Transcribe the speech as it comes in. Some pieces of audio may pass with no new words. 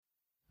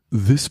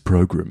This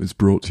program is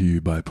brought to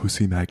you by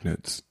Pussy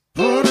Magnets.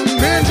 Put a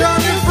midge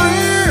on your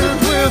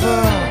friend with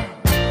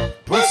a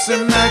pussy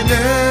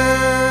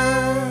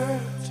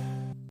magnet.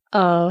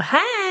 Oh,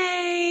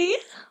 hey!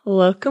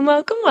 Welcome,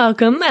 welcome,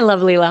 welcome, my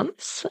lovely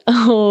lumps.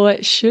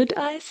 Or should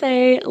I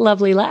say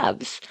lovely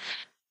labs?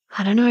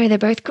 I don't know, they're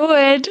both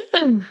good.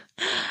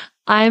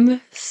 I'm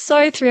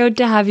so thrilled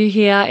to have you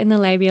here in the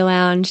Labia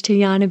Lounge to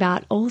yarn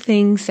about all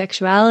things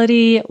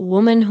sexuality,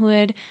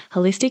 womanhood,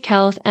 holistic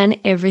health, and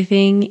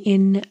everything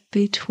in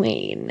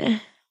between.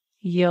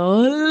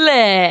 Your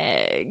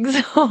legs.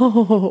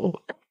 Oh,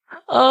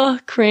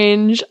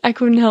 cringe. I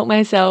couldn't help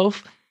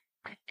myself.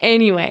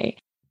 Anyway,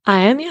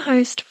 I am your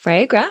host,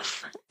 Freya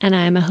Graff, and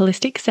I am a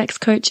holistic sex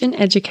coach and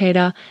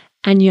educator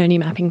and yoni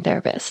mapping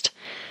therapist.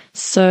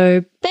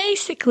 So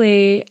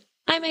basically,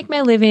 I make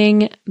my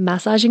living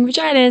massaging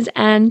vaginas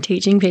and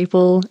teaching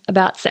people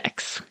about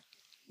sex.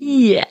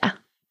 Yeah,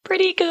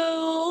 pretty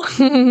cool.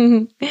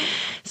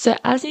 So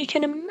as you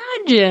can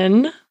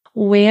imagine,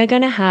 we are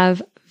going to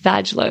have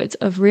vag loads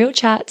of real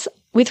chats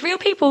with real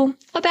people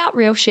about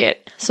real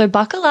shit. So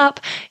buckle up,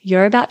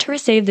 you're about to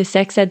receive the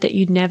sex ed that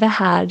you'd never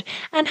had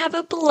and have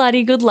a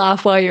bloody good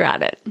laugh while you're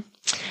at it.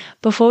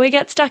 Before we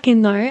get stuck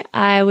in though,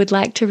 I would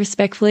like to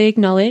respectfully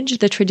acknowledge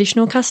the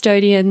traditional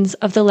custodians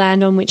of the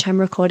land on which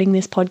I'm recording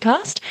this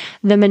podcast,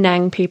 the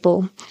Menang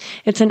people.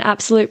 It's an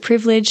absolute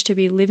privilege to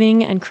be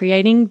living and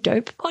creating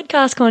dope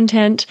podcast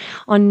content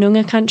on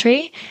Noongar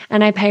country,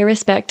 and I pay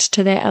respect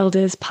to their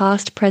elders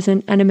past,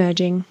 present, and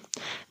emerging.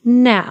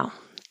 Now,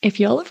 if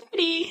y'all are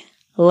ready,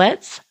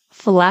 let's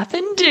flap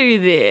and do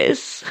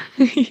this.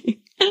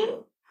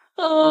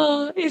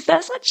 Oh, is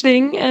there such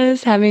thing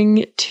as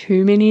having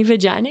too many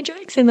vagina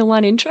jokes in the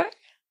one intro?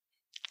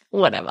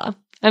 Whatever.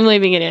 I'm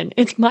leaving it in.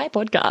 It's my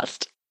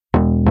podcast.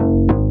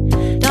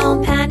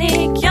 Don't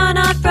panic, you're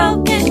not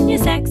broken. Your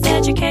sex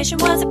education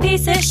was a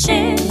piece of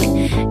shit.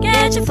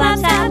 Get your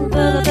flaps out and pull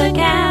up the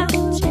couch.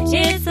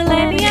 It's the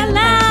Labia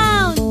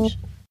Lounge.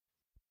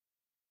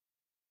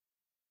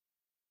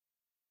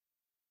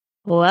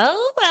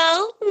 Well,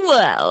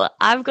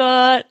 I've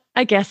got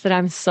a guest that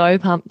I'm so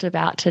pumped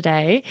about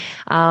today.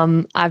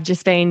 I've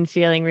just been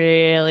feeling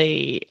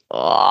really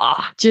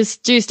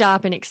just juiced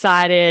up and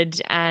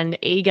excited and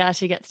eager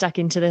to get stuck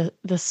into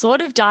the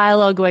sort of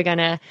dialogue we're going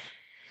to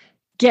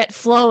get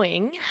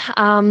flowing.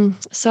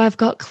 So I've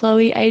got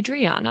Chloe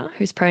Adriana,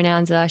 whose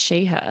pronouns are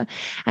she, her,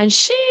 and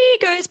she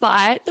goes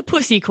by the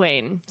Pussy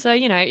Queen. So,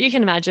 you know, you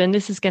can imagine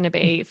this is going to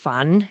be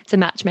fun. It's a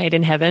match made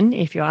in heaven,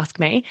 if you ask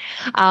me.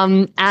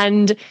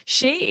 And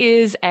she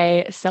is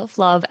a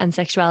self-love and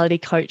sexuality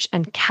coach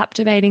and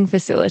captivating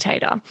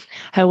facilitator.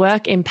 Her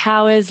work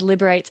empowers,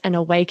 liberates, and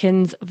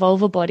awakens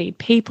vulva-bodied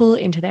people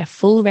into their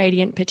full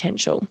radiant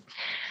potential.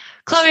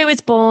 Chloe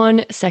was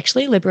born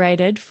sexually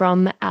liberated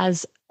from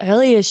as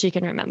early as she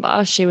can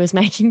remember. She was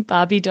making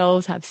Barbie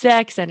dolls have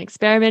sex and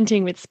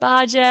experimenting with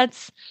spa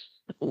jets.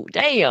 Oh,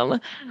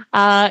 damn.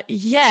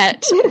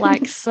 Yet,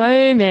 like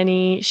so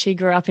many, she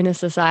grew up in a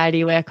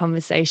society where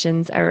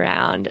conversations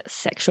around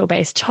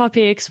sexual-based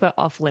topics were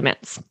off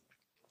limits.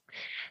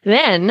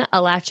 Then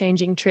a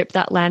life-changing trip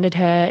that landed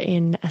her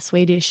in a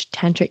Swedish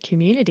tantric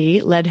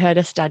community led her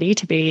to study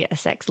to be a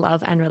sex,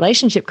 love, and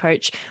relationship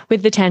coach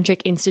with the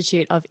Tantric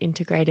Institute of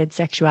Integrated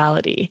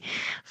Sexuality.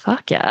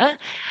 Fuck yeah.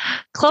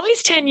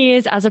 Chloe's 10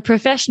 years as a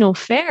professional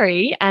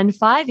fairy and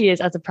 5 years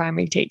as a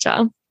primary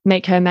teacher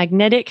make her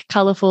magnetic,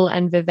 colourful,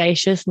 and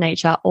vivacious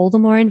nature all the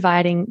more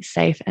inviting,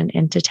 safe, and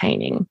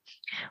entertaining,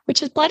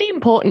 which is bloody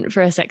important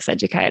for a sex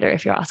educator,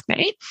 if you ask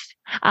me.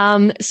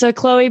 So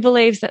Chloe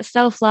believes that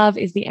self-love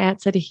is the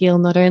answer to heal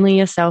not only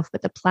yourself,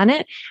 but the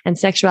planet, and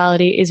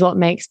sexuality is what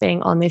makes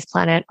being on this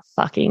planet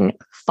fucking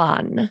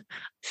fun.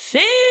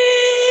 Sick!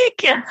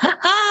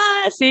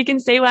 So you can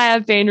see why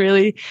I've been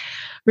really,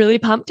 really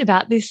pumped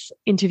about this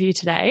interview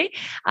today.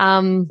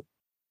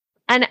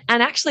 And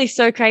actually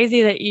so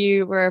crazy that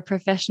you were a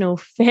professional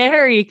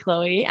fairy,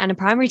 Chloe, and a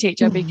primary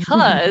teacher,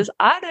 because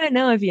I don't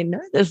know if you know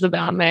this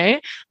about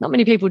me. Not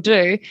many people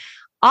do.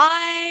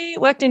 I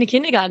worked in a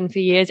kindergarten for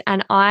years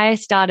and I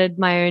started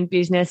my own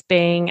business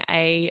being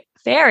a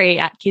fairy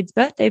at kids'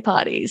 birthday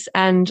parties.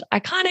 And I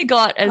kind of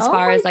got as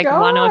far as like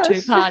one or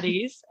two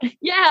parties.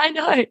 Yeah, I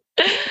know.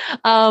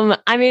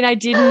 I mean,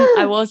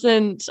 I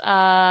wasn't,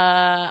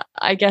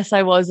 I guess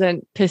I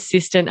wasn't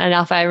persistent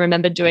enough. I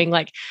remember doing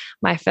like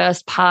my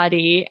first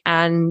party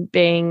and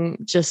being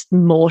just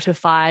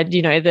mortified.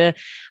 You know, the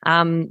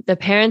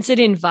parents had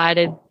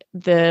invited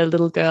the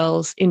little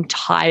girl's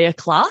entire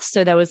class.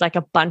 So there was like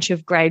a bunch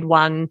of grade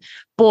 1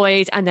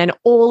 boys and then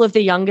all of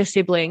the younger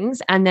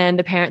siblings. And then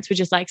the parents were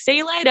just like, see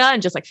you later,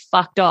 and just like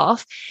fucked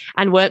off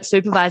and weren't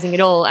supervising at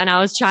all. And I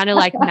was trying to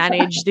like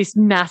manage this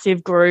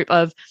massive group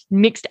of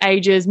mixed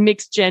ages,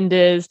 mixed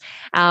genders,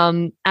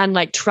 and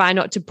like try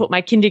not to put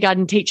my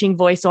kindergarten teaching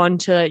voice on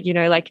to, you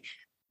know, like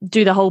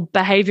do the whole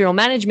behavioral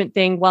management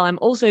thing while I'm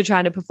also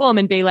trying to perform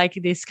and be like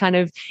this kind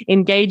of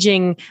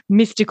engaging,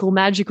 mystical,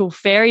 magical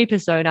fairy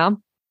persona.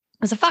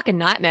 It was a fucking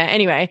nightmare.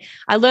 Anyway,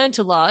 I learned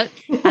a lot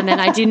and then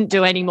I didn't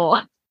do any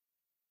more.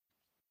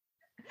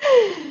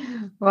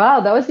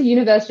 Wow, that was the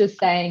universe just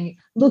saying,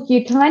 look,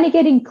 you're kind of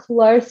getting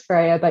close,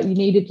 Freya, but you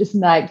need to just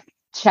like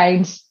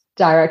change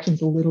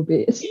directions a little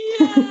bit.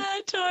 Yeah,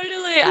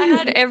 totally. I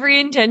had every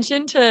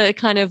intention to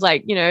kind of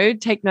like,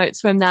 take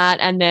notes from that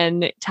and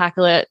then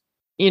tackle it,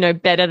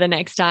 better the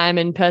next time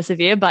and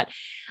persevere. But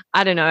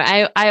I don't know.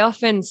 I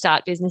often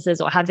start businesses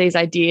or have these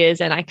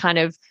ideas and I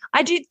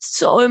did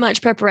so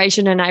much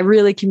preparation and I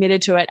really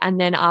committed to it. And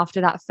then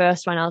after that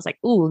first one, I was like,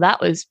 ooh,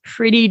 that was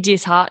pretty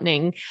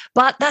disheartening,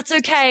 but that's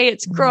okay.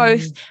 It's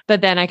growth.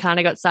 But then I kind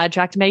of got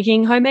sidetracked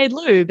making homemade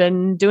lube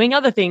and doing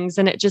other things.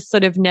 And it just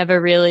sort of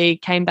never really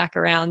came back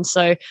around.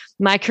 So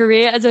my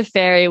career as a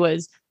fairy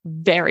was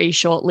very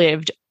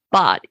short-lived.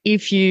 But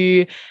if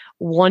you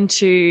want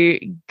to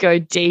go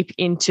deep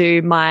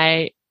into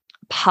my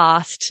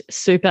past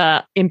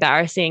super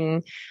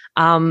embarrassing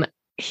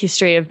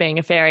history of being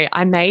a fairy,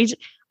 I made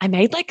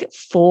like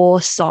 4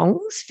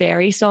 songs,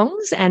 fairy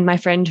songs, and my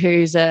friend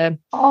who's a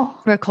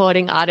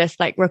recording artist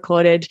like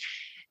recorded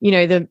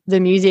the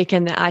music,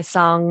 and that I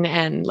sung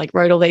and like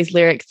wrote all these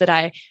lyrics that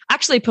I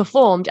actually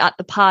performed at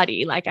the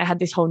party. Like I had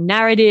this whole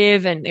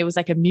narrative and it was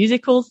like a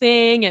musical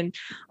thing, and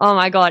oh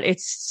my God,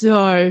 it's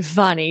so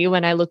funny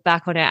when I look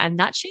back on it, and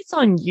that shit's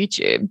on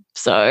YouTube.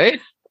 So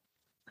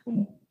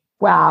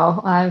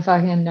wow, I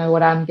fucking know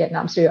what I'm getting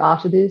up to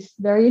after this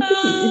very interview.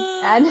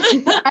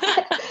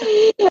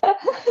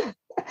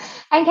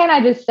 And can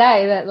I just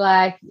say that,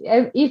 like,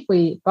 if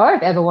we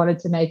both ever wanted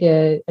to make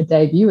a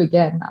debut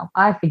again,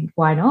 I think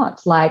why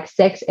not? Like,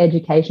 sex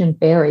education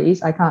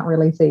fairies, I can't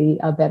really see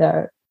a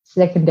better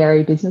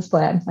secondary business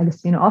plan, like a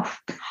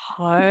spin-off.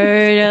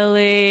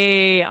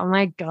 Totally. Oh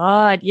my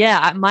God.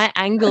 Yeah. My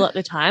angle at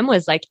the time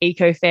was like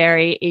eco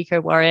fairy, eco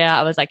warrior.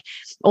 I was like,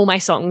 all my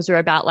songs were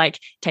about like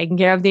taking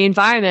care of the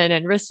environment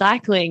and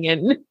recycling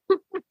and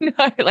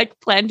like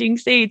planting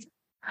seeds.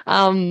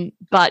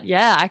 But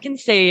yeah, I can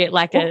see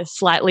like a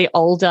slightly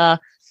older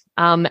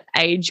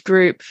age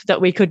group that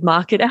we could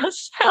market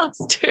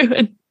ourselves to,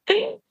 and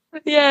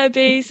yeah,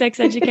 be sex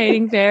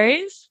educating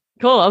fairies.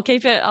 Cool. I'll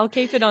keep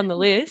it on the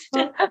list.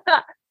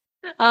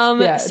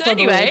 Yeah, so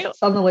anyway,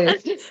 it's on the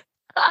list.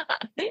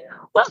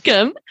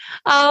 Welcome.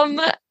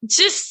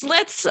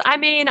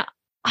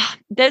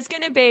 There's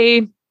going to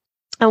be,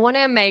 I want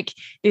to make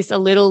this a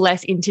little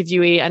less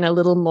interviewy and a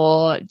little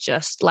more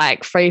just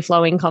like free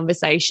flowing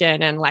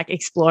conversation and like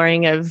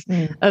exploring of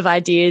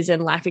ideas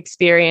and life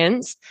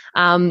experience.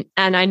 And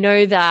I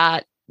know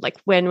that like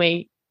when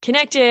we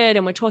connected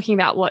and we're talking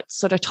about what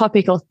sort of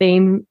topic or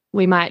theme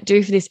we might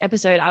do for this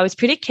episode, I was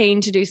pretty keen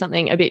to do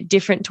something a bit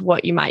different to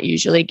what you might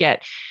usually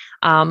get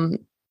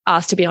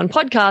asked to be on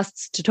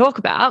podcasts to talk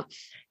about,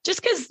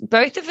 just because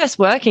both of us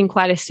work in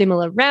quite a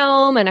similar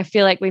realm. And I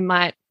feel like we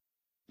might,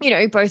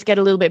 both get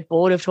a little bit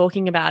bored of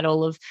talking about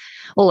all of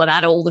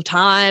that all the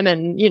time.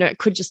 And, it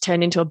could just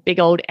turn into a big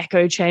old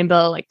echo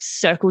chamber, like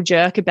circle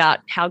jerk about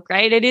how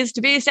great it is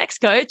to be a sex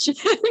coach.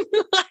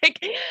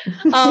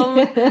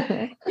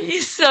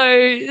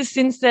 So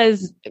since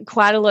there's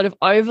quite a lot of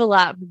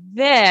overlap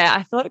there,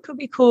 I thought it could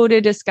be cool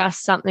to discuss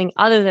something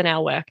other than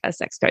our work as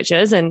sex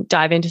coaches and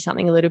dive into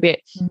something a little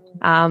bit,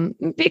 a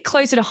bit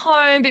closer to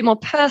home, a bit more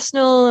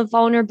personal and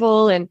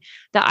vulnerable, and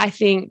that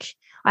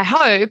I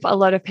hope a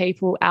lot of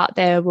people out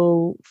there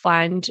will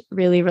find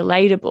really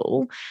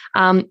relatable.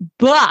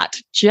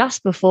 But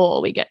just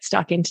before we get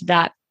stuck into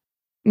that,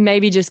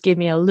 maybe just give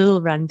me a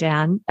little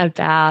rundown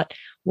about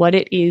what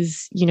it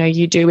is,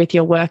 you do with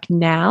your work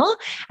now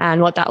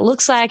and what that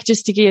looks like,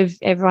 just to give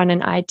everyone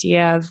an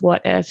idea of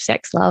what a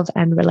sex, love,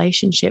 and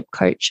relationship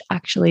coach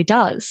actually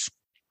does.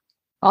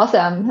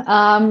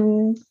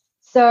 Awesome.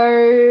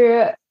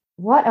 So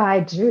what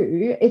I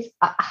do is,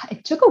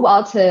 it took a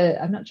while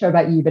I'm not sure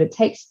about you, but it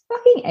takes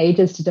fucking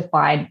ages to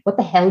define what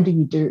the hell do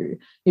you do?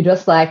 You're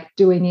just like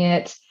doing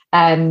it.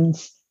 And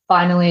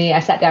finally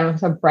I sat down with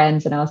some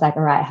friends and I was like,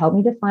 all right, help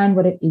me define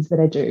what it is that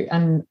I do.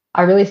 And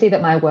I really see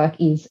that my work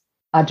is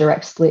a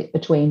direct split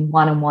between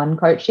one-on-one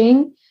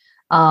coaching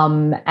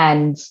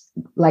and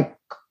like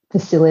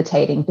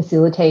facilitating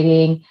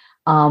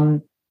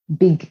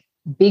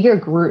bigger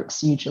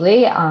groups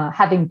usually.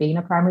 Having been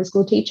a primary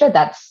school teacher,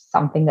 that's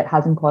something that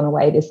hasn't gone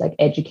away, this like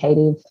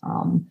educative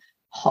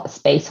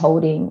space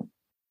holding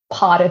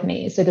part of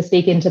me. So to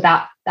speak into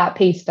that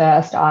piece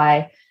first,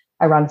 I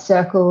run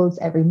circles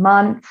every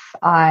month.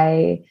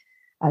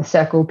 A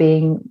circle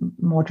being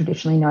more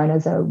traditionally known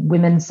as a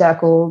women's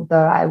circle,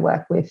 though I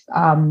work with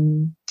a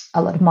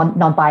lot of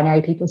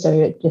non-binary people.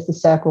 So just a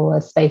circle,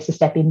 a space to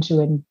step into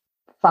and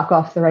fuck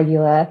off the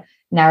regular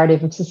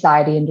narrative of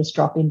society and just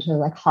drop into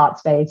like heart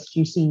space,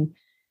 juicy,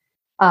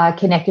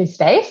 connected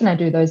space. And I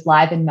do those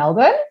live in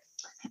Melbourne.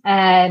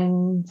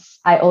 And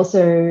I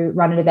also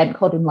run an event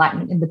called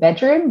Enlightenment in the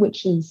Bedroom,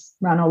 which is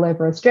run all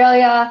over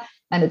Australia.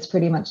 And it's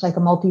pretty much like a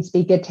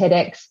multi-speaker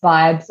TEDx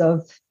vibes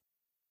of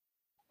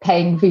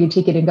paying for your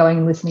ticket and going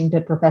and listening to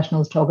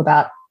professionals talk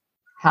about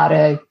how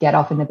to get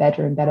off in the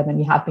bedroom better than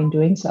you have been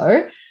doing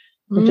so,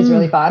 which is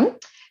really fun.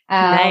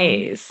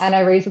 Nice. And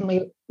I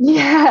recently,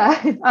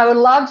 I would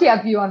love to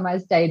have you on my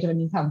stage when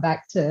you come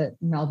back to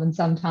Melbourne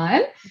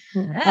sometime.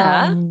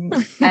 Yeah.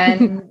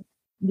 And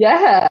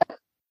yeah,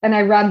 and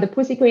I run the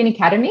Pussy Queen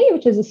Academy,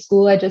 which is a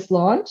school I just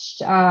launched.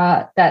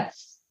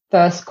 That's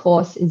first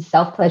course is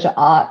self-pleasure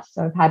art.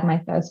 So I've had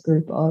my first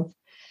group of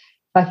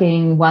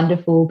fucking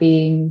wonderful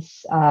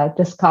beings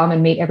just come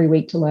and meet every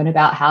week to learn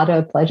about how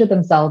to pleasure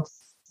themselves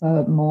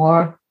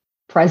more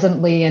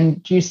presently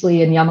and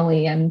juicily and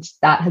yummily, and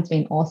that has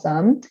been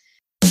awesome.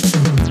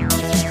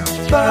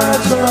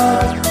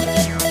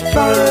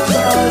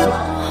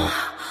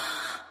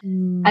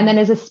 And then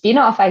as a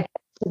spin-off, I guess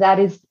that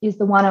is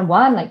the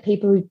one-on-one, like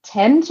people who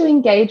tend to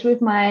engage with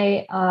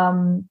my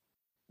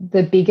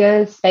the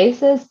bigger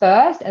spaces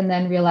first and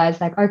then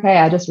realize like, okay,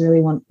 I just really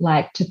want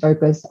like to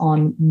focus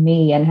on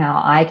me and how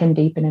I can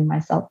deepen in my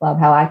self-love,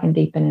 how I can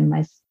deepen in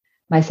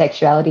my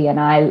sexuality. And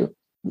I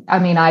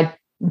mean, I'm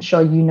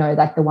sure you know,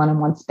 like the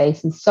one-on-one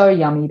space is so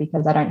yummy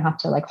because I don't have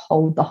to like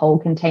hold the whole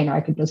container.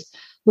 I could just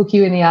look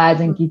you in the eyes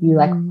and give you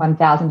like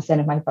 1000%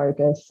 of my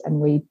focus,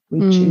 and we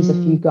choose a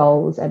few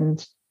goals,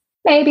 and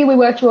maybe we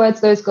work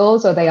towards those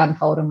goals, or they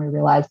unfold and we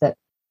realize that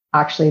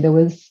actually there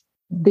was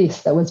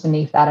this that was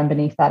beneath that and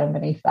beneath that and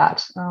beneath that.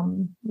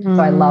 So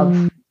I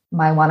love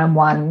my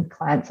one-on-one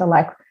clients. Are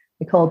like,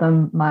 we call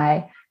them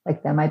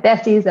they're my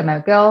besties, they're my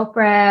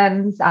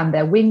girlfriends. I'm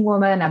their wing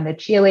woman, I'm their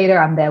cheerleader,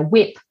 I'm their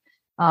whip.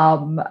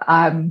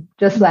 I'm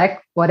just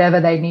like whatever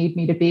they need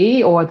me to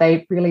be, or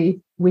they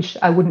really wish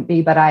I wouldn't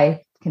be, but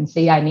I can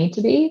see I need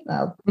to be.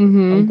 I'll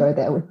go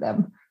there with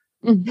them.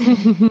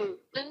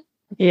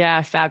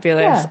 Yeah,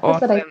 fabulous. Yeah,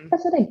 Awesome.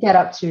 That's what I get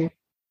up to.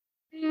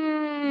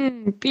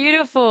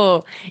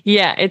 Beautiful.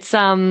 Yeah, it's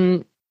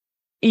I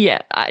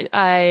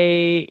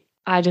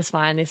just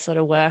find this sort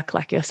of work,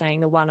 like you're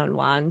saying, the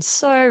one-on-one,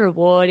 so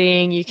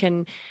rewarding. You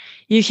can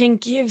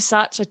give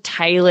such a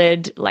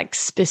tailored, like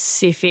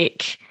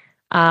specific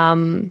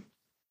like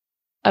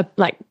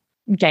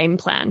game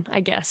plan, I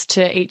guess,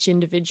 to each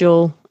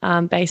individual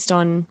based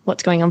on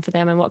what's going on for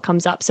them and what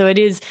comes up. So it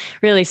is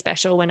really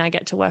special when I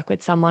get to work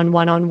with someone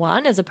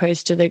one-on-one as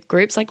opposed to the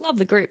groups. Like, love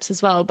the groups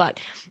as well, but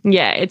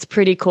yeah, it's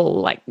pretty cool.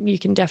 Like, you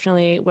can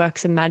definitely work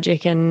some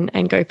magic and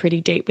go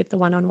pretty deep with the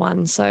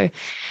one-on-one. So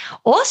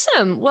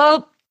awesome.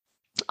 Well,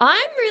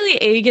 I'm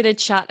really eager to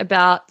chat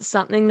about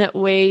something that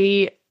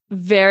we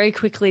very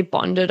quickly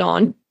bonded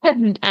on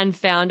and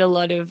found a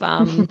lot of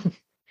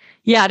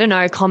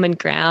common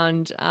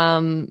ground.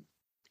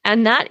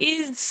 And that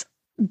is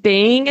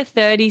being a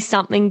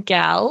 30-something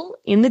gal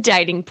in the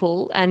dating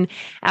pool, and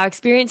our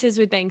experiences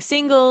with being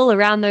single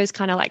around those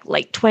kind of like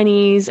late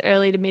 20s,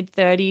 early to mid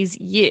 30s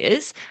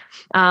years.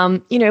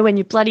 When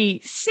you're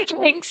bloody sick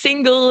of being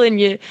single and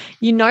you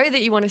know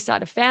that you want to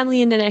start a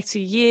family in the next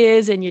few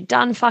years, and you're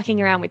done fucking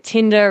around with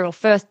Tinder or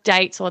first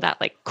dates or that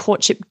like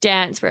courtship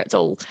dance where it's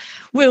all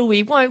will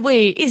we, won't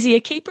we, is he a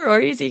keeper or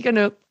is he going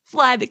to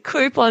fly the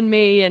coop on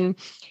me? And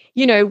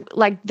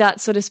like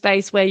that sort of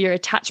space where your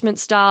attachment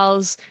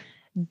styles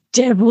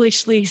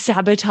devilishly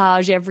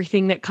sabotage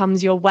everything that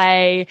comes your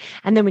way.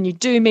 And then when you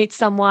do meet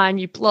someone,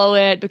 you blow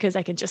it because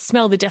they can just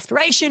smell the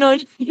desperation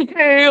on you,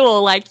 or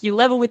like you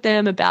level with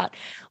them about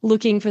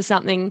looking for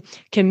something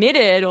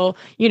committed, or,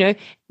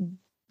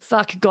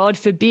 fuck, God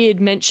forbid,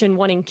 mention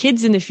wanting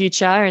kids in the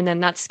future, and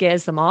then that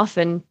scares them off.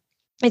 And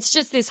it's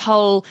just this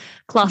whole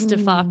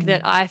clusterfuck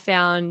that I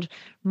found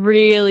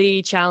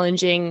really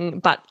challenging,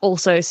 but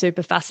also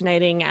super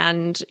fascinating,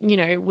 and,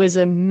 was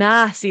a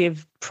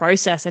massive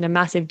process and a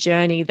massive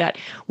journey that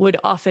would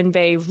often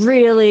be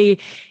really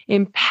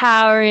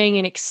empowering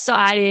and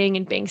exciting,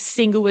 and being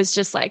single was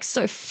just like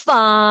so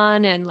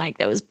fun, and like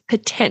there was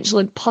potential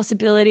and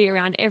possibility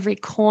around every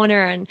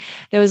corner, and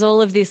there was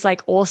all of this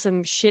like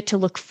awesome shit to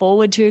look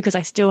forward to because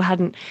I still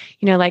hadn't,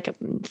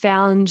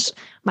 found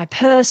my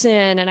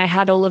person, and I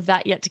had all of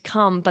that yet to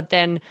come. But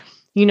then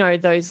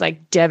those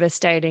like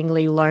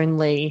devastatingly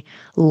lonely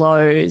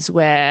lows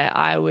where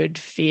I would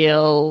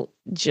feel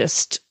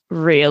just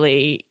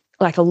really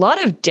like a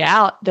lot of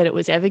doubt that it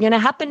was ever going to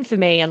happen for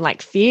me, and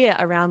like fear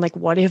around like,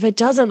 what if it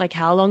doesn't? Like,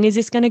 how long is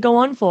this going to go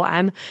on for?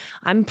 I'm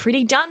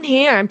pretty done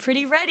here. I'm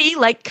pretty ready.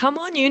 Like, come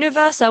on,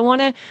 universe. I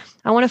want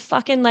to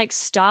fucking like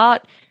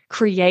start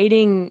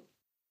creating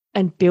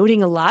and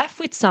building a life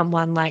with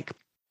someone. Like,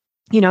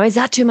 is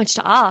that too much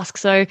to ask?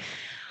 So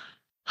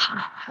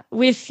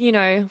with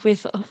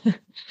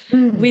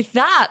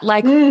that,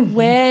 like,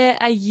 where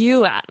are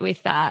you at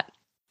with that?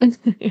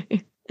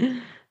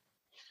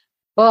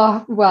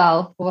 Oh,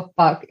 well,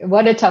 fuck,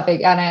 what a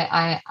topic. And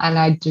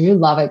I do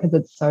love it because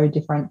it's so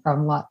different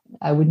from what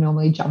I would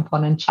normally jump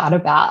on and chat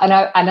about.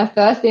 And the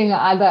first thing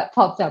that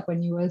popped up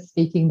when you were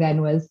speaking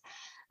then was,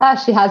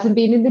 she hasn't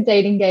been in the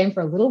dating game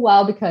for a little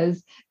while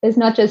because there's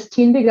not just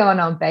Tinder going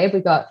on, babe. We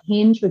got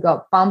Hinge, we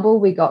got Bumble,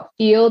 we got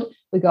Field,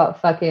 we got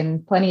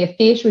fucking Plenty of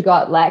Fish. We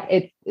got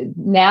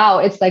now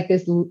it's like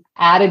this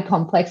added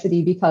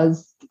complexity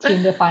because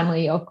Tinder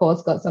finally, of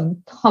course, got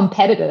some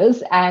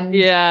competitors. And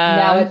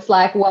now it's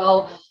like,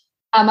 well,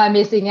 am I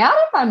missing out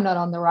if I'm not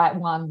on the right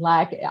one?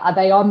 Like, are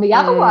they on the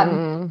other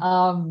one?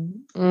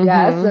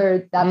 Yeah,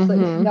 so that's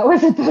that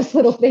was the first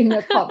little thing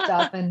that popped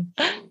up. And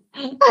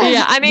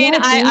yeah, I mean,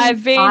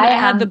 I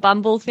had the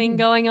Bumble thing Mm.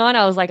 going on.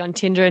 I was like on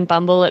Tinder and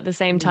Bumble at the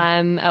same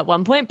time at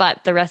one point,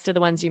 but the rest of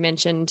the ones you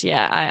mentioned,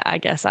 yeah, I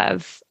guess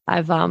I've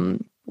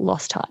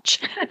lost touch.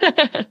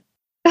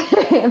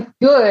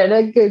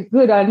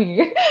 Good on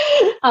you.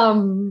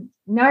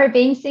 No,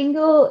 being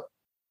single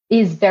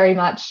is very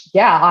much,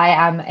 I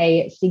am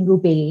a single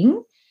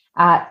being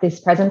at this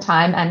present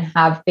time and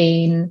have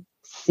been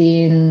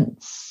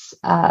since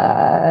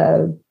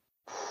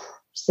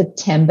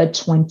September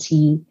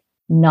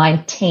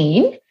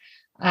 2019.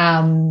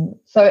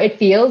 So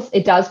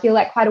it does feel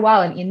like quite a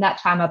while. And in that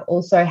time, I've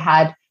also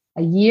had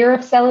a year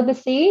of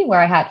celibacy where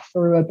I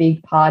threw a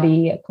big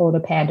party called a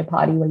panda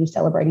party where you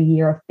celebrate a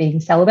year of being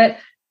celibate.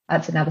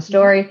 That's another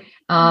story.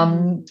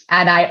 And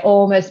I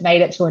almost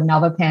made it to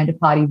another panda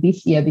party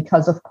this year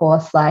because, of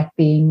course, like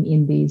being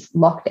in these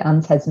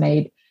lockdowns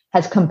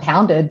has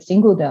compounded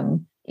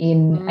singledom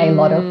in a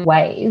lot of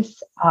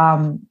ways,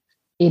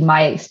 in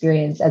my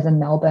experience as a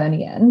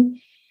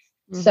Melburnian.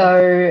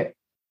 So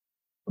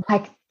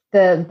like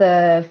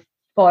the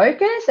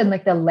focus and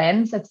like the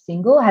lens of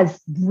single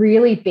has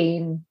really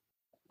been,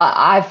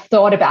 I've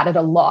thought about it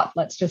a lot,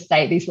 let's just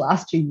say, these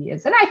last 2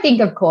 years. And I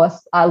think, of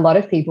course, a lot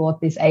of people at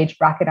this age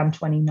bracket, I'm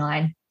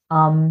 29,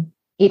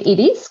 it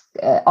is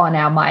on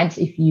our minds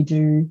if you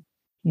do,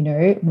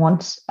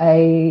 want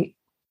a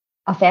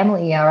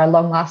family or a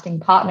long-lasting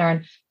partner.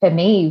 And for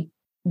me,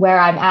 where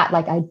I'm at,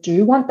 like I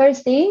do want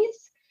those things,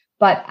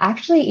 but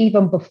actually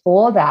even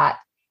before that,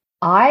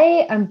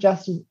 I am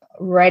just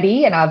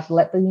ready, and I've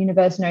let the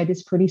universe know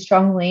this pretty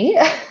strongly,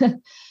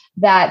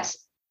 that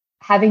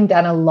having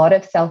done a lot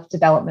of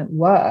self-development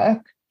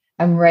work,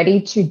 I'm ready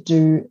to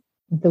do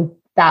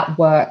that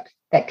work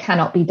that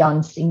cannot be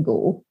done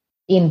single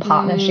in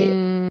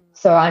partnership.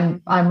 So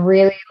I'm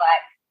really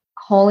like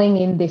calling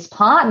in this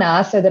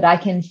partner so that I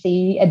can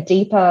see a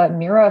deeper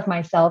mirror of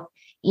myself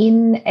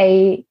in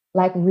a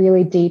like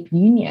really deep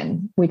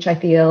union, which I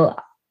feel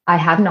I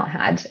have not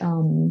had.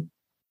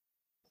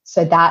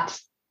 So that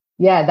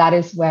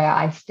is where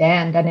I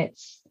stand. And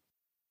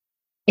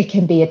it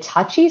can be a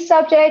touchy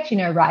subject.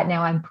 Right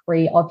now I'm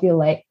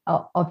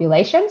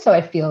pre-ovulation, so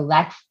I feel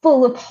like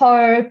full of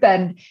hope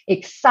and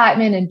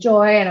excitement and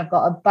joy. And I've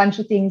got a bunch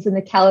of things in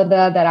the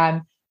calendar that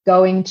I'm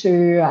going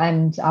to,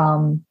 and,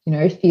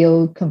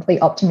 feel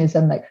complete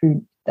optimism,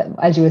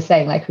 as you were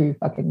saying, like who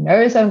fucking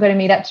knows who I'm going to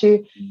meet up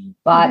to.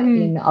 But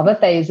in other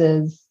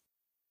phases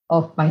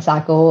of my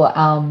cycle,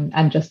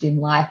 and just in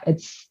life,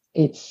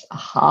 it's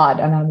hard.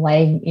 And I'm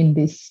laying in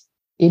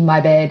my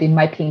bed, in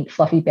my pink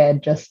fluffy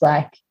bed, just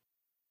like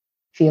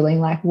feeling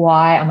like,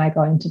 why am I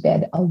going to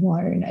bed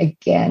alone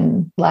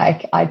again?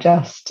 Like I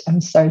just am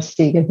so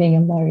sick of being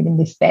alone in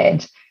this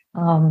bed.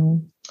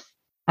 And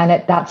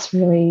that's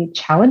really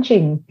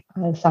challenging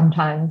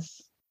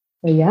sometimes.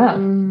 So yeah.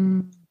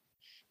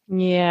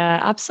 Yeah,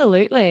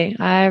 absolutely.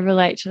 I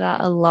relate to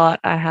that a lot.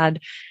 I had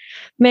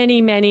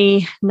many,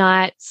 many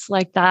nights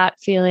like that,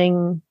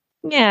 feeling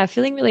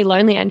really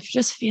lonely and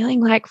just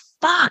feeling like,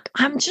 fuck,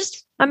 I'm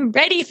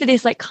ready for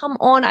this. Like, come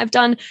on. I've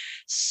done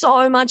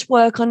so much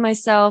work on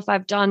myself.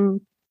 I've done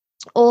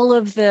all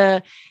of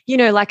the,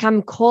 like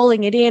I'm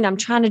calling it in. I'm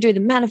trying to do the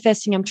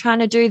manifesting. I'm trying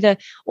to do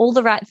all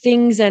the right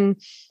things. And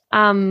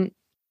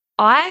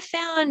I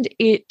found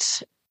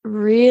it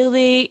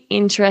really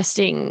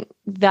interesting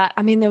that,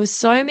 there was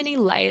so many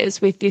layers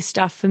with this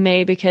stuff for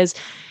me because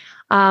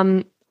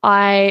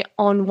I,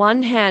 on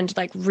one hand,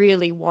 like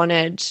really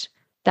wanted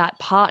that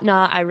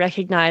partner. I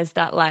recognized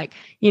that, like,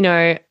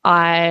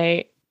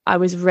 I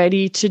was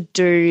ready to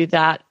do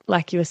that,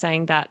 like you were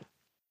saying, that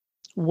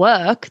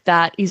work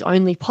that is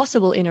only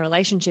possible in a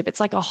relationship. It's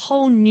like a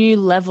whole new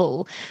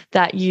level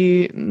that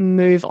you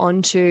move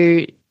on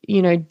to,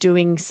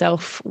 doing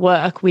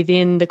self-work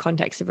within the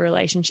context of a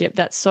relationship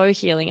that's so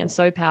healing and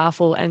so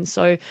powerful and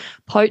so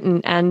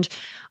potent. And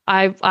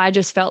I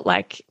just felt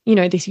like,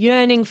 this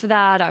yearning for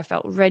that. I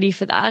felt ready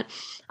for that.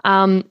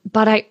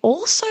 But I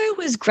also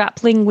was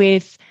grappling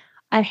with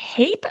a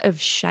heap of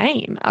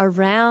shame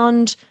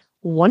around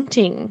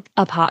wanting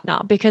a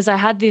partner because I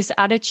had this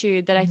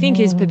attitude that I think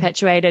is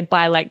perpetuated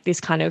by like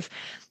this kind of,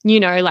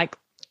 like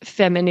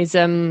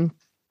feminism,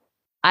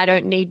 I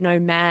don't need no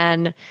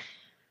man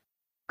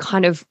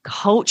kind of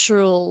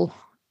cultural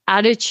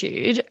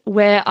attitude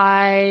where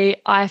I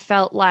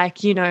felt like,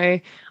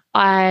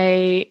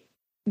 I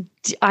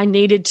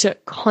needed to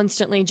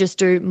constantly just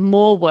do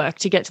more work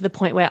to get to the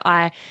point where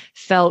I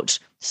felt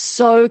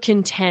so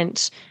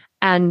content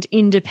and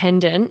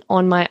independent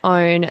on my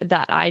own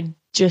that I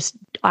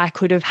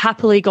could have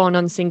happily gone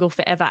on single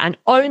forever. And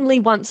only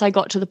once I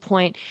got to the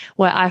point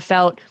where I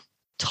felt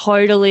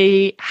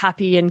totally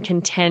happy and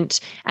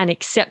content and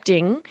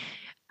accepting,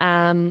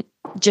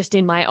 just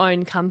in my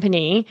own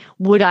company,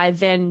 would I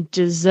then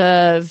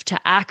deserve to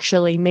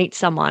actually meet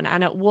someone.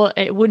 And it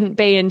wouldn't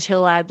be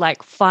until I'd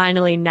like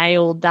finally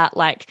nailed that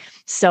like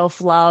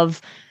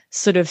self-love,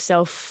 sort of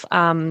self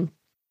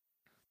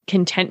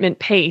contentment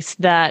piece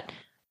that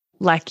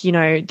like, you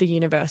know, the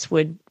universe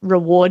would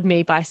reward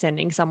me by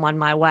sending someone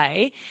my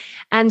way.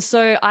 And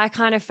so I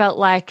kind of felt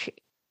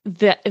like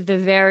the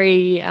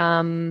very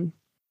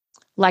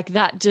like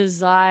that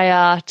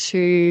desire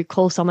to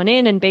call someone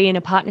in and be in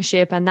a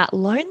partnership, and that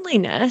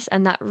loneliness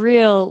and that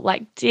real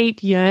like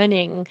deep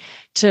yearning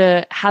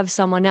to have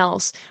someone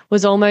else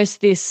was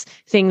almost this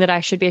thing that I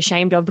should be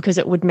ashamed of, because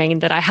it would mean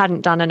that I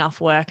hadn't done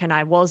enough work and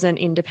I wasn't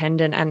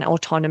independent and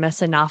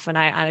autonomous enough, and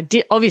I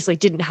obviously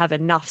didn't have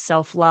enough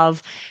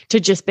self-love to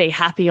just be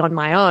happy on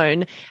my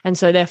own. And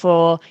so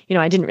therefore, you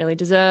know, I didn't really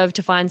deserve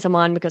to find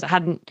someone because I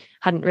hadn't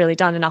really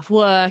done enough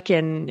work.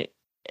 And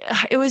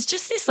it was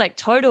just this like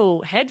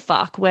total head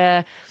fuck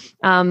where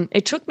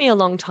it took me a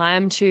long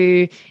time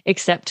to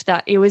accept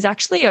that it was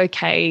actually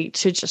okay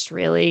to just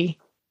really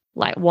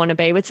like want to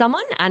be with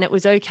someone, and it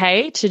was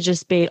okay to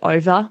just be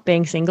over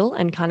being single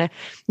and kind of,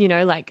 you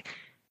know, like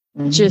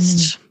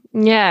just,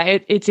 yeah,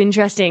 it's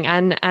interesting.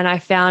 And I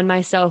found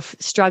myself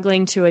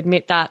struggling to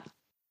admit that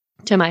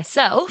to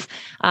myself,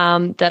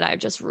 that I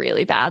just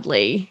really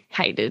badly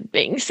hated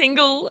being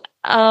single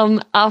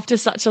after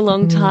such a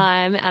long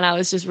time, and I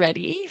was just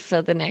ready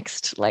for the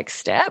next like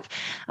step.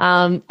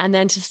 And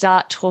then to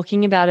start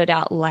talking about it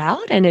out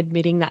loud and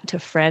admitting that to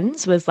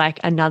friends was like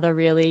another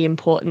really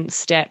important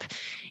step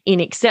in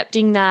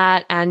accepting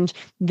that. And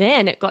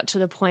then it got to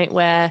the point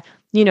where,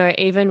 you know,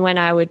 even when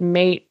I would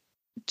meet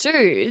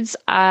dudes,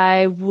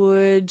 I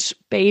would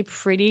be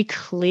pretty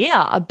clear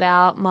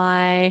about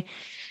my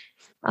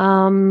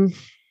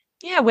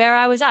where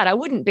I was at. I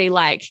wouldn't be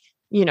like,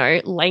 you know,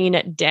 laying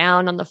it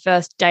down on the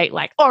first date,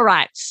 like, all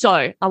right,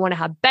 so I want to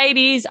have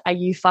babies. Are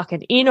you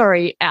fucking in or are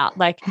you out?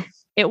 Like,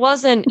 it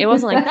wasn't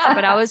like that,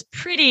 but I was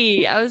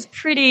pretty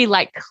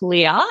like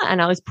clear,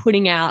 and I was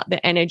putting out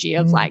the energy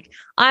of like,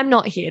 I'm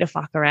not here to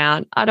fuck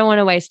around. I don't want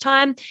to waste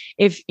time.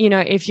 If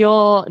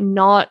you're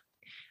not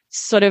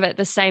sort of at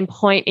the same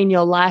point in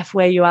your life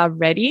where you are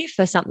ready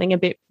for something a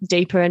bit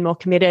deeper and more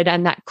committed,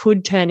 and that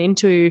could turn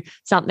into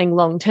something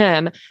long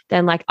term,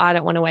 then like, I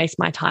don't want to waste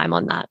my time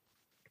on that.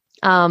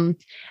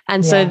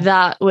 So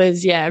that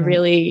was,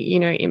 really, you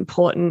know,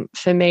 important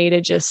for me to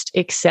just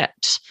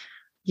accept,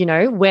 you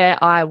know,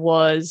 where I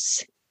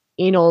was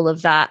in all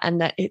of that, and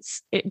that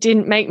it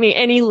didn't make me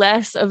any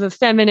less of a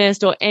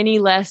feminist or any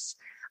less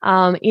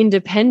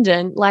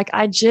independent. Like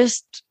I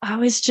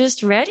was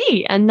just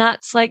ready. And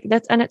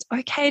and it's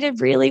okay to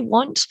really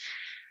want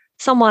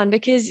someone,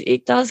 because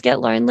it does get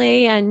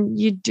lonely, and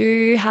you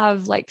do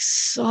have like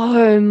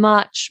so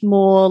much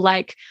more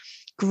like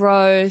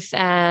growth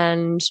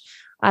and,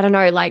 I don't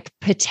know, like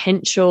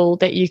potential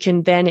that you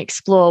can then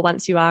explore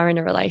once you are in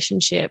a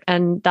relationship.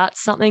 And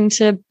that's something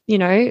to, you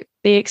know,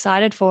 be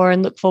excited for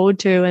and look forward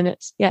to. And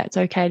it's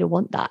okay to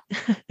want that.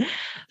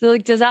 So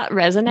like, does that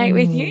resonate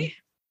with you?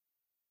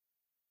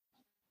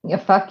 Yeah,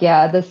 fuck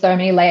yeah. There's so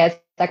many layers.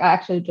 Like, I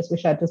actually just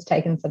wish I'd just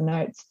taken some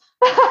notes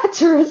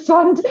to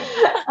respond.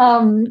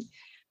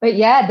 But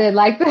yeah,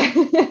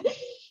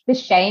 the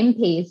shame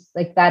piece,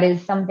 like that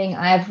is something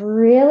I've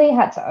really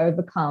had to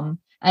overcome.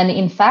 And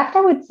in fact,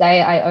 I would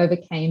say I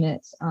overcame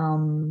it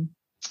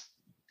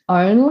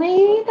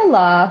only the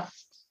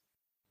last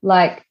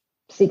like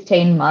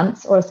 16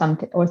 months or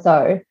something or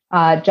so.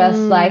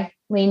 Like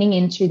leaning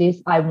into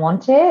this, I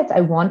want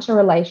a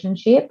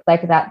relationship.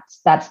 Like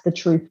that's the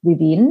truth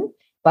within,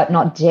 but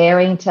not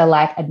daring to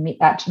like admit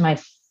that to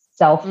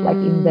myself, like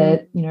in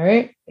the, you know,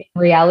 in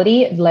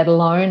reality, let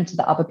alone to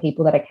the other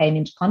people that I came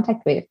into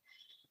contact with.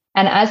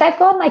 And as I've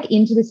gone like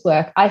into this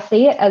work, I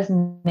see it as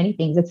many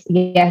things. It's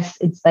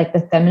like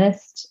the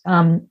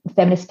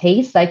feminist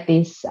piece, like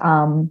this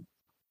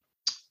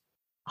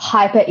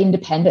hyper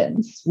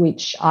independence,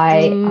 which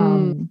I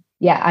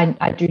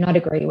do not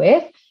agree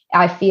with.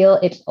 I feel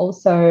it's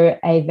also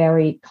a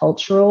very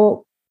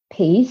cultural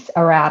piece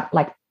around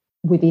like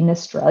within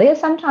Australia.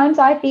 Sometimes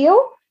I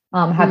feel,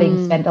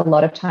 having spent a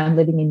lot of time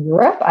living in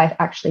Europe, I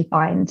actually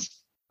find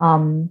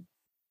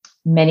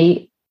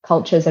many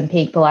cultures and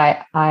people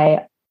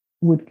I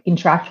would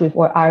interact with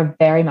are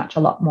very much a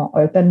lot more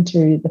open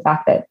to the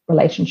fact that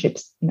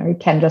relationships, you know,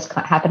 can just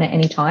happen at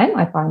any time.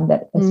 I find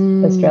that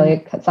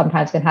Australia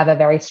sometimes can have a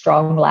very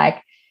strong,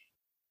 like,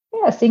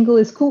 single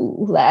is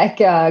cool, like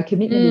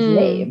commitment is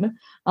lame,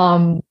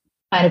 kind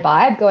of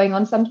vibe going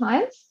on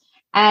sometimes.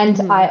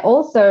 And I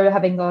also,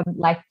 having gone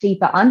like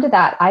deeper under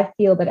that, I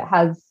feel that it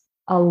has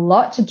a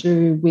lot to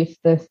do with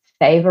the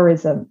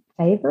favorism,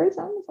 is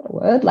that a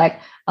word? Like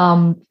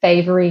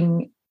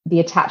favoring the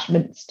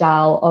attachment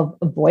style of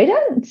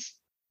avoidance.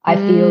 I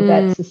feel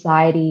that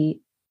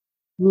society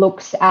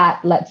looks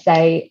at, let's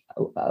say,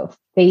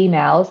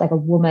 females, like a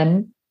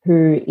woman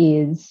who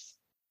is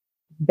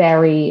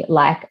very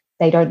like,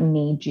 they don't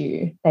need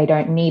you. They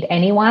don't need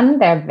anyone.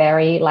 They're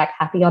very like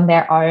happy on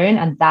their own.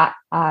 And that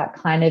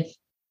kind of,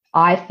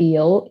 I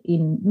feel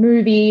in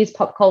movies,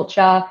 pop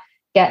culture,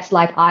 gets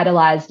like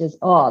idolized as,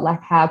 oh,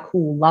 like how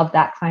cool, love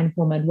that kind of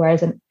woman.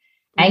 Whereas an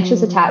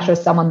anxious attachment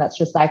is someone that's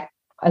just like,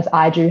 as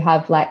I do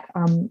have like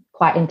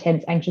quite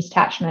intense anxious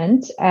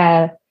attachment,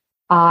 that's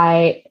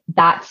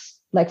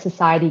like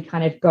society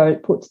kind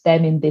of puts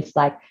them in this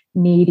like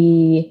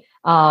needy,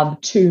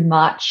 too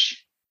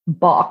much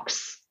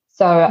box.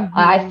 So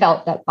I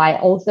felt that by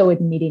also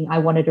admitting I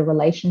wanted a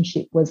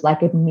relationship was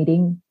like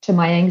admitting to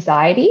my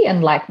anxiety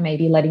and like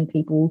maybe letting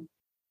people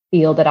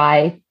feel that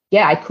I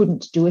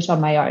couldn't do it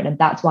on my own, and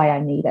that's why I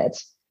need it.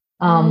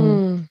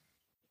 So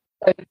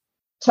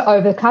to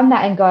overcome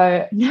that and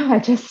go, no, I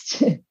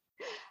just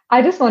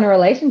want a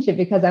relationship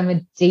because I'm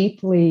a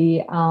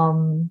deeply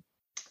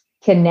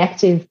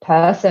connective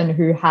person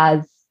who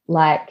has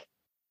like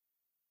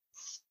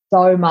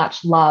so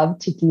much love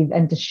to give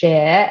and to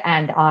share,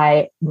 and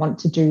I want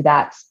to do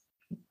that,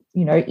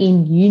 you know,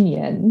 in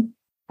union,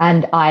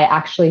 and I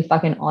actually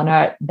fucking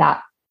honor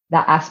that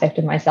aspect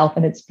of myself,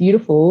 and it's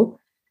beautiful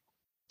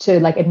to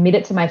like admit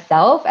it to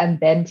myself and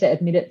then to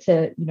admit it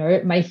to, you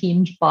know, my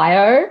Hinge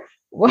bio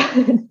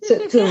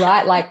to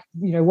write like,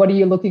 you know, what are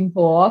you looking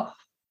for?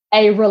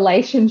 A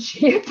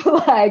relationship.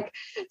 Like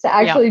to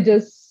actually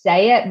just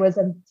say it was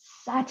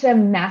such a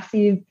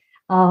massive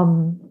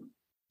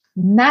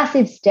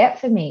step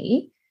for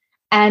me.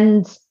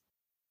 And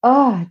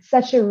it's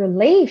such a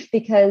relief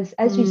because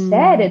as you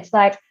said, it's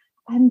like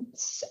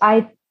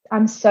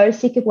I'm so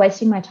sick of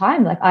wasting my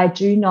time. Like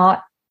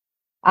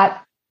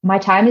my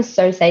time is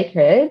so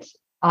sacred.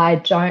 I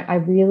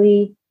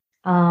really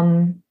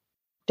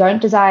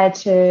don't desire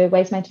to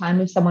waste my time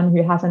with someone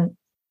who hasn't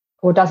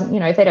or doesn't, you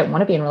know, if they don't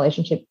want to be in a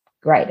relationship,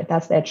 great, if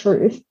that's their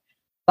truth.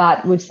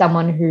 But with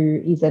someone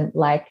who isn't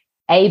like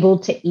able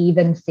to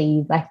even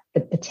see like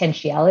the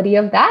potentiality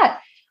of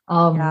that.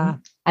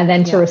 And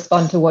then to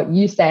respond to what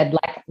you said,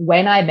 like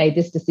when I made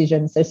this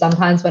decision. So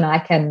sometimes when I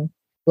can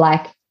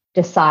like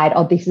decide,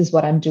 oh, this is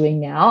what I'm doing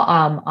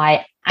now.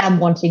 I am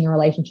wanting a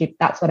relationship.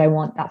 That's what I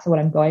want. That's what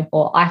I'm going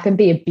for. I can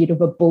be a bit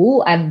of a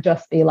bull and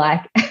just be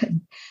like,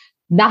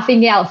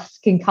 nothing else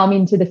can come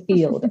into the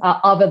field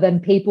other than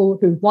people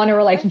who want a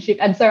relationship.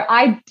 And so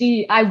I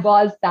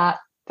was that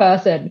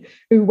person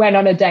who went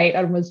on a date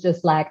and was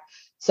just like,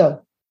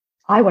 so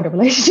I want a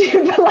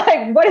relationship.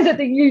 Like, what is it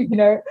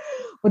that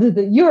what is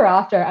it you're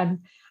after? And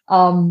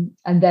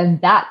then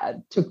that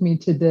took me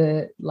to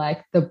the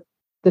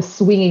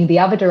swinging the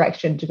other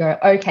direction to go,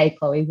 okay,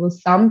 Chloe, well,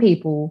 some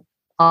people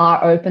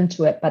are open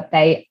to it, but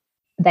they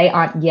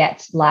aren't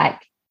yet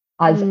like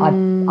as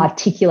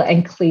articulate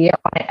and clear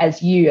on it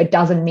as you. It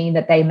doesn't mean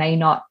that they may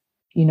not,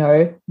 you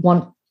know,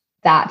 want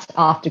that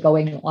after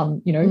going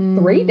on, you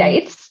know, 3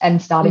 dates and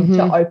starting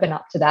to open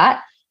up to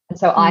that. And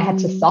so I had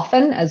to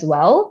soften as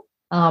well.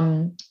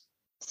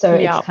 So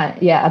it's kind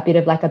of, a bit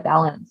of like a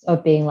balance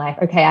of being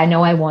like, okay, I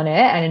know I want it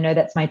and I know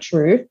that's my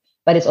truth,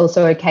 but it's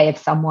also okay if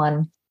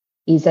someone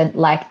isn't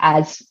like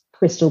as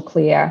crystal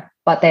clear,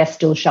 but they're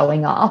still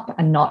showing up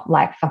and not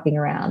like fucking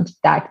around.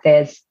 Like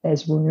there's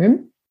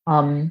room.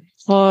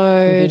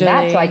 Totally.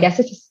 That. So I guess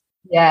it's just,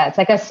 it's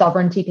like a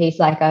sovereignty piece,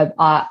 like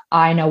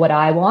I know what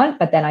I want,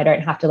 but then I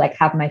don't have to like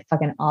have my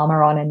fucking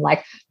armor on and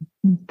like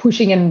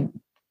pushing and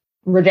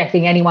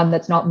rejecting anyone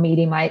that's not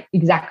meeting my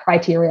exact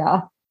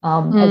criteria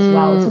as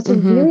well. So it's a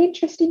really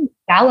interesting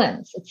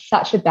balance. It's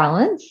such a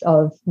balance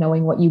of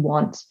knowing what you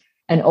want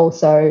and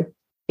also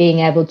being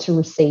able to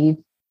receive,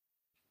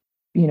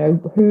 you know,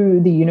 who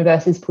the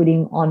universe is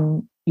putting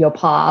on your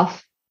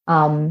path,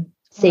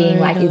 seeing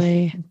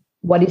like,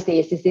 what is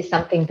this? Is this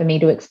something for me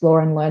to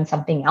explore and learn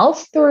something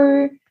else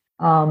through?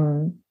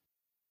 That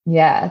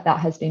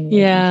has been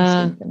really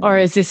interesting for me. Or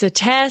is this a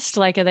test?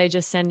 Like, are they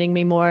just sending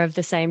me more of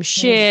the same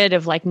shit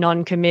of like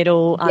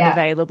non-committal,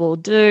 unavailable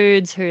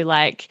dudes who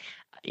like,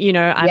 you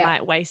know, I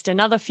might waste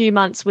another few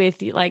months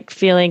with like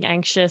feeling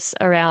anxious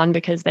around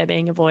because they're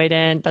being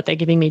avoidant, but they're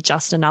giving me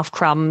just enough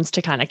crumbs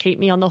to kind of keep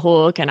me on the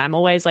hook. And I'm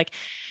always like,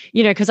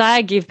 you know, because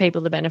I give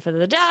people the benefit of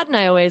the doubt and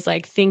I always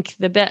like think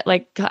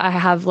like I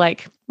have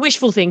like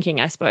wishful thinking,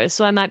 I suppose.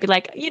 So I might be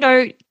like, you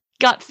know,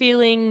 gut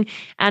feeling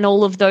and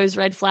all of those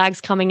red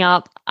flags coming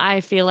up,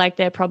 I feel like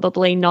they're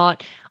probably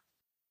not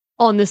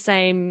on the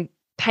same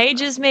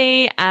page as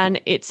me and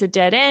it's a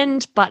dead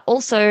end, but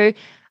also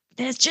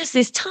there's just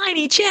this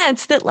tiny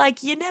chance that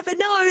like you never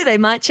know, they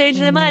might change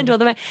their mind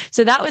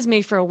so that was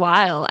me for a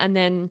while. And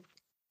then,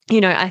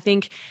 you know, I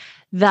think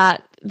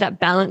that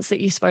balance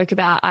that you spoke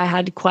about, I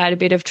had quite a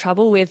bit of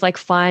trouble with, like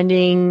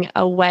finding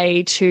a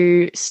way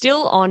to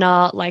still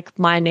honor like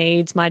my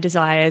needs, my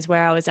desires,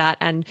 where I was at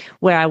and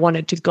where I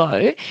wanted to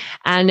go,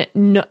 and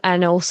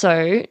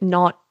also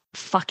not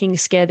fucking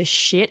scare the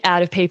shit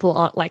out of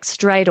people like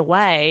straight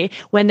away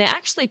when there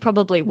actually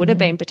probably would have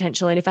been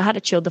potential. And if I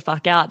had chilled the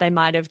fuck out, they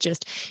might have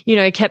just, you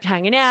know, kept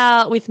hanging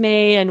out with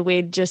me and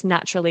we'd just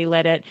naturally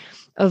let it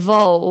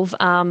evolve,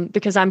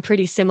 because I'm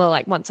pretty similar.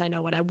 Like once I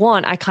know what I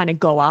want, I kind of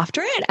go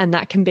after it, and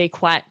that can be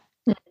quite,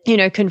 you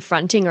know,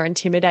 confronting or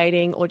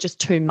intimidating or just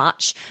too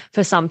much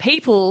for some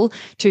people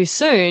too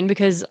soon,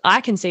 because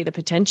I can see the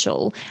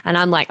potential and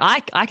I'm like,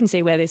 I can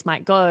see where this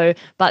might go,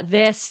 but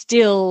they're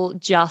still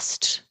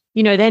just,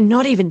 you know, they're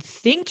not even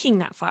thinking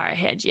that far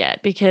ahead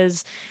yet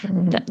because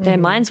their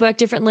minds work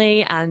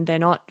differently and they're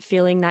not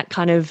feeling that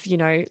kind of, you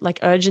know, like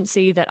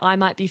urgency that I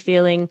might be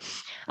feeling.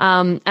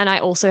 And I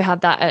also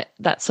have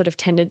that sort of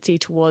tendency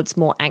towards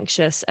more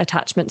anxious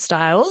attachment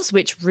styles,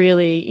 which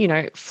really, you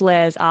know,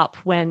 flares up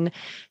when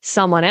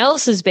someone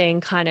else is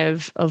being kind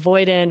of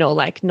avoidant or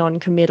like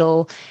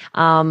non-committal.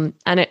 And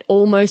it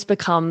almost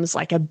becomes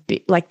like a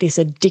bit like this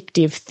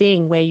addictive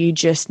thing where you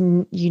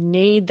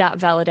need that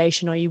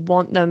validation, or you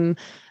want them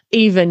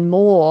even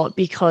more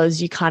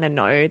because you kind of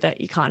know that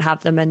you can't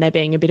have them and they're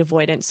being a bit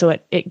avoidant. So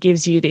it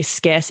gives you this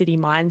scarcity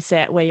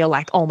mindset where you're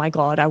like, oh my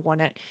God, I want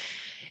it,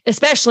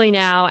 especially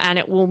now. And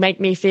it will make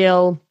me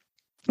feel,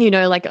 you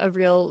know, like a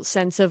real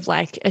sense of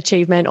like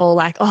achievement, or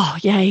like, oh,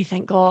 yay,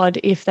 thank God,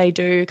 if they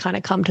do kind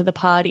of come to the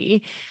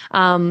party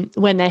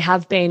when they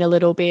have been a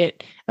little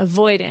bit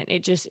avoidant.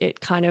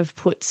 It kind of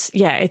puts,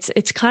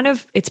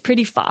 it's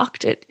pretty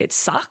fucked. It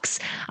sucks.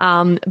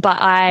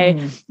 But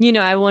you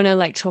know, I want to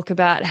like talk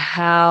about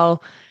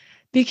how,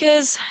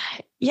 because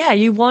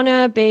you want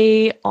to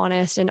be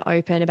honest and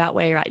open about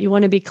where you're at. You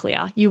want to be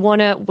clear. You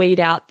want to weed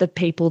out the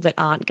people that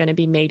aren't going to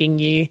be meeting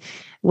you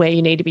where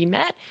you need to be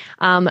met.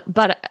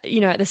 But,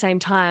 you know, at the same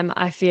time,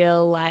 I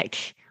feel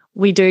like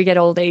we do get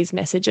all these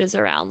messages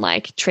around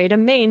like treat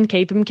them mean,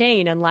 keep them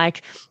keen, and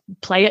like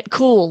play it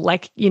cool,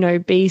 like, you know,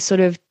 be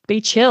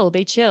chill,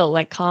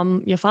 like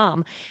calm your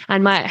farm.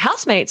 And my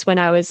housemates, when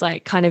I was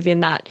like kind of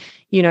in that,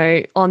 you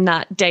know, on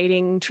that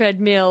dating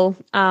treadmill,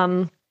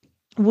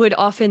 would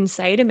often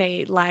say to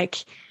me,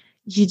 like,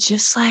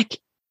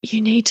 you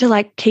need to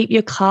like keep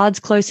your cards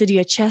closer to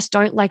your chest.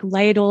 Don't like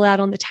lay it all out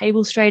on the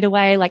table straight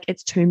away. Like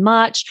it's too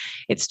much.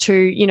 It's too,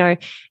 you know,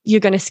 you're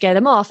going to scare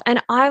them off.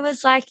 And I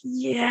was like,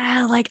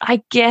 yeah, like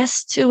I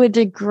guess to a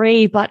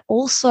degree, but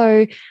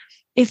also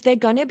if they're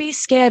going to be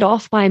scared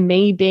off by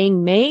me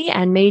being me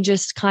and me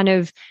just kind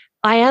of,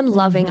 I am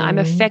loving, I'm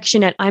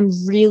affectionate, I'm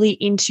really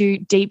into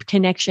deep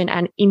connection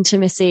and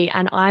intimacy,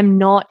 and I'm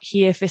not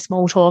here for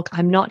small talk.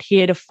 I'm not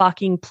here to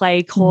fucking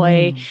play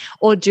coy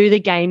or do the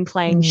game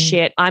playing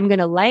shit. I'm going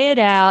to lay it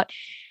out.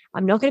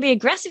 I'm not going to be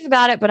aggressive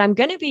about it, but I'm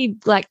going to be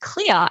like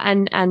clear.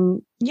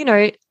 And, you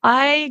know,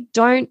 I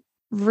don't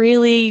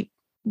really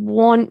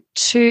want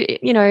to,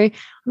 you know, I'm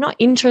not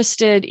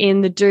interested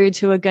in the dudes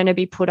who are going to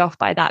be put off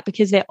by that,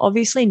 because they're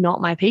obviously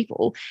not my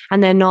people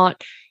and they're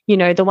not, you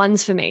know, the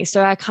ones for me.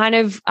 So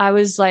I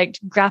was like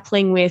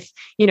grappling with,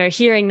 you know,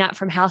 hearing that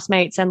from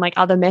housemates and like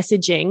other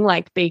messaging,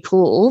 like be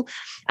cool.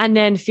 And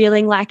then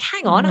feeling like,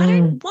 hang on, I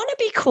don't want to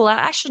be cool.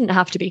 I shouldn't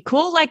have to be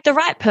cool. Like the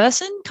right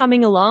person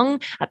coming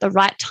along at the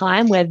right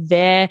time where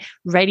they're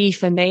ready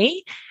for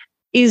me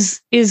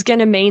is going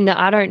to mean that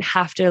I don't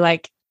have to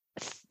like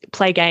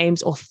play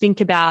games or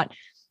think about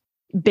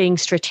being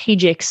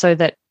strategic so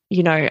that,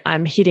 you know,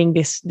 I'm hitting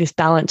this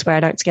balance where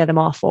I don't scare them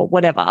off or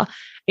whatever.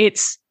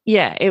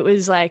 It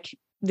was like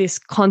this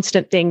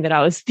constant thing that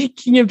I was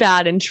thinking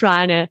about and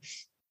trying to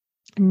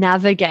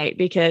navigate,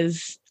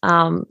 because,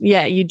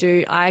 you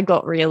do. I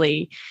got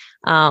really,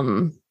 graspy.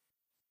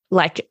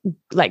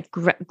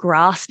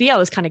 I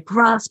was kind of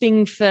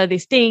grasping for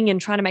this thing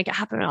and trying to make it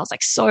happen. And I was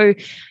like, so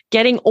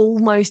getting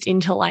almost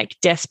into like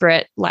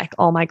desperate, like,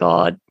 oh my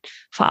God,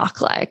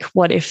 fuck, like,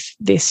 what if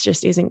this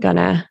just isn't going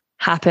to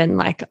happen?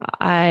 Like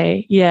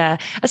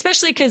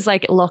especially because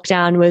like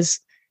lockdown was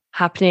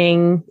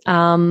happening.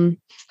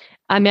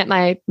 I met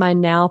my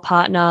now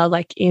partner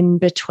like in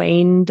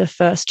between the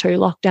first two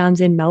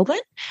lockdowns in Melbourne.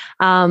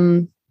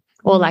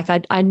 Or like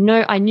I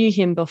knew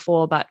him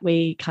before, but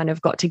we kind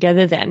of got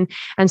together then.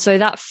 And so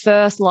that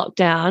first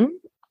lockdown,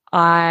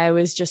 I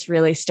was just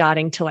really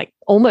starting to like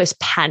almost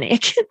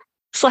panic.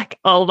 It's like,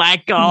 oh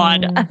my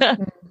God.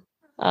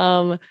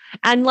 And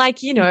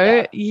like, you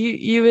know,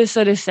 you were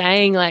sort of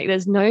saying like,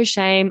 there's no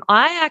shame.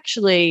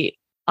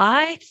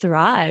 I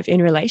thrive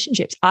in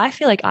relationships. I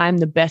feel like I'm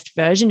the best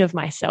version of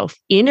myself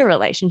in a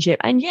relationship.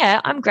 And yeah,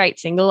 I'm great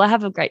single. I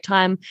have a great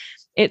time.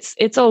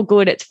 It's all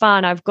good. It's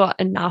fun. I've got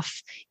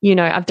enough, you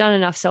know, I've done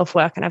enough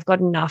self-work and I've got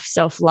enough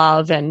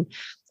self-love and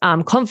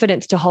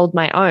confidence to hold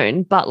my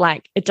own. But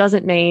like, it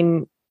doesn't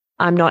mean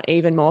I'm not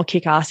even more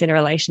kick-ass in a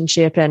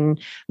relationship, and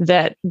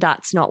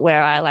that's not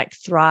where I like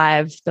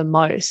thrive the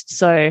most.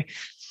 So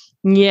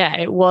yeah,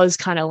 it was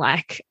kind of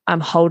like I'm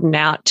holding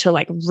out to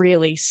like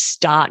really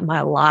start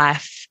my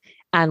life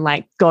and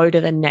like go to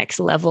the next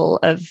level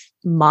of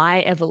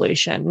my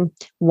evolution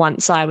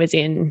once I was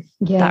in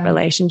that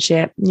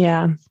relationship.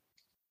 Yeah.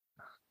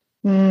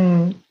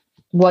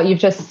 What you've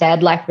just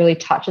said like really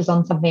touches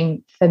on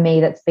something for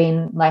me that's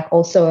been like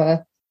also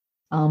a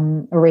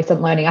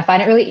recent learning. I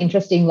find it really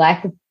interesting,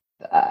 like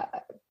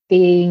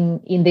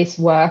being in this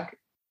work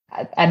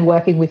and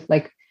working with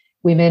like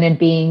women and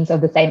beings of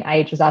the same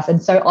age as us,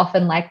 and so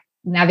often like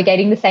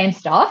navigating the same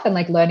stuff and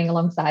like learning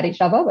alongside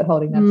each other but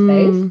holding that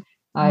space.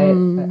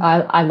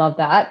 I love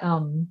that.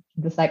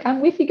 Just like,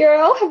 I'm with you,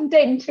 girl. I'm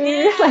dating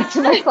too, like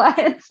to my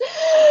clients.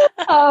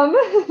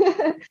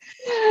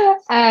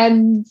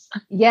 And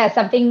yeah,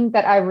 something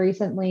that I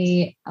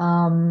recently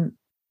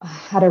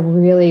had a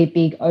really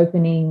big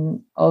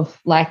opening of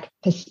like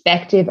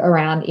perspective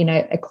around, you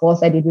know, a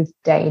course I did with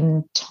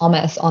Dane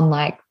Thomas on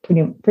like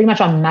pretty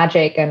much on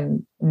magic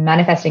and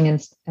manifesting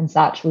and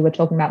such. We were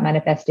talking about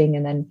manifesting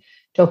and then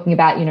talking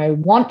about,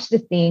 want the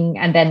thing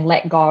and then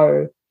let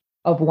go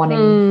of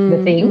wanting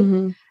the thing.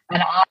 Mm-hmm.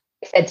 And I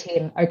said to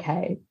him,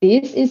 okay,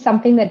 this is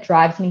something that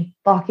drives me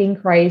fucking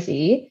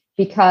crazy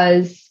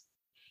because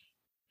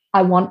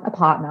I want a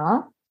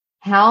partner.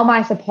 How am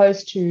I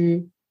supposed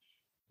to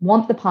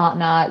want the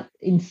partner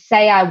and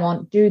say I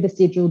want, do the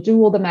sigil,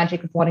 do all the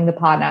magic of wanting the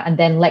partner and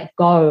then let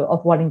go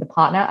of wanting the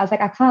partner? I was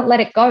like, I can't let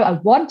it go. I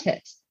want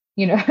it.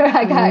 How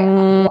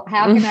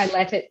can I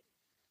let it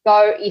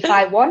go if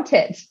I want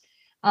it?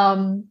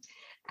 And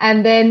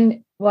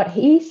then what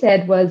he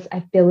said was, I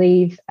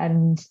believe,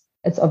 and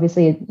it's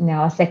obviously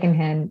now a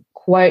secondhand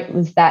quote,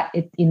 was that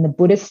it's in the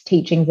Buddhist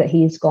teachings that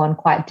he's gone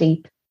quite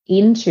deep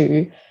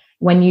into.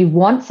 When you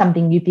want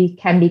something, you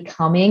can be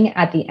coming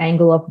at the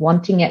angle of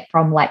wanting it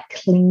from like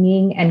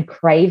clinging and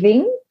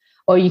craving,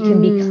 or you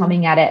can be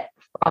coming at it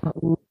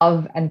from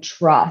love and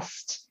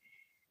trust.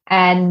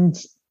 And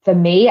for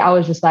me, I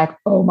was just like,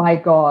 oh my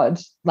God,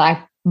 like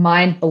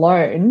mind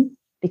blown,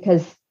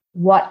 because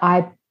what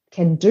I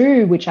can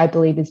do, which I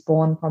believe is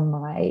born from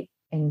my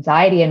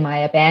anxiety and my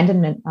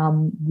abandonment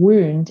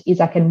wound,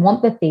 is I can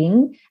want the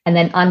thing, and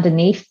then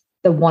underneath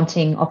the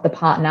wanting of the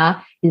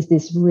partner is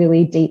this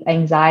really deep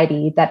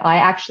anxiety that I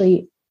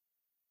actually,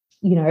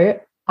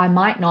 it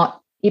might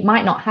not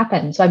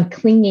happen. So I'm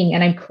clinging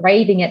and I'm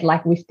craving it,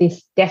 like with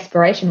this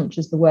desperation, which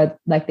is the word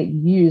like that you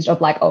used, of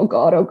like, oh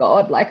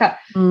God, like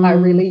I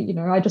really,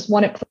 I just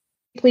want it,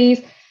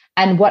 please.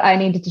 And what I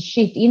needed to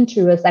shift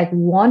into is like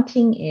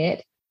wanting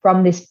it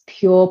from this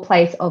pure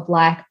place of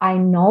like, I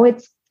know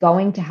it's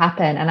going to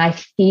happen and I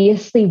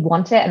fiercely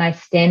want it and I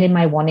stand in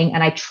my wanting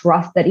and I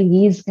trust that it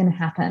is going to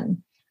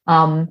happen.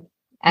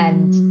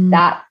 And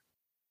that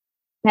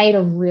made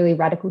a really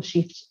radical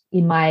shift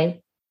in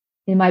my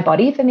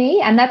body for me.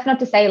 And that's not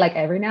to say like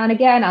every now and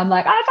again I'm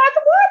like, I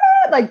fucking want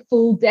it, like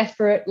full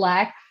desperate,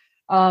 like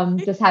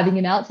just having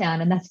a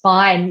meltdown, and that's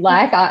fine.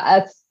 Like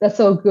that's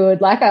all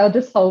good. Like I'll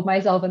just hold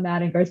myself in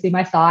that and go see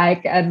my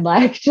psych and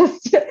like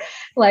just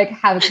like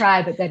have a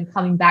cry, but then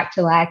coming back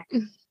to like,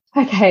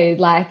 okay,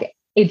 like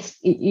it's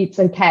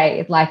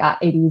okay. Like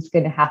it is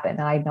going to happen.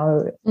 I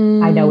know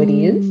it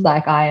is.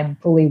 Like I am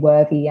fully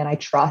worthy and I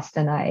trust,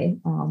 and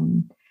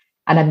I'm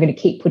going to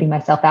keep putting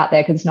myself out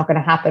there, because it's not going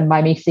to happen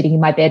by me sitting in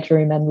my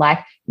bedroom and like,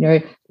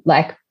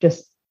 like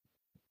just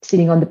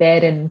sitting on the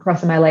bed and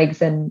crossing my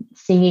legs and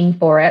singing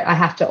for it. I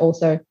have to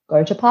also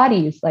go to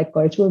parties, like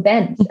go to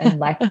events and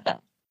like,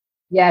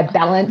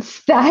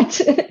 balance that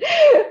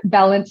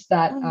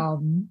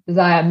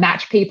desire,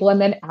 match people and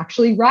then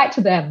actually write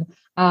to them.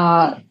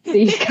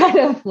 These kind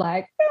of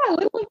like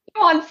little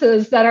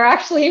nuances that are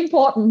actually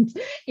important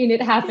in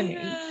it happening.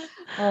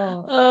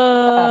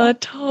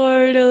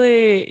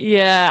 Totally.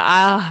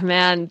 Yeah.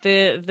 Man,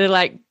 the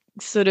like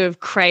sort of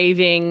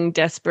craving,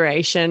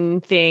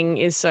 desperation thing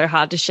is so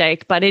hard to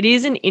shake, but it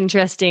is an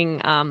interesting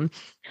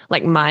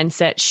like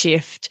mindset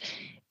shift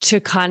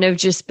to kind of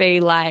just be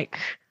like,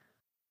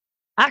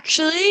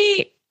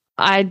 actually,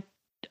 I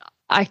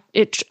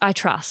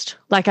trust.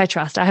 Like I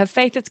trust. I have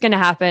faith it's going to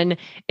happen.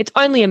 It's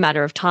only a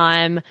matter of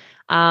time.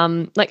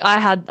 Like I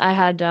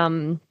had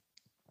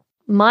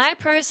my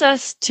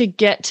process to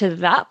get to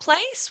that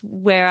place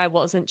where I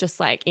wasn't just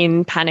like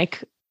in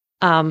panic,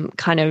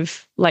 kind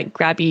of like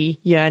grabby,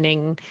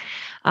 yearning,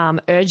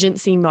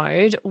 urgency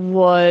mode,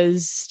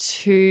 was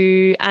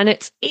to, and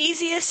it's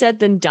easier said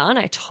than done.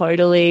 I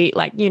totally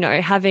like,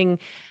 having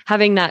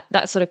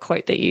that sort of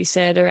quote that you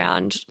said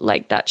around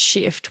like that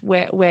shift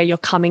where you're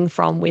coming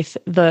from with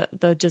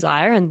the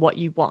desire and what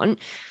you want,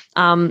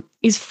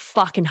 is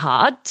fucking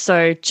hard.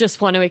 So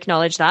just want to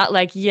acknowledge that.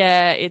 Like,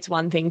 yeah, it's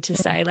one thing to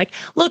say like,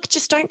 look,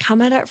 just don't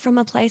come at it from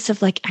a place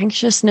of like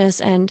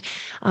anxiousness and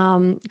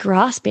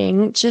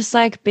grasping. Just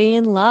like be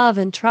in love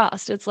and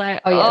trust. It's like,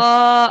 okay,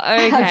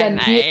 I've done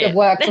mate. years of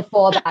work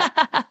before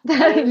that.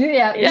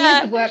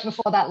 Years of work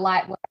before that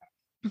light bulb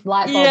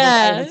was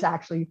able to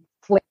actually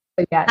flick.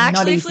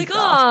 Flick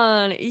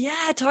on.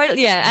 Yeah,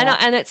 totally. Yeah.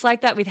 And it's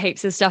like that with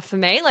heaps of stuff for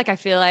me. Like I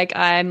feel like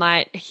I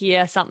might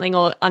hear something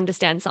or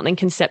understand something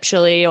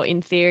conceptually or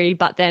in theory,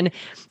 but then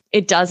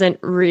it doesn't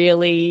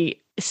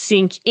really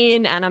sink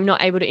in and I'm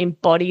not able to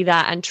embody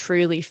that and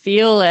truly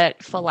feel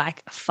it for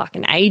like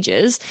fucking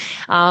ages.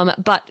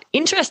 But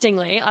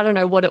interestingly, I don't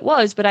know what it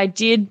was, but I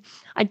did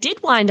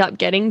wind up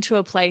getting to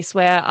a place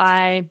where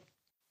I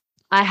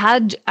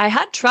had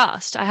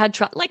trust. I had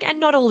trust, like, and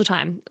not all the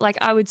time. Like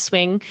I would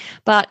swing,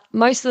 but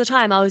most of the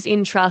time I was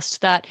in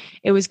trust that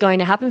it was going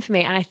to happen for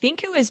me. And I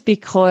think it was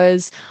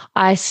because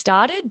I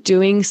started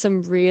doing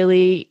some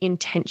really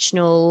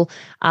intentional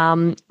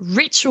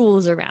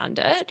rituals around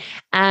it,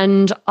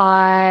 and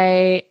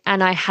I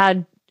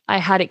had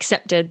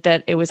accepted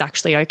that it was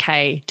actually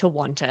okay to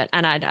want it,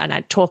 and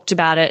I talked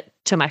about it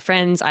to my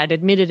friends. I'd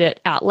admitted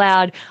it out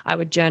loud. I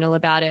would journal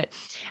about it.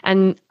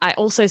 And I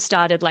also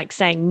started like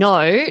saying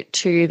no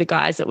to the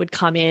guys that would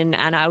come in,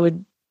 and I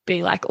would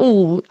be like,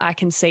 oh, I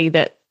can see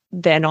that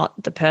they're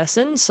not the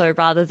person. So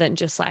rather than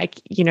just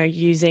like, you know,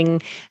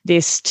 using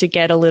this to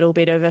get a little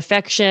bit of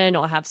affection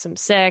or have some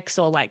sex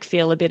or like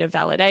feel a bit of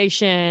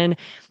validation,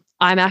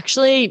 I'm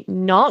actually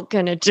not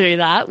going to do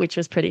that, which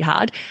was pretty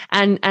hard,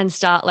 and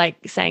start like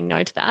saying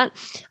no to that.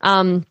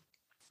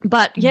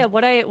 But yeah,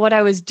 what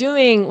I was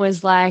doing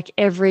was like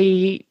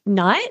every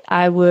night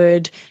I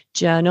would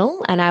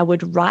journal and I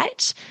would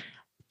write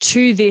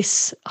to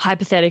this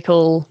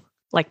hypothetical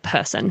like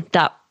person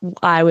that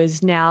I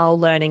was now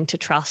learning to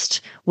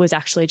trust was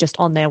actually just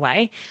on their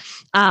way.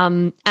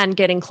 And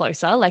getting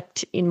closer,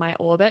 like in my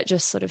orbit,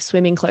 just sort of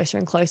swimming closer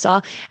and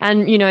closer.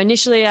 And, you know,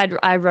 initially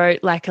I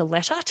wrote like a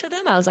letter to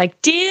them. I was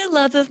like, dear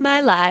love of my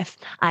life,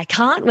 I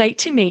can't wait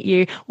to meet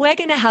you. We're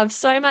going to have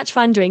so much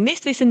fun doing this,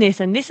 this, and this.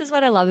 And this is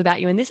what I love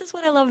about you. And this is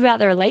what I love about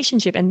the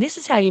relationship. And this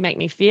is how you make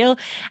me feel.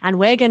 And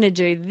we're going to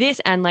do this.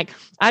 And like,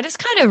 I just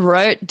kind of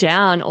wrote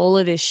down all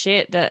of this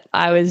shit that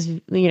I was,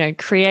 you know,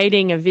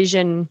 creating a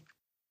vision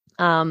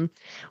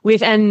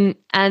with, and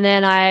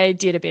then I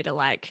did a bit of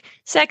like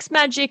sex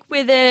magic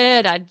with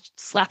it. I'd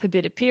slap a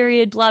bit of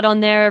period blood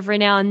on there every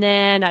now and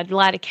then. I'd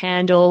light a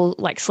candle,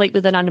 like sleep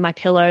with it under my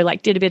pillow,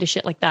 like did a bit of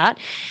shit like that.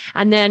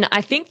 And then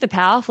I think the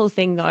powerful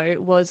thing though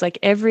was like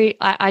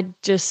I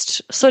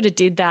just sort of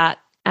did that.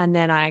 And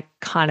then I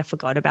kind of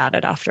forgot about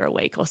it after a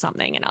week or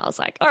something. And I was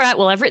like, all right,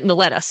 well, I've written the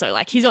letter. So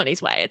like he's on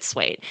his way. It's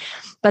sweet.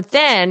 But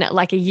then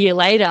like a year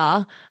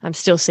later, I'm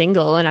still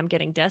single and I'm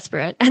getting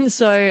desperate. And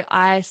so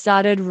I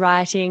started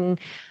writing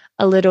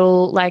a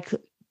little like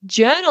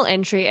journal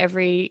entry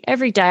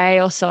every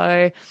day or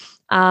so,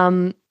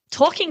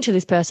 talking to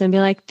this person and be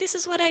like, this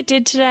is what I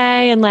did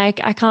today. And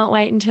like, I can't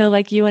wait until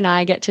like you and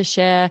I get to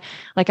share,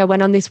 like I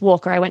went on this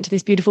walk or I went to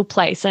this beautiful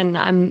place and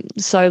I'm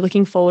so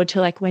looking forward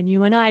to like when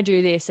you and I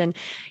do this. And,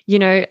 you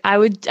know, I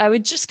would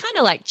just kind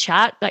of like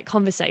chat like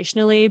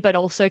conversationally, but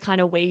also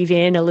kind of weave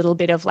in a little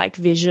bit of like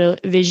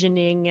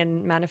visioning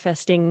and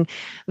manifesting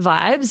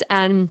vibes.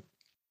 And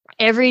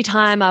every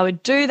time I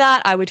would do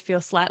that, I would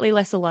feel slightly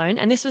less alone.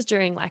 And this was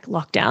during like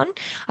lockdown.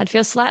 I'd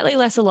feel slightly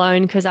less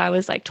alone because I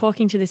was like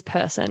talking to this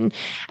person.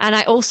 And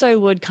I also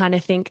would kind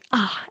of think,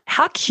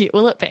 how cute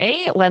will it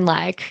be when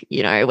like,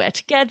 you know, we're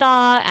together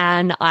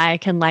and I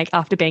can like,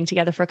 after being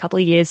together for a couple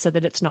of years so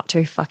that it's not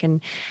too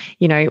fucking,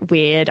 you know,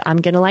 weird, I'm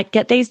going to like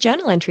get these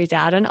journal entries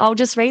out and I'll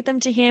just read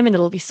them to him and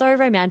it'll be so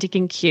romantic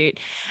and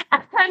cute.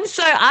 And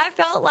so I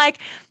felt like,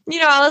 you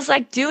know, I was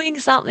like doing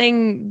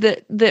something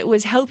that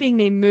was helping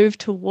me move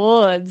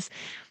towards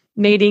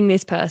meeting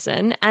this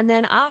person. And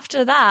then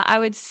after that, I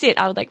would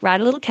like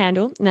write a little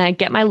candle and I'd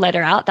get my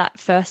letter out, that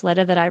first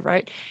letter that I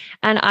wrote,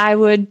 and I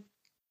would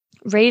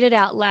read it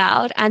out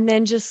loud and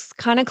then just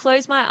kind of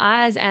close my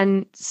eyes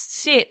and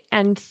sit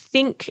and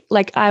think.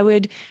 Like I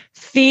would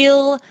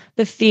feel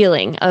the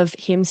feeling of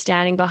him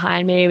standing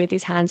behind me with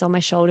his hands on my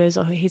shoulders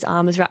or his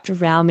arms wrapped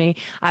around me.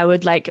 I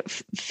would like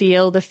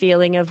feel the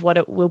feeling of what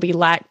it will be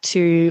like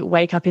to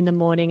wake up in the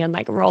morning and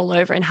like roll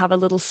over and have a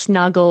little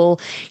snuggle.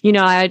 You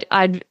know,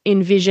 I'd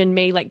envision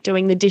me like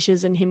doing the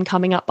dishes and him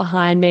coming up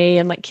behind me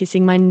and like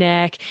kissing my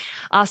neck,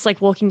 us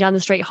like walking down the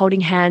street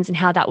holding hands and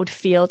how that would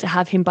feel to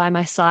have him by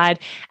my side.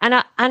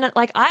 And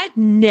I'd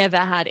never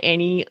had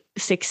any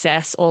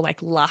success or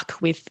like luck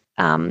with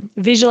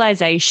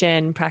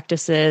visualization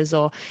practices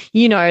or,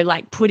 you know,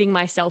 like putting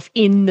myself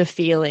in the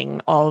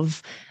feeling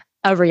of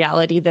a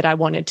reality that I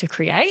wanted to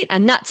create.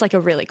 And that's like a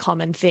really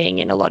common thing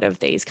in a lot of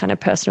these kind of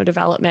personal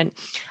development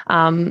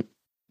kind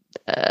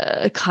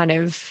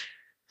of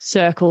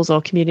circles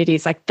or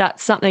communities. Like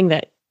that's something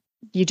that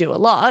you do a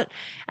lot.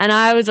 And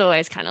I was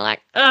always kind of like,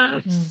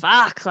 oh,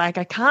 fuck, like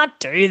I can't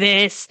do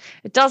this.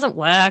 It doesn't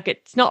work.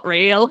 It's not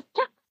real.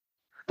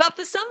 But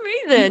for some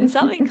reason,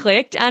 something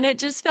clicked and it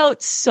just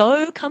felt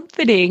so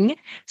comforting,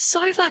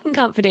 so fucking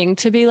comforting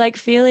to be like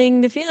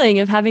feeling the feeling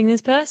of having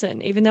this person,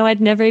 even though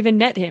I'd never even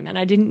met him and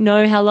I didn't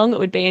know how long it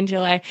would be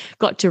until I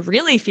got to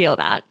really feel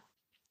that.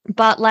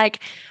 But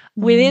like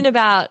within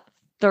about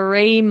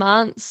 3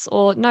 months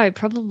or no,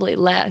 probably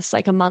less,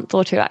 like a month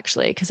or two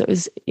actually, because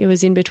it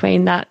was in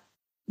between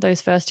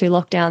those first 2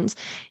 lockdowns.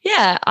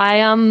 Yeah,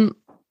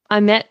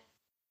 I met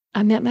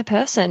my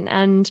person,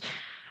 and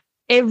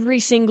every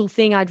single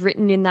thing I'd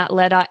written in that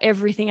letter,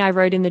 everything I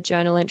wrote in the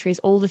journal entries,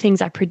 all the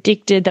things I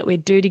predicted that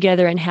we'd do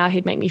together and how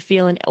he'd make me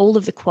feel and all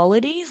of the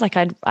qualities, like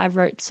I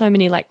wrote so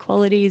many like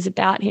qualities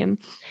about him.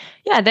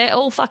 Yeah, they're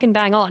all fucking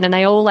bang on and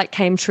they all like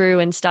came true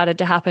and started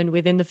to happen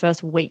within the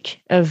first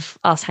week of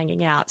us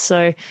hanging out.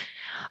 So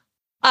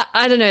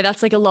I don't know,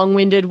 that's like a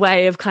long-winded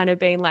way of kind of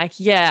being like,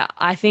 yeah,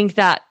 I think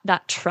that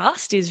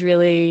trust is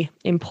really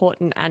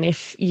important. And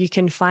if you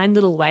can find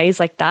little ways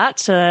like that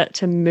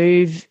to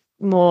move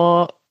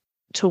more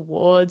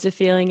towards a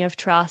feeling of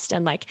trust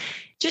and like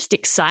just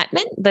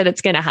excitement that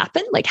it's going to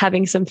happen, like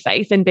having some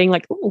faith and being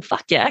like, oh,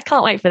 fuck yeah, I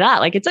can't wait for that.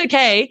 Like, it's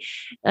okay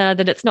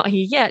that it's not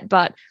here yet,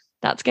 but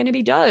that's going to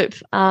be dope.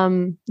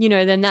 You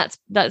know, then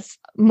that's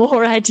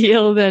more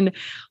ideal than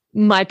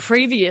my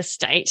previous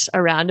state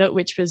around it,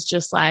 which was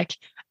just like,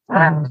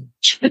 fuck.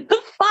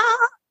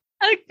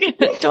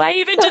 Do I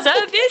even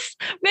deserve this?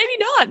 Maybe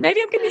not.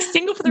 Maybe I'm going to be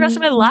single for the rest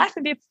of my life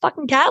and be a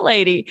fucking cat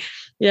lady.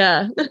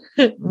 Yeah.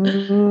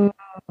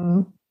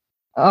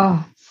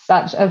 Oh,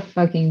 such a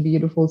fucking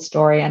beautiful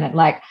story. And it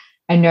like,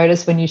 I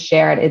noticed when you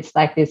share it, it's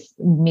like this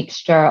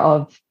mixture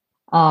of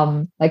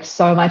like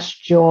so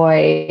much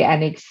joy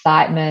and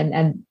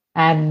excitement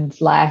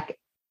and like,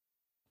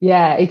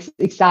 yeah,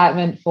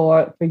 excitement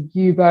for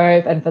you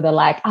both and for the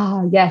like,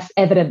 oh yes,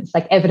 evidence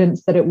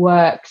that it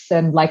works,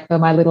 and like for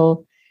my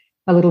little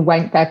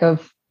wank back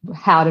of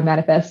how to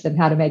manifest and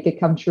how to make it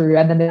come true.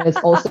 And then there's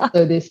also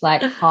this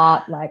like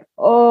heart, like,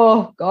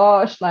 oh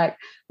gosh, like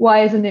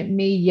why isn't it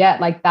me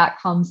yet? Like that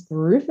comes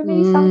through for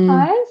me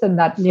sometimes. And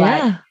that's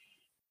like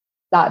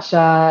such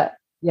a,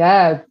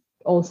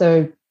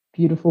 also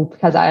beautiful,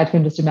 because I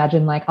can just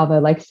imagine like other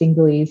like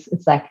singlies,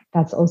 it's like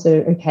that's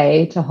also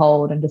okay to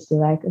hold and just be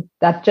like,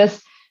 that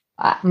just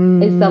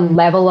is the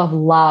level of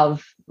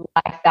love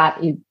like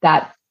that is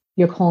that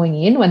you're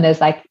calling in when there's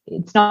like,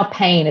 it's not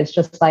pain, it's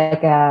just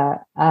like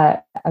a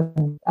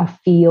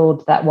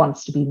field that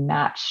wants to be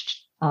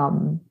matched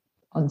on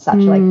such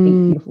like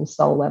beautiful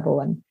soul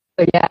level. And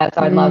so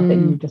so I love that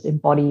you just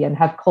embody and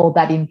have called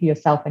that in for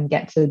yourself and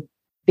get to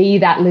be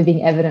that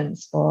living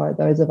evidence for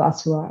those of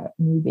us who are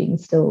moving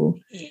still,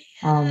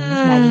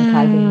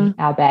 magnetizing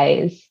our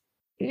bays.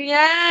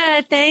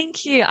 Yeah,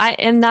 thank you.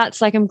 And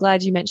that's like, I'm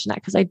glad you mentioned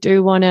that, because I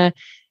do want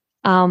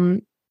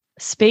to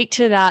speak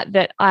to that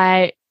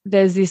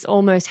there's this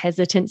almost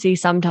hesitancy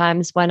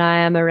sometimes when I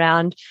am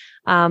around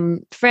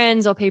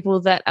friends or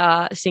people that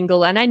are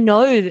single, and I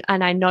know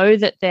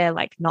that they're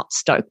like not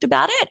stoked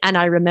about it. And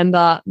I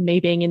remember me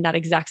being in that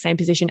exact same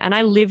position, and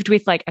I lived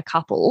with like a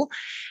couple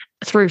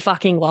through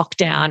fucking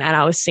lockdown, and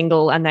I was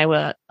single and they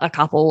were a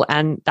couple,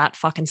 and that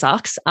fucking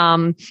sucks.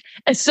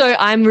 So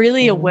I'm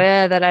really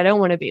aware that I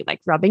don't want to be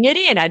like rubbing it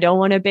in. I don't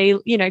want to be,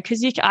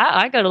 because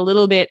I got a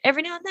little bit,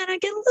 every now and then I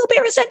get a little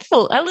bit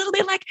resentful, a little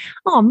bit like,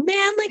 oh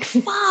man, like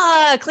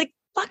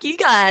fuck you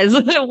guys.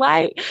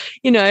 Why,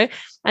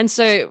 and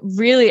so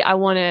really I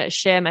want to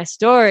share my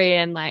story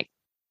and like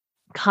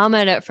come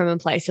at it from a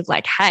place of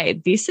like, hey,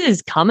 this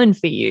is coming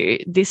for you.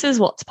 This is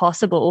what's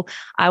possible.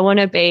 I want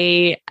to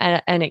be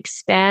an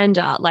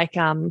expander. Like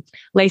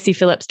Lacey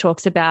Phillips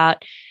talks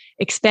about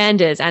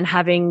expanders and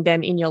having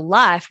them in your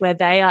life where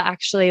they are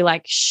actually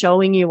like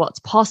showing you what's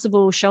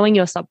possible, showing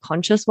your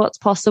subconscious what's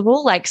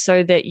possible, like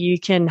so that you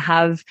can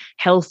have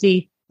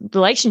healthy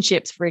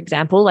relationships, for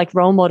example, like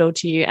role model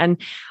to you.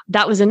 And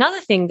that was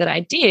another thing that I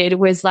did,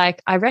 was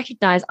like, I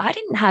recognized I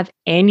didn't have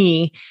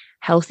any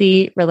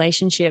healthy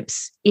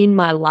relationships in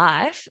my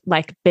life,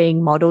 like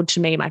being modeled to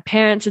me. My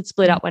parents had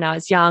split up when I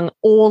was young.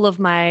 All of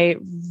my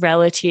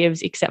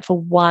relatives, except for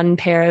one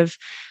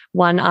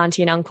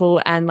auntie and uncle,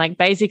 and like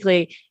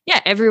basically,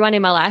 everyone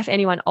in my life,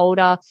 anyone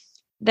older,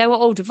 they were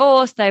all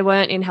divorced. They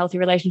weren't in healthy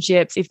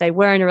relationships. If they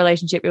were in a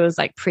relationship, it was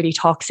like pretty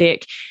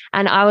toxic.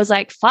 And I was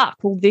like, fuck,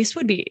 well, this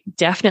would be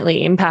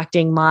definitely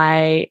impacting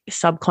my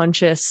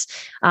subconscious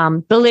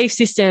belief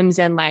systems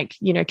and like,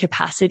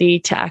 capacity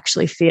to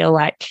actually feel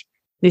like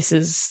this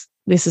is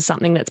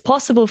something that's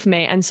possible for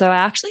me. And so I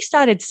actually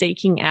started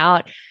seeking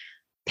out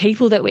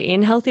people that were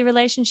in healthy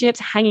relationships,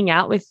 hanging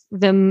out with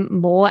them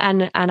more.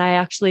 And I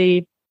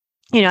actually,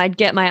 I'd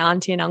get my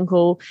auntie and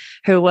uncle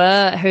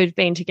who'd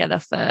been together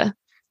for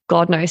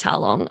God knows how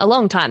long, a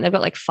long time. They've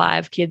got like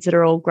 5 kids that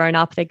are all grown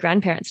up. They're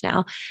grandparents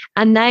now,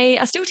 and they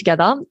are still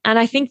together. And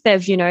I think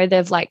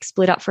they've like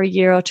split up for a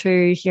year or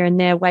 2 here and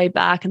there way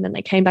back. And then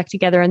they came back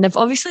together, and they've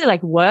obviously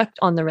like worked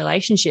on the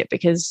relationship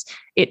because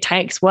it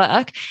takes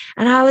work.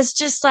 And I was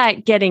just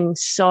like getting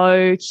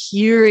so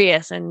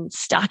curious and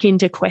stuck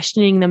into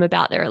questioning them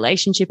about their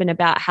relationship and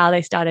about how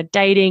they started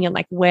dating and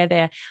like where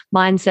their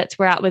mindsets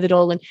were at with it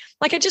all. And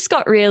like, I just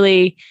got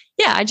really,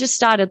 I just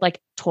started like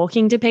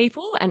talking to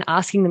people and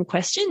asking them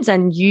questions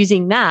and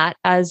using that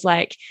as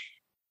like,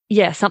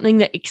 something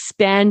that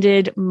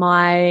expanded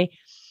my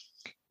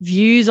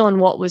views on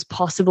what was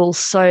possible,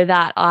 so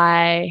that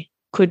I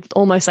could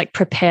almost like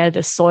prepare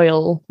the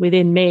soil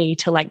within me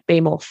to like be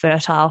more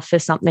fertile for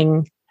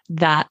something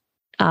that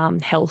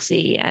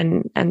healthy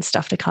and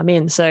stuff to come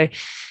in. So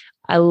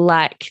I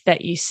like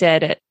that you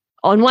said it.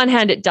 On one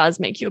hand, it does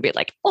make you a bit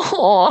like,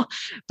 oh,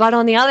 but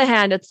on the other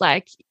hand, it's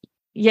like,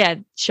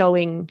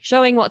 showing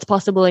what's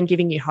possible and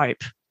giving you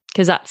hope,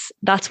 because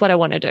that's what I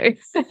want to do.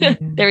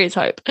 There is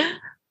hope.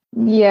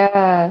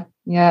 I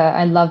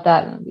love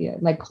that.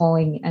 Like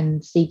calling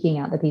and seeking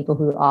out the people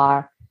who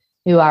are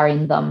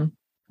in them,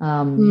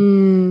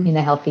 in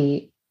a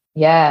healthy,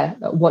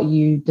 what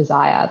you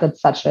desire. That's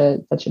such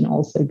an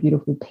also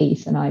beautiful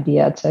piece and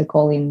idea to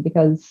call in,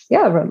 because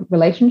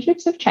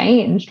relationships have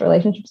changed.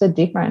 Relationships are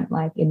different,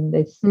 like in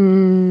this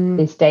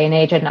day and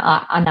age. And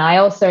I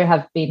also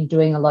have been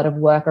doing a lot of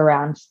work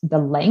around the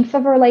length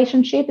of a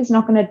relationship is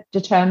not going to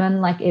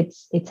determine like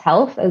its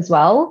health as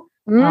well,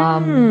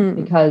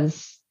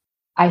 because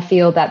I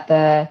feel that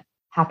the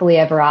happily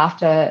ever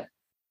after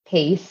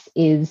piece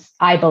is,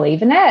 I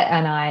believe in it,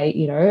 and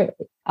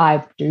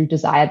I do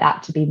desire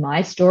that to be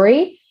my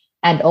story.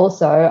 And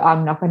also,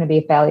 I'm not going to be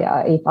a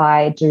failure if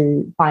I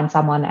do find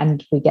someone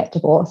and we get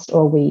divorced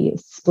or we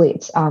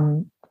split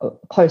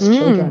post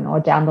children or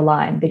down the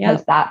line,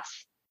 because that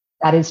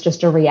is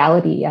just a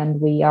reality,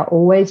 and we are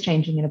always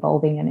changing and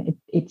evolving. And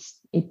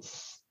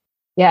it's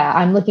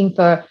I'm looking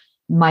for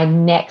my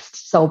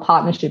next soul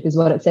partnership, is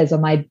what it says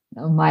on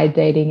my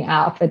dating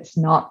app. It's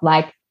not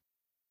like,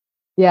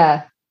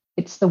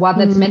 it's the one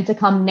that's meant to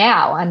come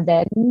now, and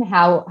then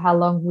how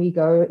long we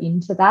go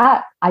into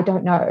that, I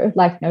don't know.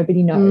 Like,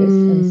 nobody knows.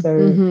 And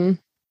so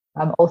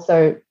I'm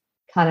also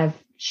kind of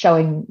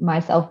showing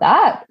myself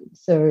that.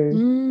 So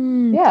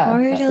totally.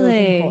 that feels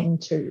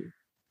important too.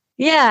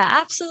 Yeah,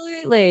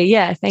 absolutely.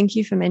 Yeah, thank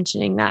you for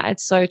mentioning that.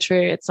 It's so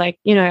true. It's like,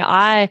 you know,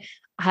 I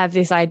have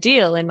this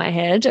ideal in my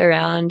head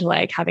around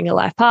like having a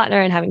life partner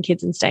and having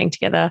kids and staying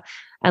together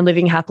and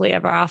living happily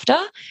ever after.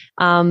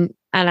 And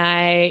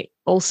I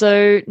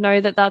also know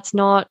that that's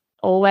not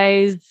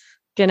always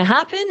going to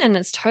happen, and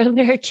it's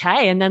totally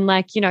okay. And then,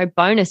 like, you know,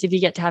 bonus if you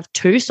get to have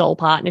 2 soul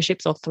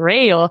partnerships or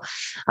 3, or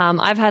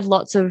I've had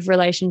lots of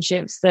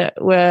relationships that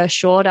were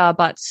shorter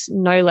but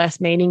no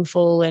less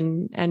meaningful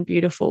and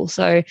beautiful.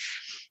 So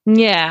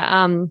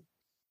yeah,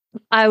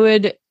 I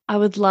would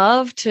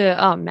love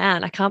to. Oh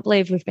man, I can't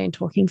believe we've been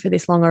talking for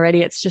this long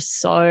already. It's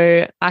just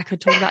so, I could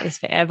talk about this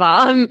forever.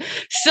 I'm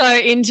so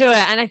into it.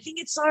 And I think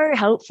it's so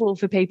helpful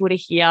for people to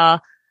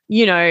hear,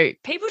 you know,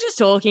 people just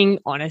talking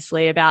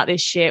honestly about this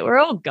shit. We're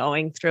all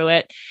going through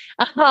it.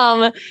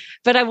 But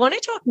I want to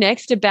talk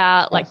next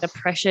about like the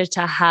pressure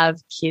to have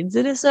kids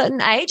at a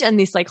certain age, and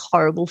this like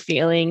horrible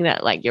feeling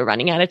that like you're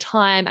running out of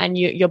time and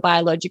your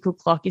biological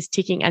clock is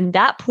ticking, and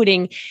that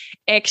putting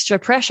extra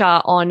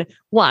pressure on,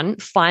 1,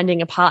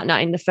 finding a partner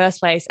in the first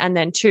place, and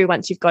then 2,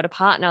 once you've got a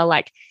partner,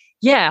 like,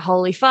 yeah,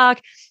 holy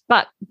fuck.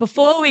 But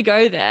before we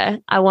go there,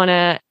 I want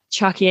to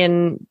chuck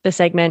in the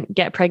segment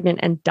Get Pregnant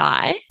and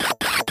Die.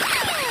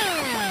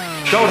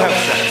 Don't have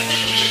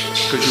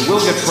sex, because you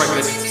will get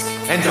pregnant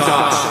and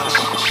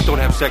die. Don't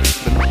have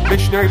sex in the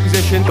missionary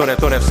position. Don't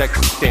have sex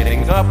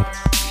standing up.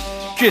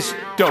 Just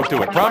don't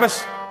do it.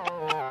 Promise?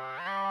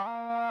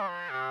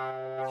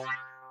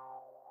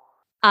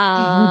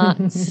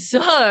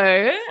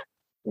 So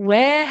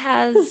where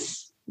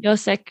has your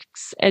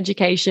sex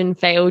education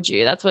failed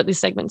you? That's what this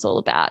segment's all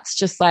about. It's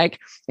just like,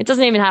 it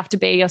doesn't even have to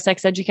be your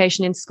sex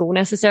education in school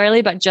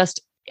necessarily, but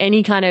just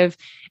any kind of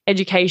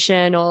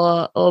education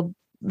or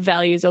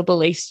values or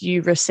beliefs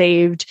you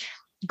received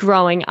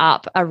growing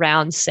up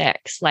around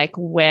sex. Like,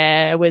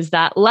 where was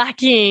that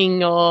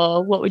lacking,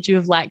 or what would you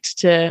have liked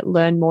to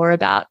learn more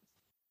about?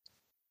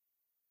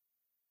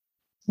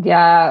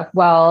 Yeah,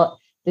 well,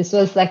 this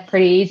was like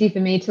pretty easy for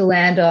me to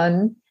land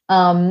on.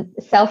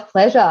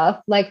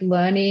 Self-pleasure, like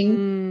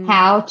learning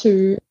how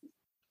to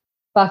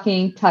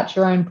fucking touch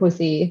your own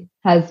pussy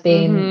has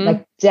been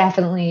like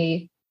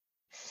definitely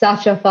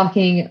such a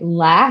fucking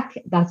lack.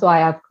 That's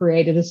why I've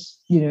created a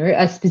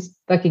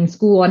fucking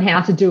school on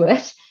how to do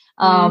it.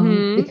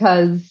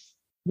 Because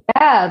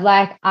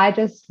like I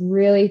just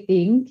really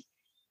think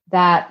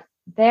that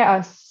there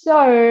are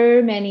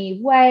so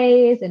many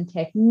ways and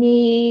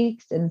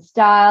techniques and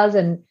styles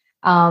and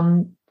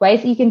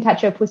ways that you can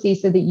touch your pussy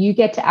so that you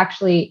get to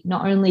actually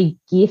not only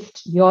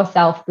gift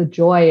yourself the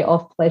joy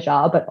of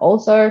pleasure, but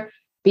also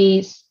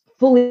be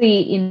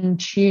fully in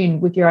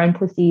tune with your own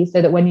pussy,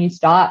 so that when you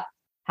start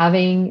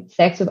having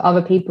sex with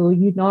other people,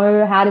 you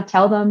know how to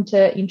tell them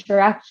to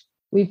interact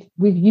with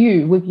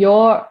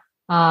your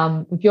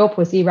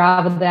pussy,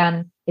 rather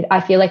than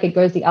I feel like it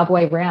goes the other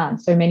way around.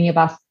 So many of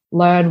us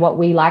learn what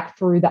we like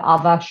through the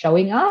other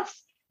showing us.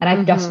 And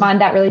I just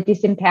find that really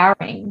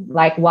disempowering.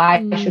 Like,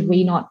 why should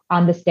we not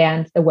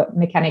understand the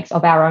mechanics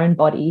of our own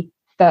body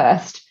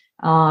first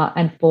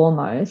and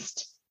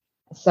foremost?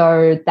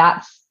 So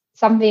that's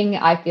something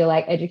I feel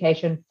like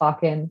education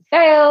fucking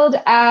failed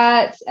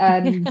at.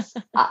 And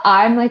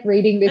I'm like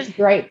reading this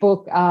great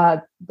book,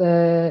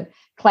 The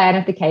Clan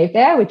of the Cave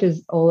Bear, which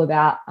is all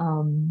about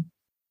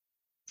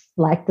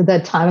like the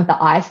time of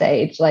the Ice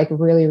Age, like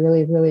really,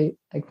 really, really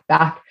like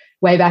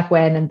way back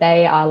when, and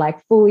they are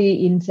like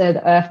fully into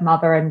the Earth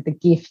Mother and the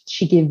gift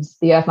she gives.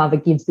 The Earth Mother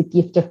gives the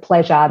gift of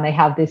pleasure, and they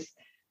have this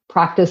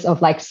practice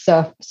of like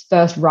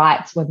first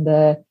rites when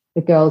the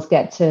girls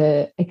get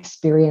to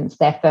experience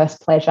their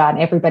first pleasure, and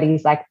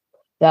everybody's like,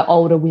 the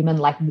older women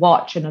like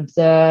watch and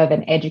observe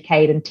and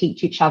educate and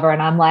teach each other,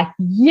 and I'm like,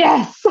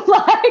 yes,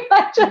 like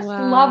I just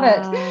love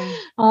it.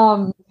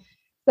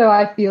 So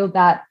I feel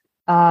that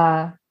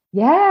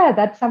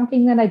that's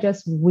something that I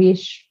just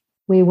wish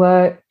we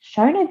were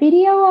shown a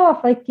video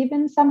of, like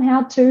given some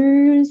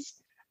how-tos.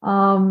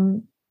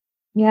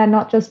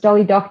 Not just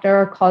Dolly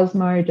Doctor or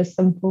Cosmo, just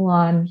some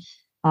full-on,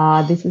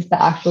 this is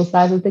the actual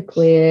size of the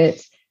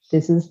clit,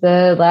 this is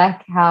the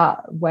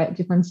what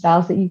different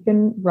styles that you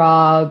can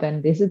rub,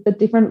 and this is the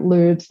different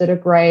lubes that are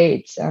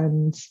great,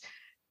 and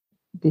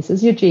this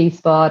is your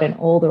G-spot and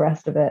all the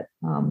rest of it.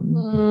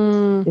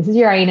 This is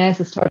your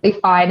anus. It's totally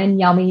fine and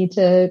yummy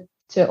to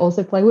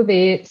also play with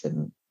it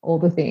and all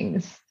the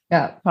things.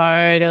 Yeah.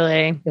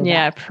 Totally.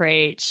 Yeah,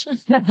 preach.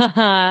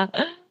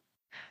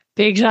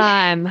 Big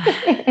time.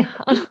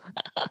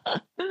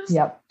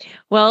 Yep.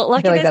 Well,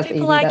 lucky like there's that's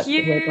people easy. like That's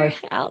you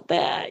both. out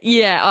there.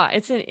 Yeah. Oh,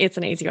 it's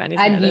an easy one, isn't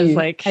And it? There's you.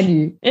 like, And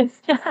you.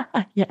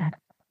 yeah.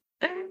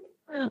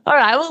 All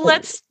right. Well,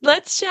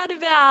 let's chat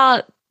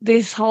about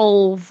this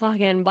whole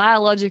fucking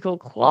biological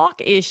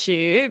clock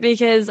issue,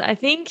 because I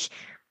think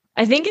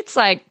it's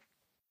like,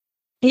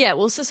 yeah,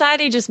 well,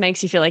 society just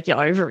makes you feel like your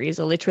ovaries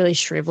are literally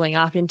shriveling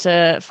up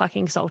into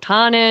fucking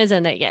sultanas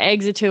and that your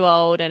eggs are too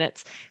old, and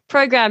it's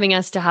programming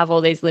us to have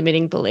all these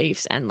limiting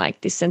beliefs and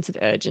like this sense of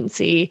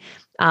urgency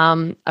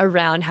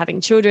around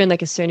having children,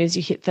 like as soon as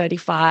you hit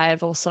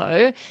 35 or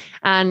so.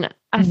 And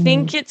I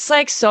think it's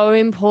like so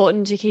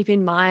important to keep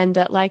in mind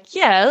that like,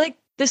 yeah, like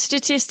the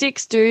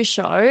statistics do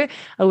show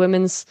a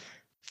woman's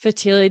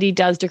fertility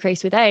does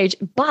decrease with age,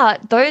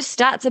 but those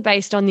stats are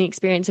based on the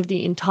experience of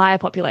the entire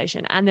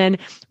population. And then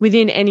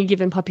within any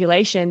given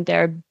population,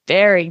 there are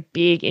very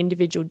big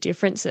individual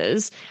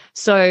differences.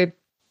 So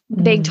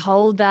being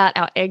told that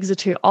our eggs are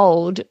too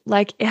old,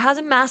 like it has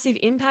a massive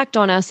impact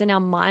on us and our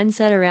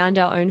mindset around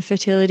our own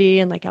fertility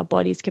and like our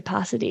body's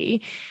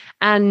capacity.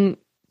 And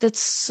that's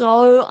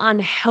so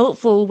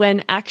unhelpful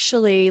when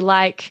actually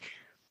like,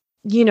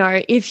 you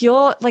know, if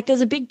you're like,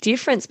 there's a big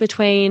difference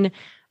between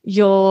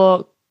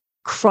your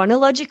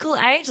chronological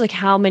age, like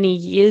how many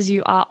years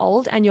you are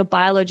old, and your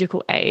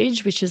biological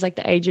age, which is like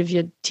the age of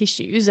your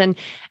tissues. And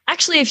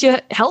actually, if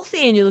you're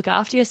healthy and you look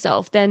after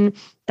yourself, then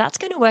that's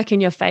going to work in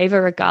your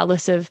favor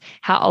regardless of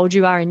how old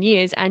you are in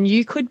years. And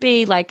you could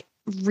be like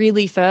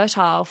really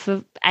fertile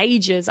for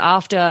ages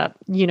after,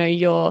 you know,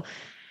 you're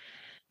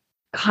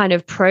kind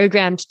of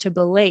programmed to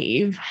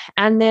believe.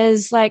 And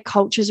there's like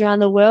cultures around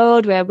the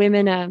world where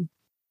women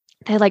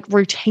they're like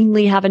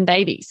routinely having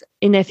babies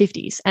in their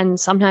 50s and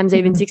sometimes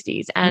even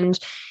 60s. And,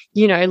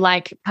 you know,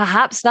 like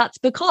perhaps that's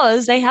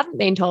because they haven't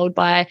been told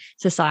by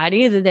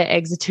society that their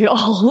eggs are too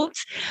old.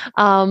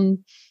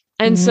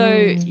 And so,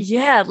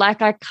 yeah,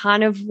 like I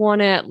kind of want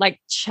to like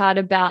chat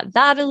about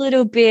that a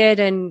little bit.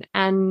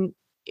 And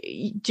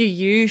do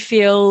you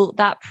feel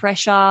that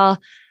pressure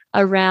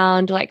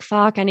around like,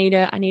 fuck, I need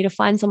to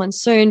find someone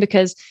soon?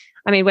 Because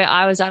I mean, where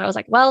I was at, I was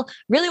like, well,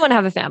 really want to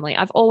have a family.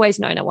 I've always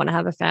known I want to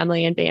have a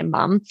family and be a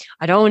mum.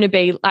 I don't want to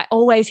be, I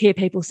always hear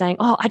people saying,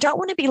 oh, I don't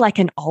want to be like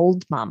an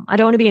old mum. I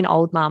don't want to be an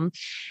old mum.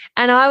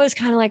 And I was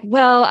kind of like,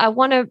 well, I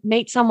want to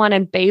meet someone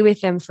and be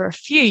with them for a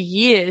few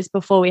years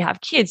before we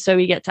have kids. So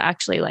we get to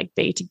actually like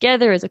be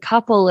together as a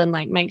couple and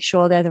like make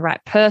sure they're the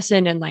right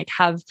person and like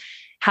have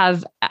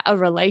a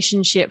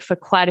relationship for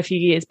quite a few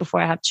years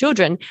before I have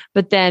children.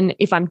 But then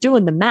if I'm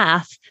doing the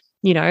math,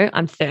 you know,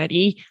 I'm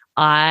 30,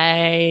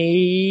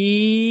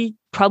 I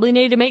probably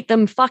need to meet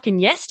them fucking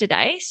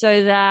yesterday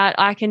so that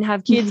I can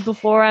have kids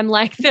before I'm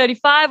like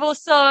 35 or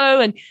so.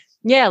 And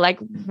yeah, like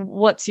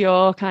what's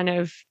your kind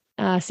of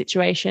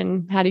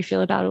situation? How do you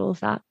feel about all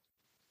of that?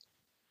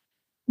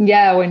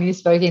 Yeah, when you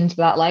spoke into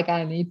that, like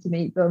I need to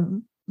meet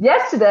them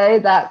yesterday,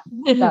 that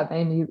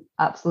made me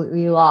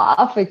absolutely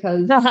laugh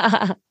because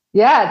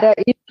yeah, there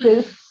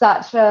is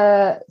such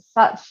a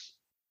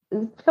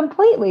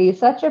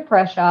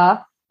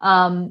pressure.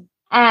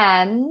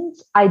 And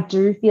I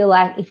do feel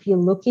like if you're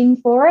looking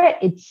for it,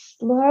 it's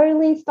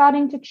slowly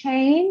starting to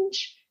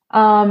change.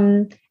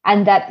 And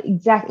that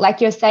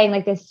like you're saying,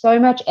 like there's so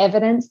much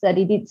evidence that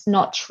it's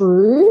not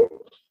true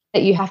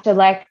that you have to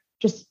like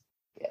just,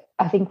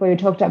 I think we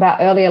talked about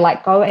earlier,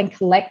 like go and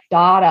collect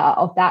data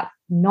of that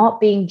not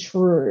being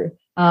true.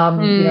 You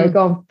know,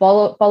 go and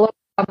follow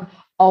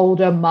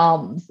older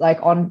mums like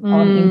on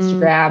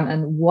Instagram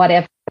and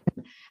whatever.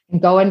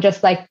 And go and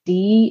just like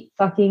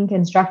fucking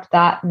construct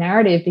that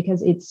narrative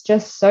because it's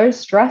just so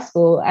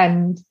stressful.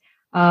 And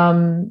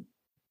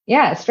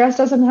stress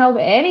doesn't help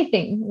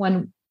anything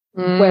when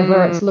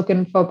whether it's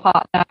looking for a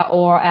partner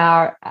or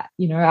our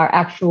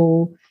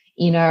actual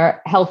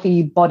inner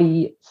healthy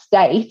body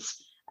state.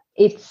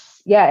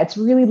 It's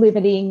really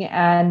limiting,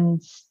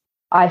 and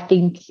I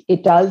think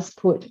it does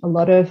put a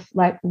lot of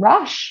like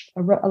rush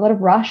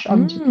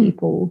onto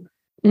people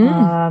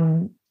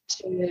to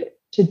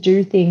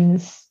do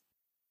things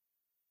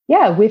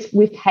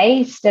with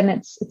haste. And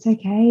it's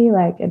okay,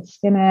 like it's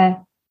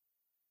gonna,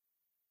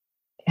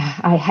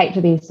 I hate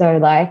to be so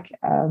like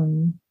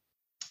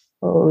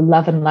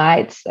love and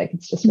lights, like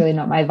it's just really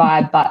not my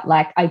vibe, but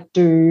like I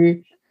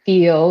do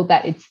feel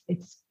that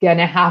it's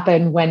gonna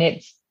happen when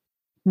it's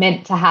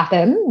meant to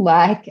happen,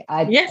 like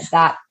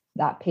that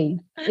piece.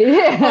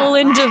 All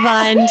in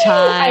divine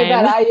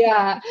time.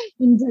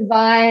 In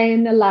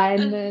divine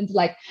alignment,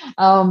 like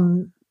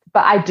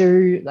but I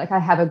do, like I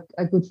have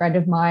a good friend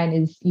of mine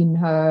is in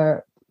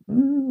her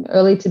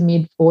early to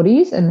mid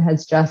 40s and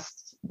has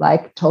just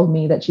like told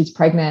me that she's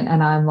pregnant,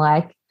 and I'm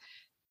like,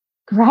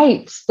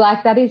 great,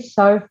 like that is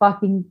so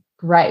fucking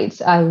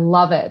great. I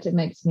love it. It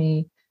makes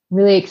me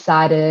really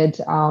excited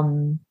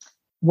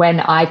when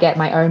I get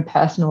my own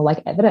personal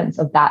like evidence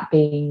of that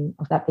being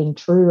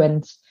true,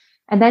 and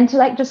then to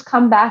like just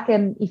come back,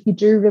 and if you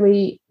do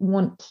really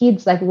want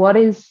kids, like what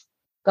is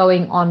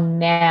going on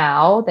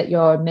now that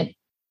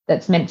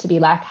that's meant to be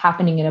like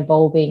happening and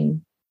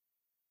evolving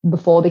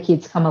before the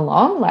kids come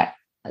along. Like,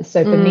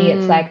 so for me,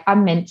 it's like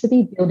I'm meant to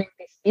be building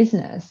this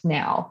business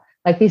now.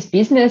 Like, this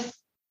business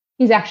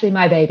is actually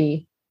my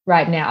baby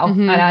right now.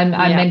 And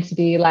I'm meant to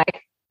be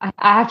like, I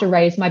have to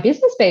raise my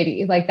business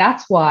baby. Like,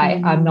 that's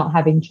why I'm not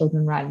having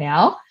children right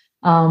now.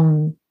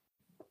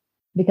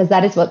 Because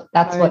that's what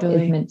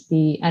is meant to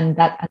be. And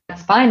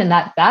that's fine. And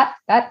that,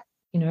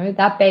 you know,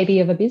 that baby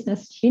of a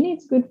business, she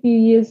needs a good few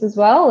years as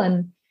well.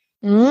 And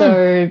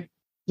so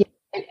yeah,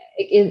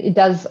 it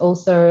does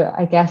also,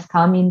 I guess,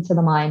 come into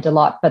the mind a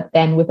lot, but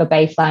then with a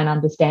baseline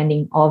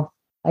understanding of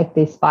like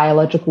this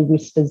biological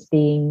whispers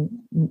being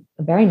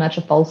very much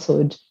a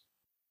falsehood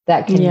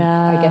that can,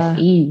 I guess,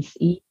 ease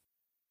the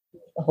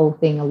whole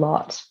thing a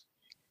lot.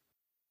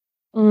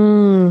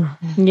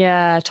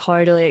 Yeah,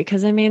 totally.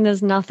 Because I mean,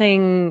 there's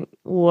nothing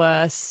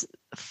worse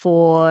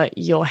for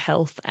your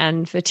health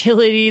and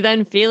fertility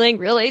than feeling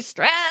really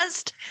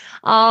stressed.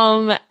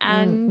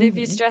 And if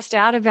you're stressed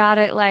out about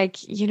it, like,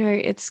 you know,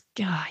 it's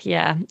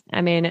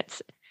I mean,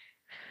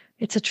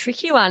 it's a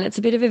tricky one. It's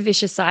a bit of a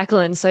vicious cycle.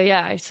 And so,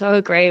 yeah, I so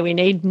agree. We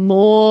need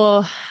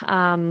more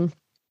kind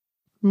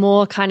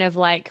of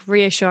like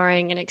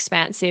reassuring and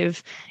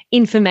expansive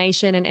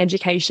information and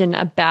education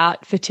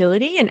about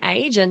fertility and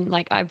age. And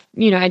like, I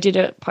did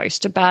a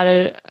post about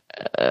it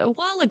a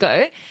while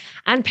ago,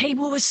 and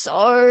people were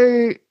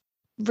so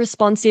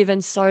responsive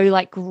and so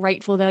like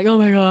grateful. They're like, oh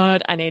my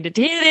God, I needed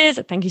to hear this.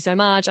 Thank you so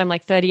much. I'm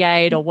like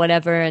 38 or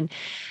whatever. And,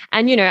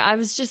 you know, I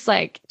was just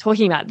like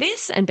talking about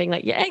this and being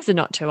like, your eggs are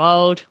not too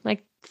old.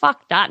 Like,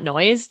 fuck that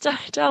noise.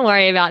 Don't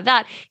worry about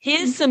that.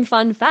 Here's some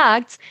fun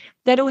facts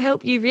that'll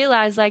help you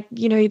realize, like,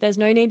 you know, there's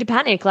no need to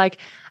panic. Like,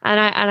 and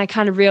I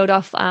kind of reeled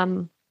off,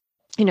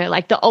 you know,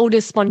 like the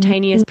oldest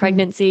spontaneous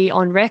pregnancy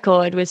on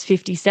record was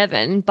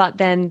 57, but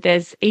then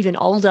there's even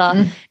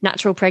older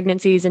natural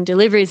pregnancies and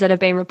deliveries that have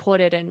been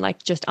reported and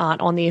like just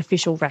aren't on the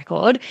official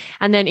record.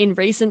 And then in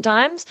recent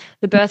times,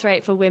 the birth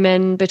rate for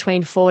women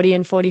between 40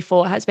 and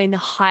 44 has been the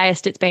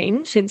highest it's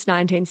been since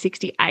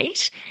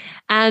 1968.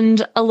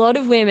 And a lot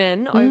of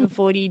women over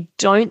 40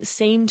 don't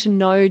seem to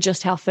know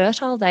just how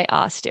fertile they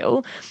are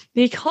still,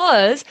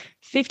 because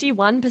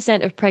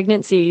 51% of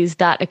pregnancies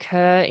that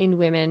occur in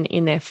women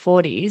in their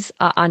 40s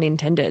are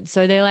unintended.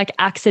 So they're like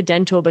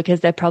accidental because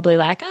they're probably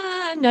like,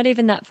 I'm not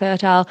even that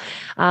fertile,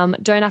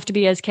 don't have to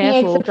be as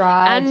careful.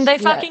 And they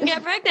fucking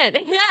get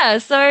pregnant. Yeah.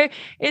 So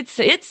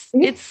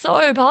it's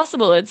so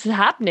possible. It's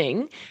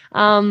happening.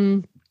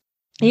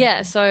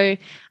 Yeah, so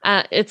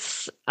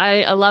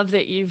I love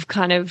that you've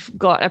kind of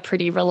got a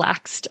pretty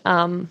relaxed,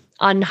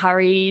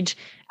 unhurried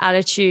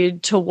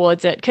attitude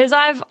towards it, because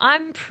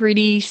I'm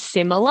pretty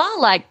similar.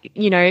 Like,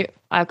 you know,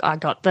 I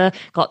got the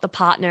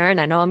partner, and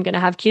I know I'm going to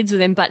have kids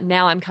with him, but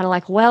now I'm kind of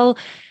like, well,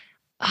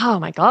 oh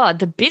my God,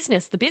 the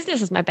business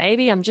is my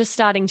baby. I'm just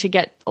starting to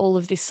get all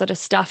of this sort of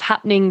stuff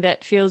happening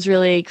that feels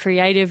really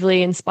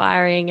creatively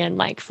inspiring and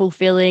like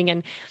fulfilling,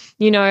 and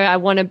you know, I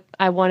want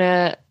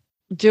to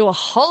do a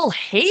whole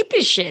heap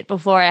of shit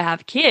before I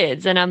have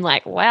kids. And I'm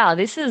like, wow,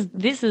 this is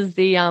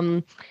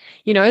the,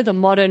 you know, the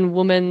modern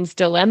woman's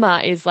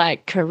dilemma is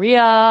like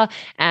career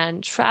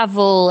and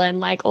travel and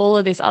like all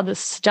of this other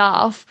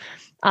stuff,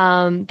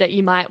 that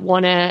you might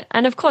want to,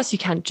 and of course you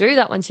can do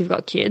that once you've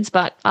got kids,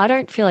 but I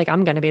don't feel like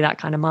I'm going to be that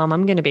kind of mom.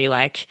 I'm going to be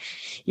like,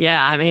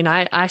 yeah, I mean,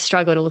 I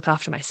struggle to look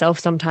after myself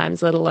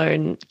sometimes, let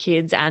alone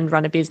kids and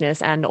run a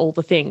business and all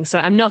the things. So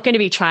I'm not going to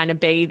be trying to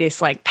be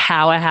this like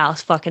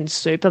powerhouse fucking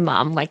super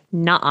mom. Like,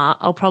 nah,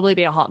 I'll probably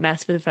be a hot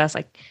mess for the first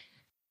like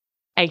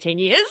 18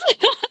 years.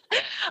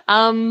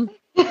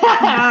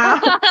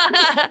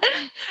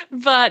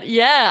 But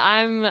yeah,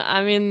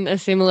 I'm in a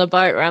similar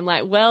boat where I'm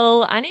like,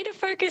 well, I need to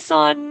focus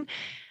on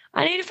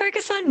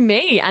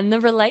me and the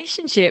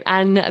relationship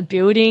and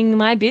building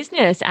my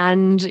business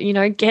and, you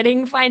know,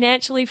 getting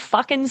financially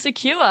fucking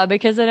secure,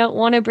 because I don't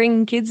want to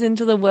bring kids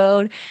into the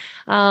world,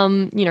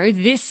 you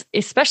know,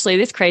 especially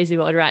this crazy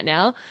world right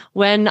now,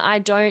 when I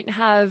don't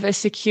have a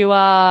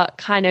secure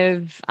kind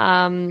of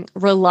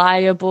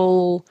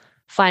reliable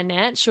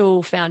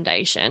financial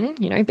foundation.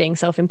 You know, being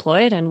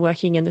self-employed and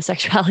working in the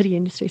sexuality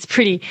industry is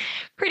pretty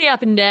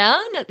up and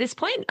down at this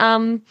point,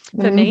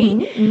 for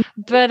me.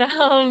 But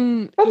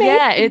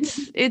yeah,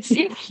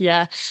 it's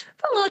yeah,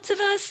 for lots of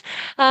us.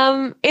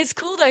 It's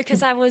cool though,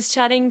 because I've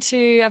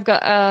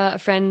got a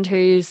friend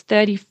who's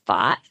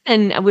 35,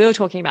 and we were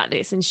talking about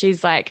this, and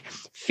she's like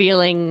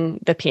feeling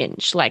the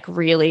pinch, like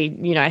really,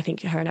 you know, I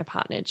think her and her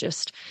partner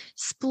just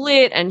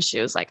split, and she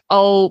was like,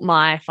 oh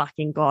my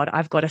fucking God,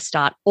 I've got to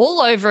start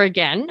all over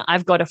again.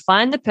 I've got to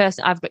find the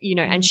person I've got, you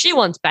know, and she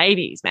wants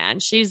babies,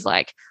 man. She's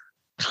like,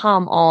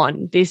 come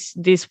on, this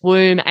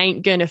womb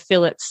ain't going to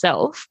fill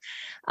itself.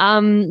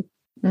 And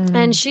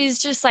she's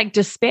just like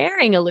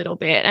despairing a little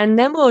bit. And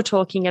then we were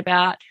talking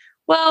about,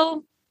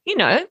 well, you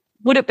know,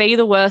 would it be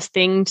the worst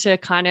thing to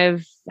kind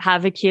of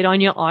have a kid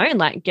on your own,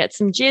 like get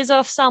some jizz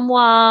off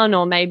someone,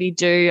 or maybe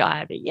do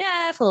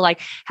IVF, or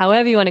like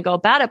however you want to go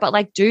about it, but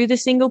like do the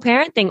single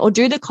parent thing or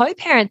do the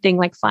co-parent thing,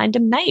 like find a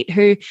mate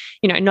who,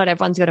 you know, not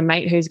everyone's got a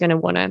mate who's going to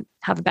want to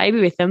have a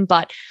baby with them,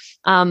 but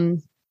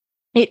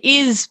it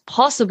is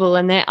possible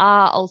and there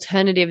are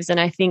alternatives. And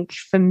I think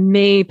for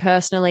me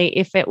personally,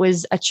 if it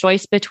was a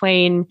choice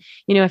between,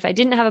 if I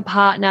didn't have a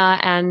partner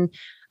and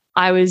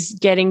I was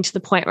getting to the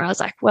point where I was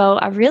like, well,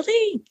 I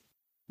really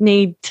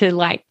need to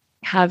like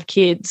have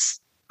kids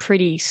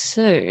pretty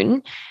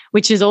soon,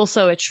 which is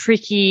also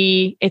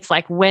it's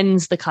like,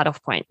 when's the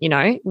cutoff point?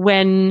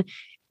 When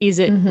is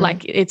it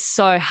like, it's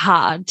so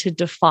hard to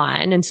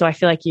define. And so I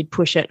feel like you'd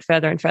push it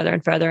further and further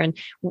and further. And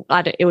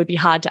it would be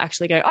hard to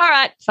actually go, all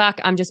right, fuck,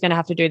 I'm just going to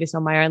have to do this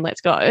on my own.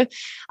 Let's go.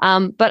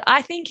 But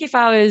I think if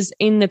I was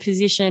in the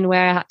position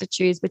where I had to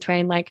choose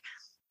between like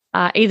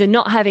either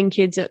not having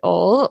kids at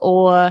all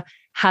or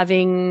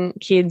having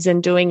kids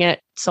and doing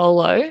it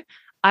solo,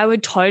 I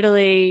would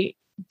totally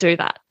do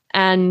that.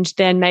 And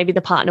then maybe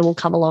the partner will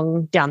come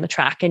along down the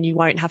track and you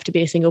won't have to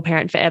be a single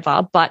parent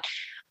forever. But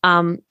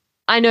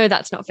I know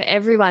that's not for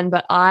everyone,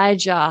 but I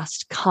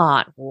just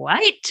can't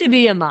wait to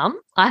be a mum.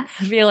 I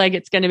feel like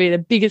it's going to be the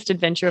biggest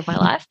adventure of my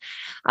life.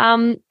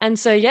 And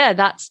so, yeah,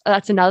 that's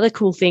another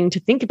cool thing to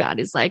think about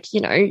is like,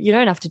 you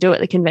don't have to do it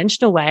the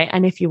conventional way.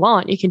 And if you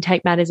want, you can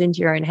take matters into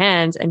your own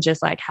hands and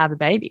just like have a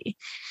baby.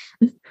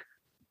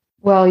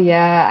 Well,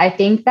 yeah, I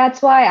think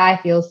that's why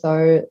I feel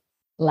so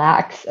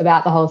lax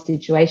about the whole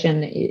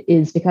situation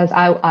is because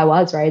I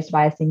was raised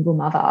by a single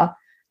mother.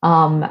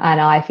 And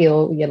I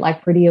feel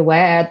like pretty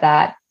aware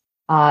that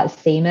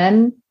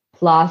semen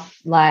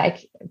plus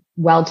like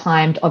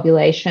well-timed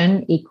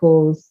ovulation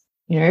equals,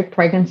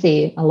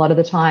 pregnancy a lot of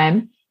the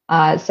time.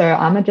 So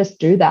I'm gonna just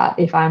do that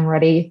if I'm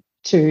ready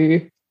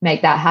to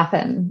make that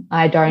happen.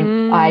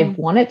 I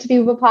want it to be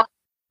with a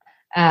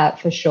partner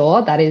for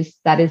sure. That is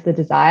the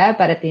desire.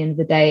 But at the end of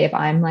the day, if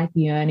I'm like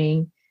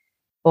yearning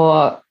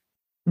for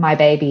my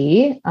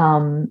baby,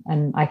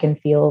 and I can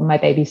feel my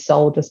baby's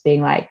soul just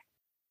being like,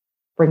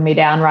 bring me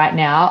down right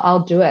now,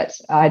 I'll do it.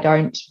 I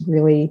don't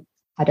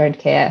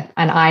care.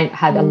 And I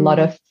had a lot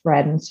of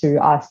friends who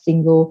are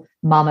single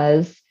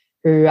mamas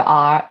who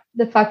are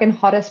the fucking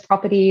hottest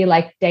property,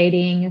 like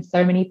dating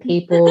so many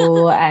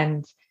people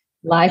and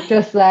like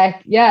just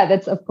like, yeah,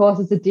 that's of course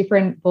it's a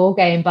different ball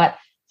game. But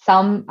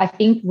I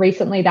think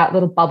recently that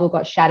little bubble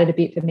got shattered a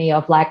bit for me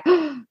of like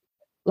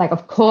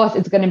of course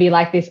it's going to be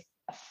like this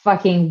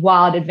fucking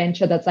wild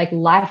adventure that's like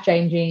life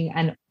changing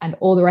and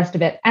all the rest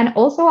of it. And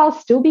also I'll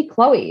still be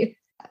Chloe.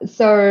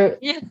 So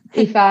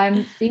if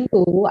I'm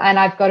single and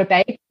I've got a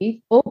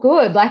baby, all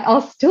good. Like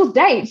I'll still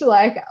date.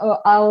 Like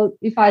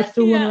if I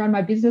still want to run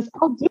my business,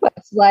 I'll do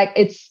it. Like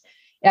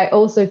I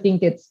also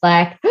think it's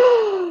like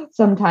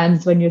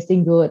sometimes when you're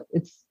single,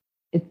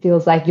 it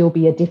feels like you'll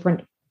be a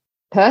different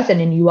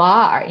person, and you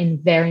are in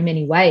very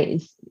many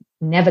ways,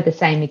 never the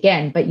same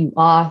again, but you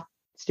are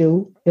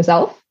still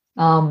yourself.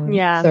 So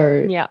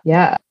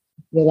yeah, I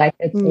feel like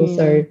it's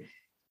also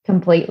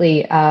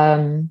completely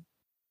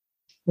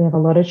we have a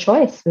lot of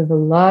choice. We have a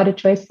lot of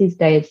choice these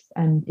days.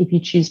 And if you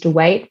choose to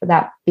wait for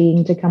that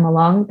being to come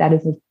along, that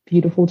is a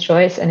beautiful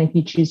choice. And if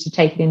you choose to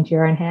take it into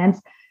your own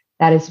hands,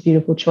 that is a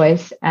beautiful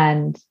choice.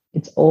 And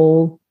it's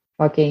all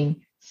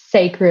fucking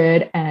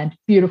sacred and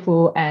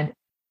beautiful and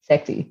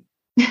sexy.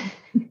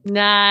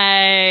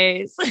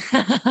 Nice.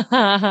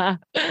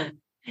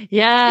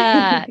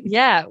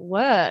 Yeah.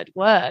 Word.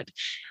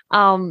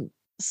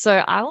 So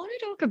I want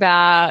to talk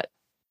about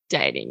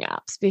dating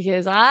apps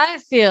because I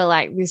feel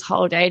like this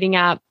whole dating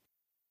app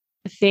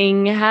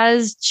thing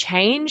has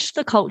changed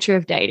the culture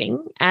of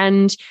dating.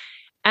 And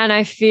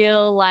I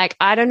feel like,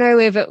 I don't know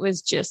if it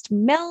was just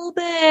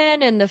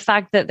Melbourne and the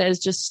fact that there's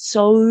just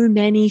so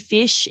many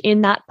fish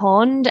in that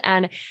pond.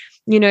 And,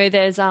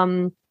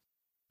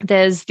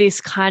 there's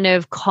this kind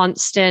of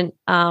constant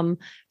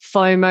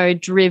FOMO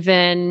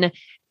driven,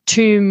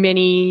 too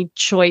many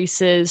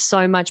choices,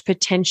 so much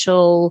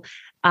potential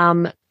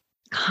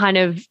kind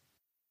of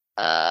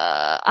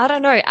I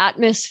don't know,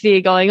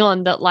 atmosphere going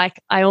on that like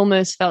I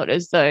almost felt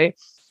as though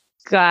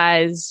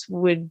guys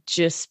would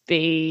just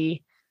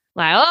be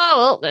like, oh,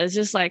 well, there's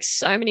just like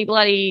so many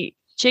bloody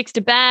chicks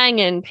to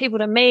bang and people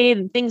to meet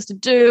and things to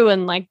do,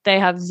 and like they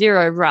have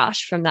zero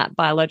rush from that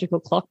biological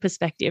clock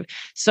perspective.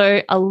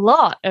 So a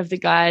lot of the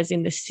guys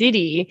in the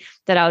city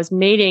that I was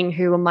meeting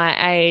who were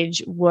my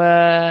age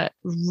were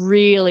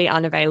really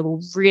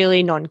unavailable,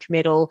 really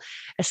non-committal,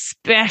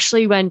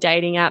 especially when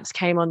dating apps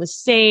came on the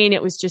scene.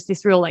 It was just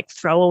this real like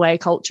throwaway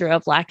culture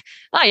of like,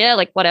 oh yeah,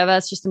 like whatever,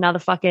 it's just another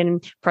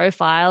fucking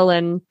profile.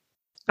 And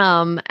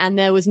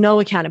there was no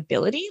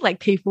accountability. Like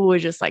people were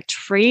just like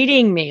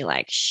treating me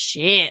like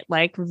shit,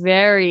 like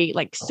very,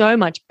 like so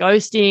much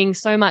ghosting,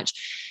 so much,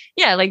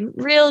 like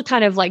real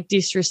kind of like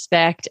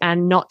disrespect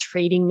and not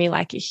treating me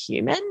like a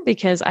human,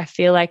 because I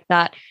feel like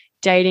that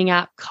dating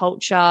app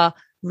culture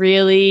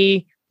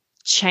really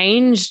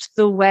changed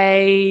the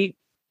way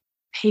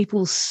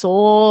people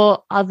saw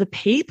other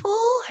people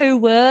who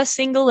were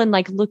single and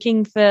like look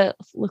for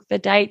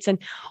dates. And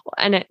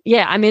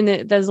I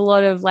mean, there's a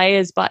lot of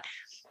layers, but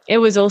it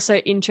was also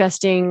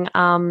interesting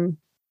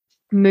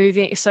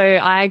moving. So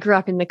I grew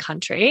up in the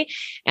country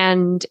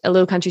and a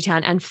little country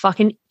town, and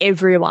fucking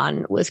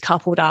everyone was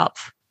coupled up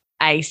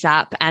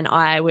ASAP, and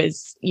I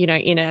was, you know,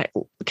 in a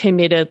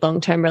committed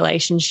long-term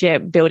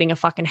relationship, building a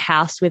fucking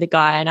house with a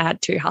guy, and I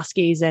had 2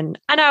 huskies, and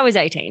I was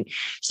 18.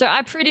 So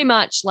I pretty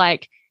much,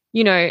 like,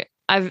 you know,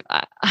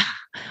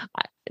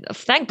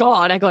 thank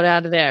God I got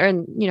out of there,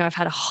 and, you know, I've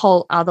had a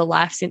whole other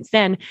life since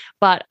then.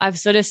 But I've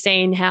sort of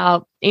seen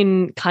how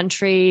in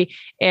country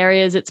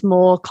areas it's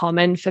more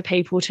common for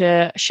people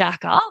to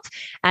shack up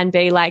and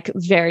be like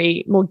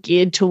very more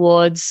geared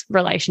towards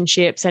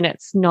relationships, and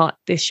it's not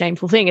this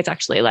shameful thing. It's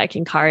actually like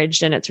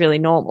encouraged and it's really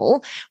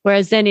normal.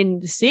 Whereas then in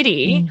the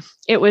city,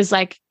 it was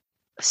like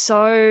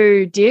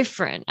so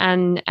different,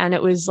 and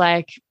it was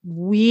like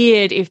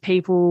weird if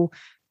people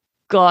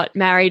got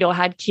married or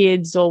had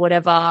kids or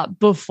whatever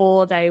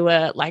before they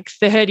were like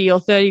 30 or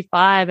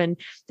 35, and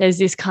there's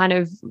this kind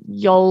of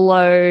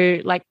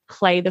YOLO, like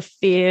play the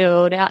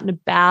field, out and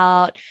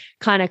about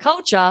kind of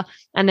culture.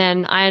 And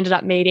then I ended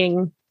up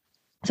meeting,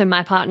 so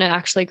my partner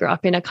actually grew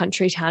up in a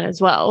country town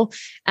as well,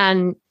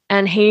 and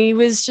he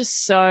was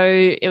just so,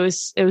 it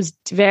was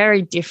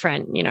very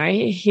different, you know.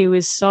 He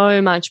was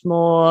so much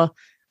more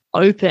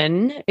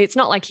open. It's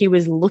not like he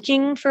was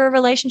looking for a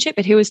relationship,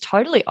 but he was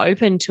totally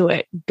open to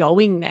it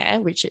going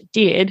there, which it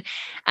did.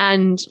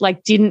 And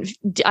like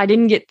I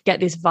didn't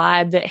get this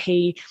vibe that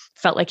he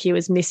felt like he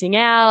was missing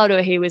out,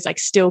 or he was like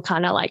still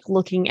kind of like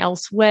looking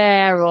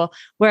elsewhere, or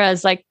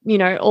whereas like, you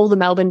know, all the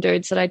Melbourne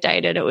dudes that I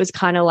dated, it was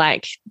kind of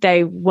like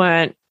they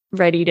weren't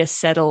ready to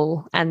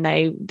settle, and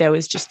there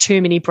was just too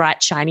many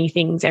bright shiny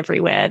things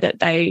everywhere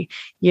that they,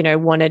 you know,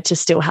 wanted to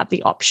still have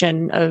the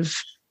option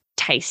of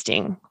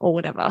tasting or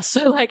whatever.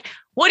 So like,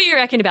 what do you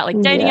reckon about like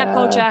dating app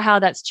culture, how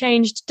that's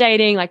changed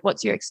dating? Like,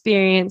 what's your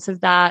experience of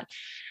that?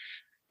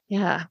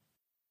 Yeah.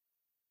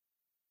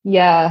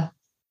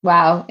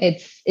 Wow,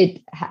 it's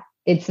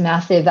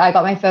massive. I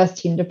got my first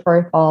Tinder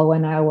profile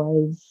when I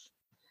was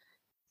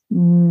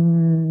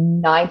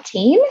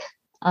 19.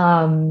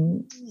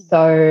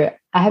 So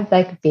I have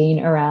like been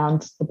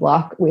around the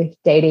block with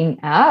dating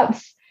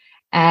apps,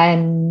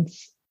 and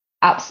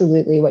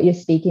absolutely what you're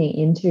speaking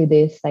into,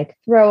 this like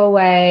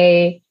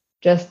throwaway,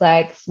 just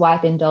like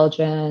swipe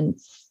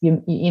indulgence. Your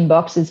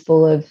inbox is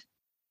full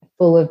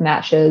of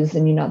matches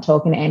and you're not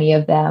talking to any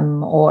of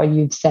them, or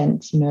you've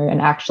sent, you know, an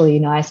actually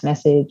nice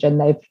message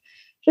and they've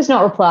just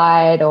not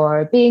replied,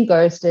 or being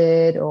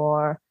ghosted,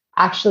 or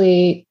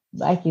actually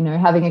like, you know,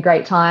 having a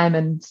great time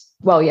and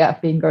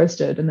being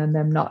ghosted and then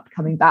them not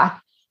coming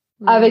back.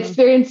 I've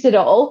experienced it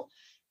all,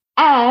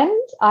 and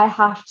I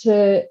have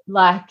to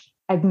like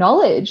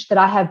acknowledge that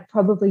I have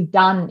probably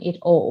done it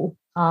all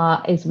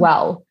as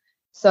well.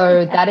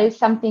 So that is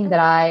something that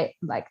I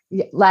like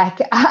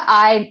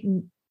I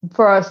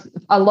for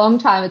a long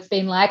time it's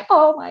been like,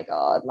 oh my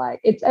God, like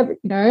it's every,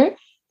 you know,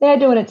 they're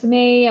doing it to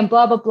me and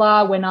blah blah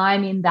blah, when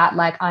I'm in that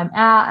like I'm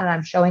out and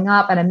I'm showing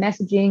up and I'm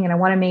messaging and I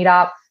want to meet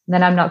up, and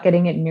then I'm not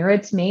getting it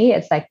mirrored to me.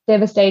 It's like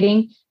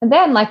devastating. And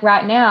then like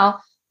right now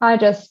I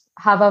just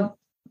have a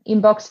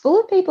inbox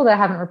full of people that I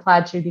haven't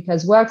replied to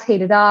because work's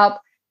heated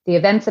up. The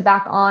events are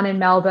back on in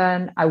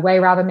Melbourne. I way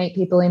rather meet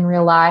people in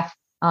real life.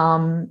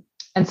 And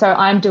so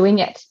I'm doing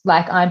it.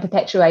 Like I'm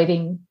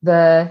perpetuating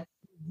the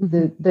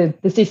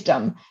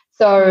system.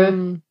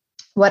 So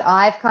what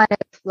I've kind of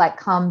like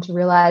come to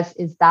realize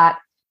is that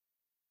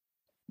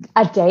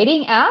a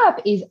dating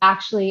app is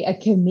actually a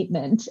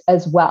commitment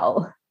as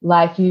well.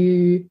 Like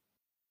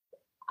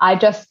I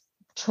just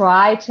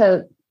try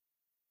to,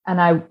 and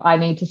I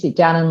need to sit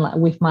down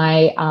and with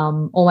my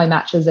all my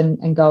matches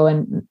and go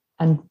and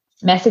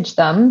message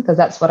them, because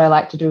that's what I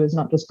like to do, is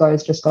not just go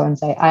and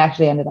say, I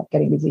actually ended up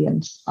getting busy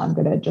and I'm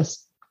going to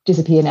just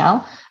disappear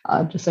now,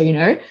 just so you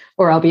know,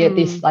 or I'll be at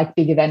this like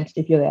big event.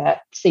 If you're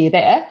there, see you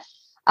there.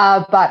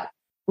 But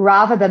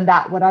rather than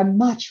that, what I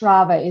much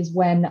rather is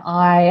when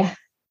I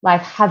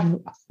like have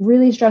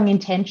really strong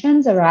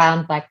intentions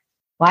around like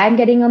why I'm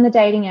getting on the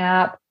dating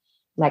app,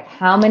 like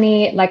how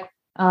many like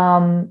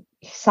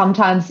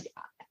sometimes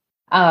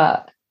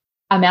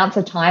amounts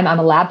of time I'm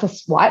allowed to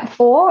swipe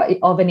for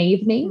of an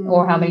evening,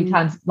 or how many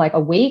times like a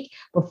week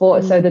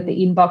before, so that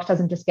the inbox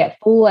doesn't just get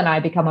full and I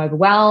become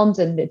overwhelmed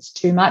and it's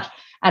too much.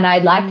 And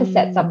I'd like to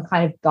set some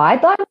kind of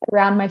guideline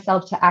around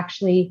myself to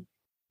actually,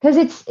 because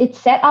it's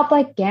set up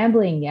like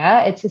gambling.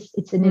 Yeah, it's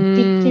an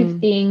addictive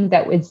thing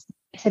that was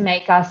to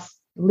make us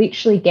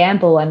literally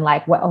gamble and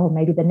like, well, oh,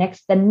 maybe the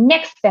next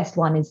best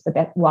one is the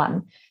best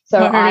one. So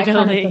I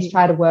kind of just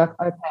try to work,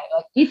 okay,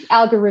 like it's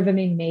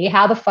algorithming me.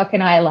 How the fuck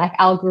can I like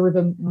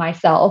algorithm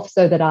myself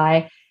so that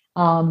I,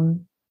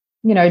 you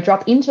know,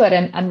 drop into it?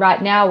 And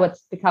right now what's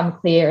become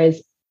clear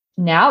is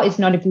now is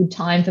not a good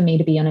time for me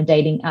to be on a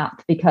dating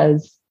app,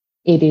 because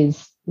it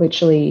is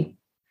literally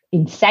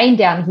insane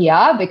down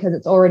here, because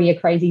it's already a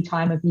crazy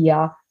time of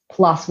year.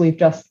 Plus we've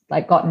just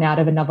like gotten out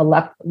of another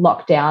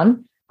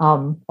lockdown.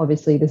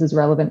 Obviously this is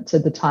relevant to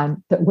the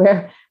time that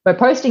we're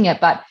posting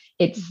it, but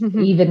it's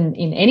even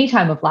in any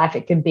time of life,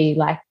 it can be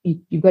like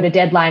you've got a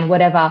deadline,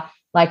 whatever,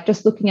 like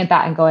just looking at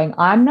that and going,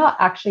 I'm not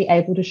actually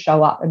able to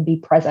show up and be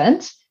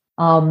present.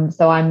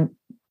 So I'm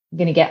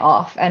going to get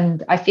off.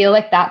 And I feel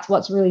like that's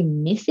what's really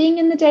missing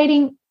in the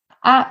dating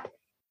app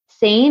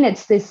seen.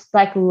 It's this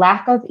like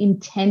lack of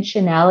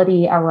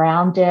intentionality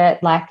around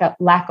it, lack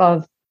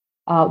of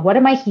what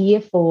am I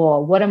here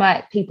for? What am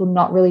I, people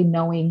not really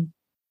knowing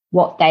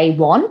what they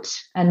want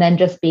and then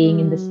just being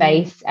in the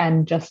space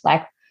and just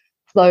like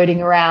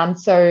floating around.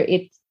 So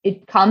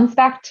it comes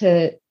back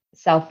to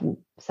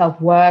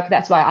self-work.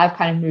 That's why I've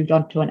kind of moved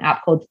on to an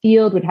app called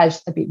Field, which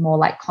has a bit more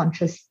like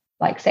conscious,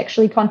 like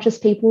sexually conscious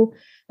people.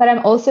 But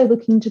I'm also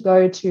looking to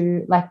go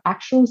to like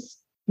actual,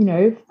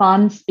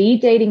 fun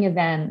speed dating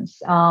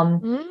events.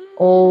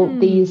 All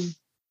these,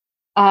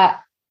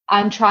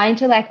 I'm trying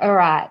to like, all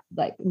right,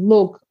 like,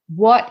 look,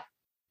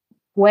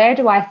 where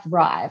do I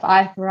thrive?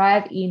 I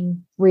thrive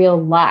in real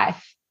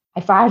life.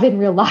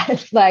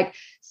 Like,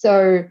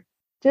 so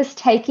just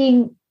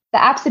taking, the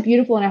apps are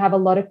beautiful, and I have a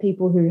lot of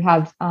people who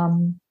have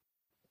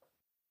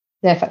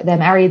they're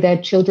married,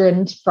 their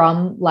children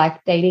from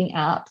like dating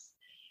apps,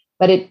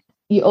 but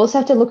you also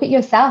have to look at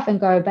yourself and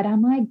go, but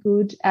am I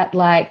good at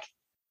like,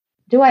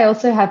 do I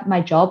also have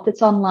my job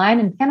that's online,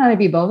 and can I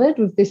be bothered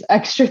with this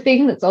extra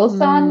thing that's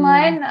also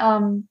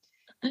online?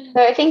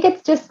 So I think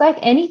it's just like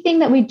anything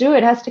that we do,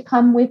 it has to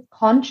come with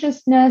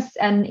consciousness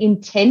and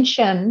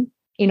intention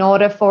in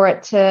order for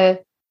it to,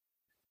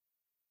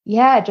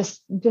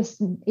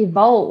 just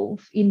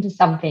evolve into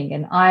something.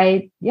 And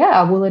I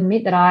will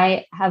admit that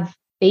I have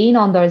been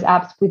on those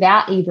apps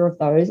without either of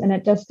those, and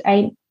it just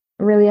ain't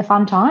really a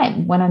fun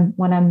time when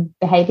I'm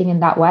behaving in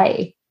that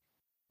way.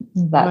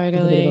 That's a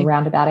bit of a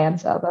roundabout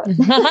answer, but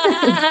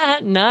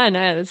no,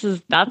 this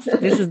is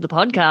the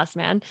podcast,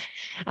 man.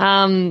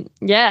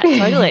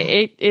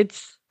 Totally.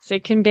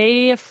 It can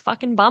be a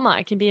fucking bummer.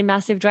 It can be a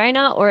massive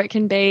drainer, or it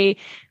can be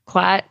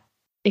quite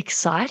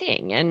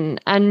exciting. And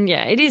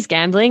it is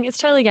gambling. It's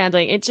totally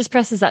gambling. It just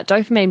presses that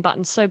dopamine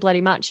button so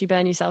bloody much. You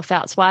burn yourself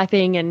out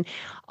swiping. And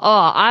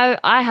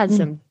I had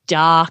some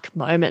dark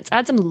moments. I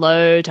had some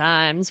low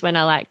times when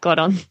I like got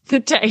on the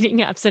dating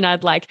apps, and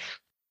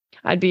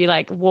I'd be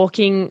like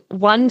walking.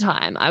 One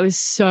time I was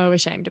so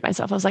ashamed of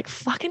myself. I was like,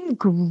 fucking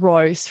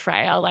gross,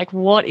 Freya. Like,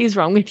 what is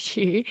wrong with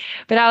you?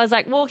 But I was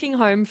like walking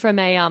home from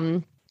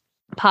a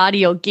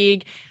party or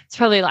gig. It's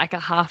probably like a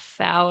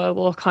half-hour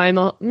walk home,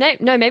 or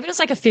maybe it was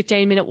like a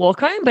 15-minute walk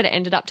home, but it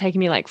ended up taking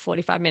me like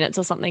 45 minutes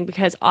or something,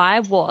 because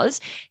I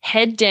was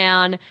head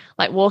down,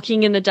 like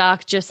walking in the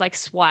dark, just like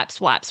swipe.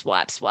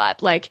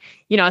 Like,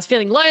 I was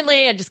feeling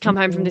lonely. I'd just come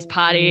home from this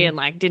party and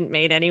like didn't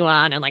meet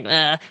anyone, and like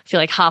I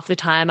feel like half the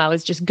time I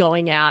was just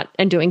going out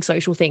and doing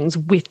social things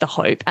with the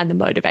hope and the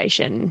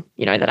motivation,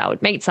 that I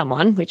would meet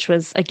someone, which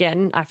was,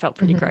 again, I felt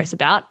pretty gross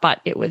about,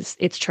 but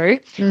it's true.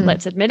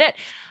 Let's admit it.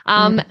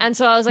 And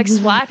so I was like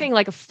swiping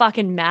like a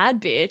fucking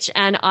mad bitch,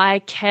 and I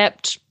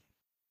kept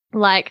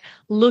like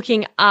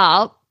looking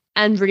up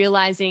and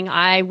realizing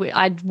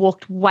I'd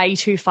walked way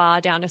too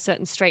far down a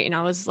certain street, and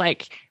I was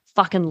like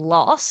fucking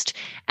lost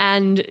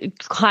and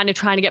kind of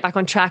trying to get back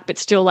on track, but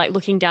still like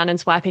looking down and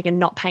swiping and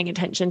not paying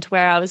attention to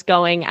where I was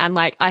going. And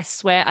like, I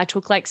swear I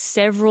took like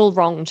several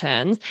wrong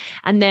turns,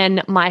 and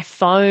then my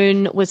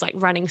phone was like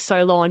running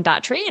so low on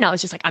battery, and I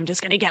was just like, I'm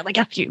just going to get like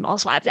a few more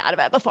swipes out of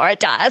it before it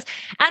dies.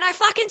 And I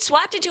fucking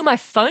swiped until my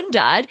phone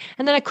died,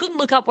 and then I couldn't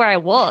look up where I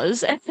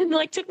was, and it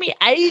like took me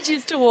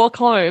ages to walk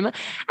home. And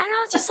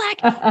I was just like,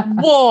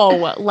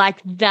 whoa,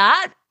 like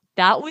that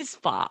was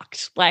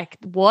fucked. Like,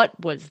 what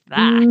was that?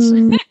 I was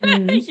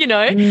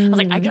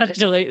like, I gotta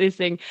delete this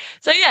thing.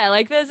 So yeah,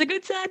 like there's a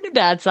good side and a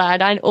bad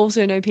side. I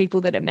also know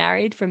people that are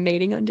married from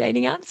meeting on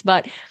dating apps,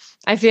 but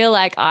I feel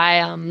like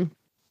I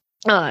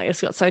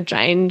just got so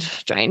drained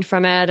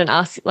from it, and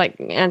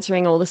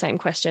answering all the same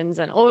questions,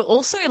 and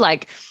also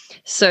like,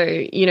 so,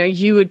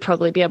 you would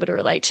probably be able to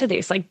relate to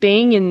this, like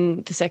being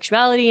in the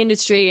sexuality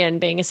industry and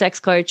being a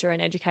sex coach or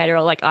an educator,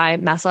 or like I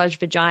massage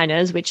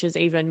vaginas, which is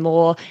even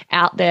more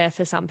out there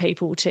for some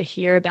people to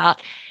hear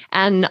about.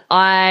 And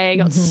I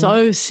got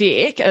so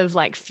sick of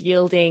like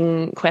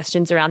fielding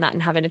questions around that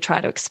and having to try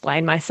to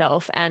explain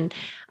myself. And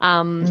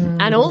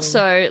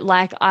also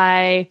like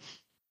I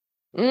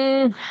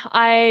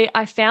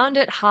found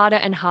it harder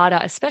and harder,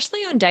 especially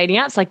on dating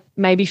apps. Like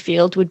maybe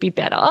Field would be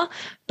better,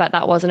 but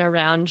that wasn't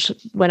around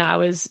when I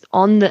was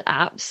on the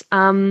apps.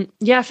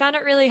 I found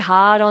it really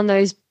hard on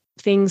those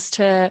things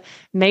to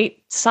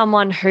meet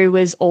someone who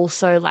was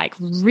also like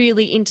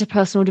really into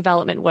personal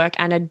development work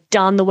and had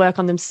done the work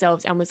on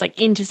themselves and was like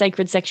into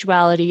sacred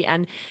sexuality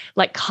and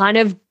like kind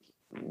of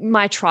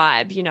my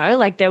tribe,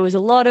 like there was a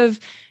lot of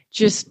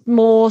just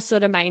more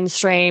sort of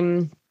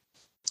mainstream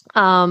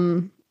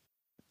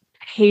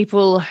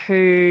people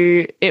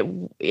who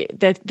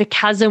the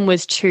chasm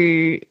was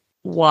too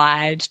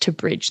wide to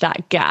bridge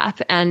that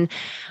gap, and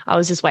I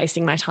was just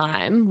wasting my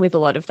time with a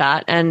lot of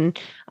that. And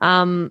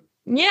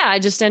I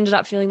just ended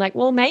up feeling like,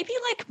 well, maybe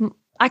like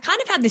I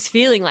kind of had this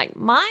feeling like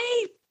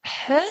my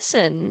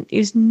person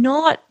is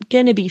not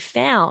going to be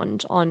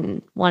found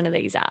on one of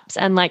these apps.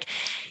 And like,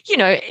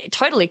 it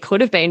totally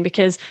could have been,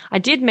 because I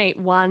did meet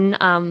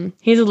one,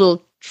 here's a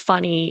little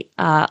funny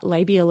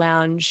labia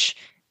lounge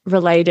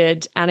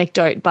related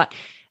anecdote, but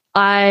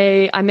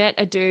I met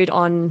a dude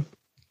on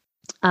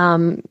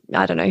I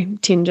don't know,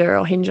 Tinder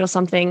or Hinge or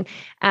something.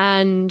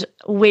 And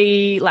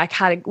we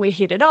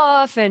hit it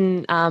off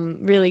and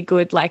really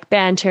good like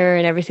banter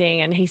and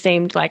everything. And he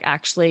seemed like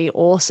actually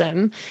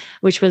awesome,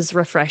 which was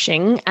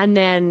refreshing. And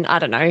then I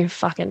don't know,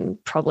 fucking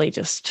probably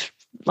just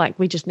like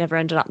we just never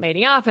ended up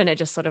meeting up, and it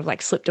just sort of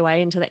like slipped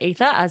away into the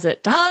ether as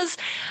it does.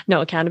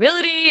 No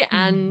accountability.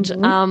 And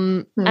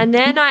and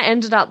then I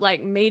ended up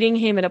like meeting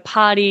him at a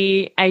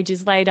party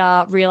ages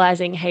later,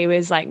 realizing he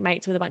was like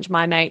mates with a bunch of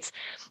my mates.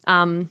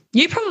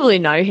 You probably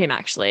know him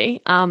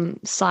actually,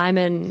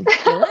 Simon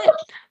Gillett.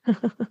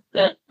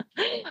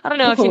 I don't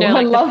know if you know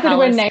like the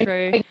Palace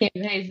crew.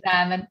 Hey,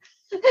 Simon.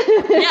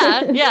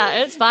 yeah,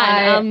 it's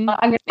fine.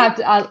 I'm gonna have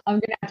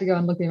to go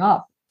and look him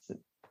up.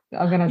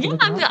 I'm gonna have to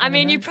look him up. I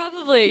mean, you've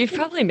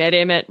probably met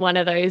him at one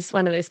of those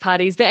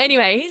parties. But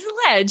anyway, he's a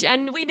ledge,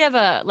 and we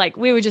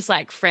were just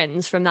like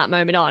friends from that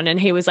moment on. And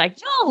he was like,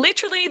 "You're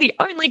literally the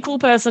only cool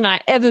person I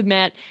ever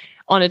met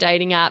on a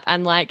dating app,"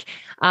 and like.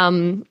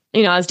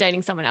 I was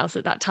dating someone else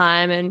at that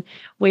time, and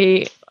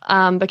we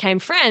became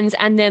friends.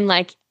 And then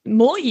like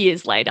more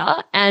years later,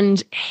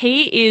 and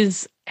he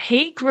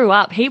grew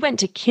up, he went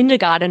to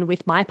kindergarten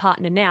with my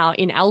partner now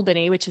in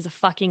Albany, which is a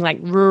fucking like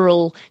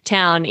rural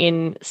town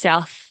in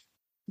South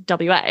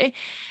WA.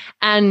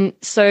 And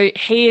so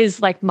he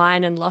is like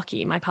mine and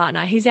Lockie, my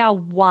partner. He's our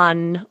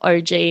one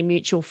OG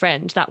mutual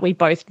friend that we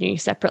both knew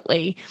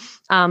separately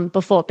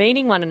before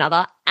meeting one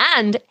another.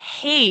 And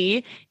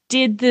he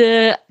did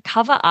the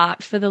cover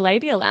art for the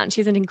Labia Lounge.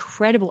 He's an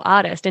incredible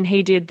artist, and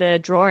he did the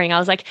drawing. I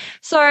was like,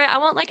 so I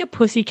want like a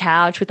pussy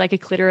couch with like a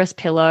clitoris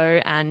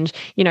pillow and,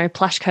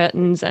 plush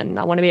curtains, and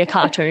I want to be a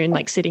cartoon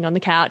like sitting on the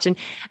couch. And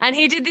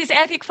he did this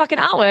epic fucking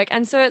artwork.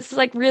 And so it's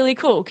like really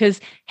cool because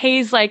he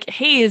is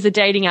a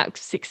dating app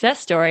success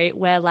story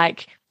where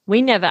like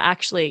we never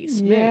actually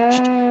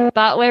smooched,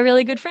 but we're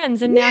really good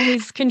friends. And now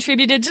he's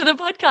contributed to the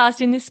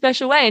podcast in this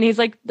special way. And he's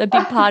like a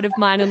big part of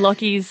mine and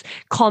Lockie's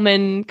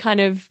common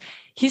kind of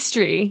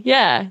history.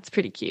 Yeah, it's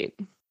pretty cute.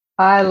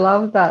 I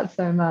love that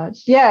so much.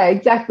 Yeah,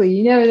 exactly.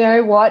 You never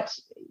know what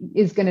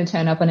is going to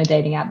turn up on a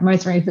dating app.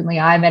 Most recently,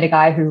 I met a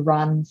guy who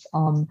runs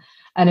an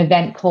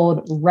event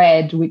called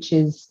Red, which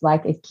is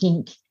like a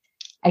kink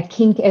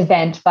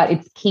event, but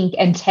it's kink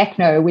and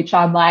techno, which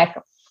I'm like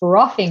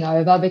frothing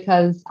over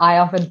because I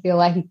often feel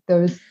like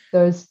those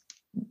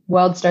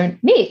worlds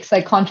don't mix,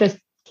 like conscious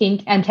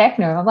kink and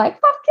techno. I'm like,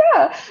 fuck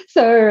yeah.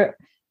 So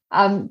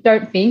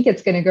don't think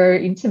it's going to go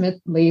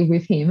intimately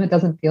with him. It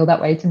doesn't feel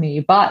that way to me,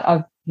 but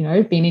I've,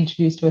 been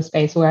introduced to a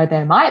space where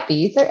there might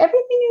be. So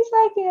everything is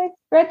like,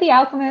 Fred the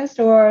Alchemist,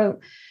 or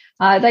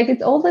like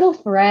it's all little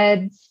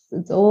threads.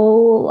 It's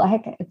all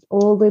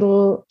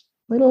little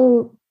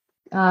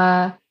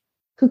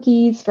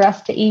cookies for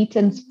us to eat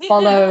and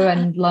follow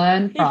and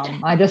learn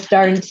from. I just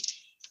don't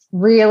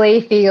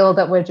really feel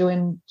that we're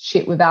doing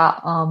shit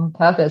without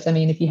purpose. I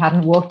mean, if you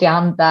hadn't walked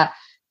down that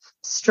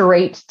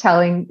street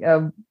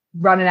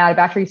running out of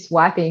battery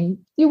swiping,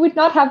 you would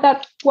not have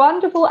that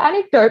wonderful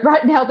anecdote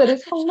right now that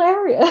is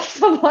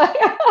hilarious. I'm like,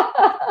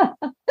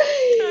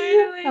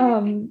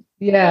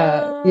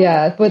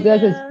 yeah. But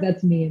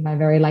that's me in my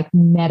very like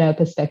meta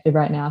perspective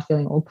right now,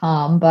 feeling all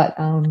calm. But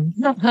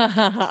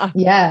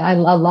yeah, I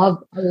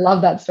love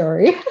that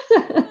story.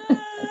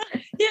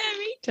 Yeah,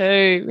 me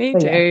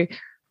too.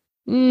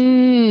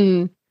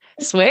 Yeah.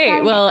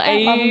 Sweet. Well,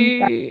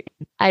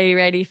 are you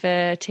ready for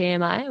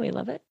TMI? We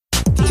love it.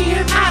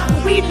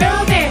 TMI, we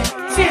love it.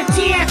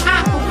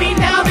 TMI, we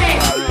love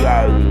it.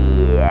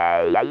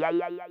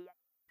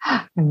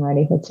 I'm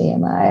ready for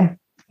TMI.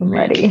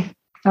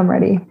 I'm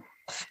ready.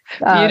 Beautiful.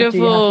 Do you have to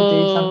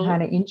do some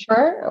kind of intro,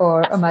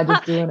 or am I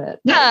just doing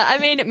it? Yeah, I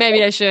mean,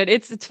 maybe I should.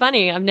 It's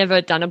funny. I've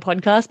never done a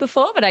podcast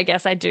before, but I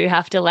guess I do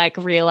have to like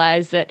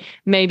realize that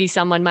maybe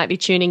someone might be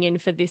tuning in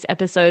for this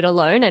episode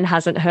alone and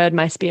hasn't heard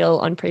my spiel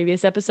on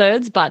previous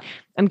episodes, but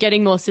I'm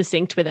getting more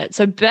succinct with it.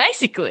 So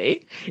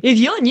basically, if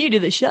you're new to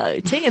the show,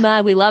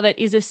 TMI We Love It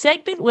is a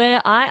segment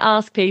where I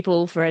ask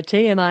people for a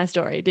TMI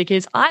story,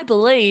 because I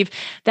believe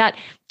that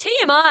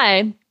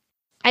TMI,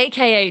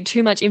 aka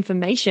too much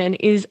information,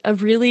 is a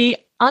really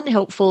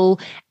unhelpful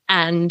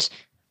and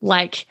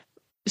like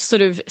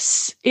sort of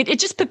it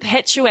just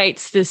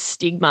perpetuates the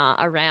stigma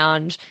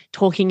around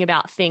talking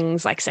about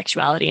things like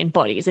sexuality and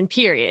bodies and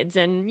periods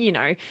and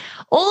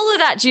all of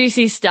that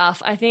juicy stuff.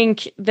 I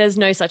think there's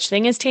no such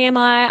thing as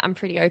TMI. I'm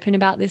pretty open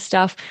about this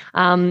stuff,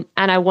 and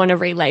I want to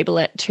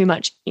relabel it too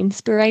much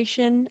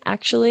inspiration,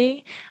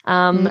 actually,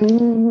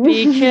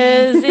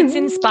 because it's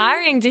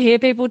inspiring to hear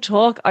people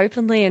talk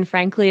openly and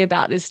frankly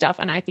about this stuff,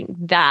 and I think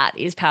that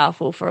is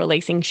powerful for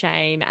releasing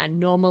shame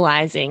and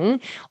normalizing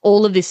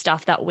all of this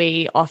stuff that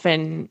we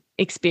often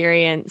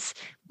experience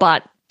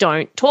but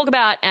don't talk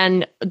about,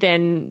 and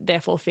then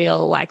therefore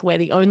feel like we're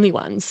the only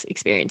ones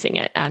experiencing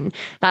it, and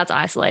that's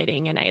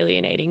isolating and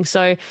alienating.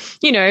 So,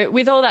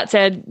 with all that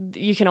said,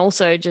 you can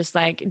also just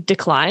like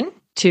decline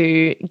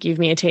to give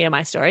me a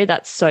TMI story.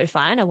 That's so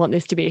fine. I want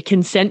this to be a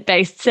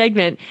consent-based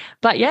segment.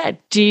 But yeah,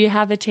 do you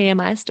have a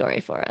TMI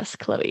story for us,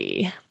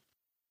 Chloe?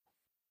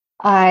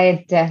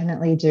 I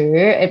definitely do.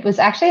 It was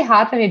actually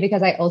hard for me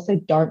because I also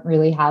don't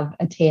really have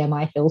a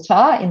TMI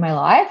filter in my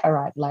life.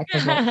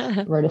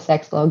 Wrote a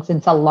sex blog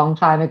since a long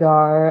time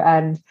ago,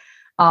 and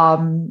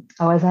I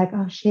was like,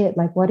 oh shit,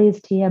 like what is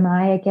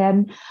TMI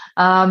again?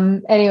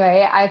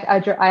 Anyway,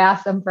 I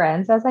asked some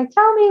friends. I was like,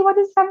 tell me what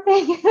is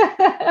something,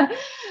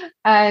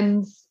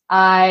 and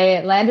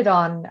I landed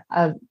on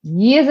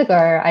years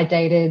ago. I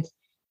dated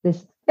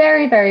this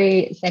very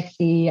very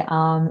sexy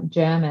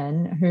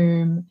German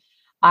whom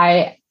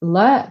I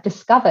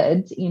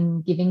discovered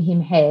in giving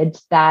him head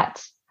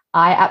that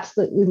I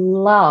absolutely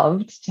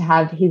loved to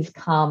have his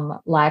cum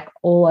like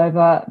all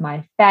over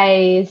my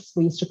face.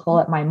 We used to call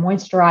it my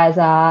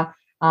moisturizer.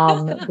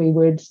 We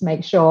would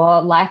make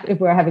sure, like,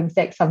 if we were having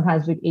sex,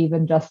 sometimes we'd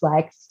even just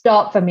like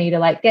stop for me to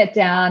like get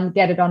down,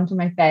 get it onto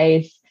my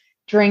face,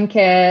 drink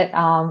it,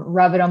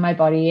 rub it on my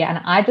body. And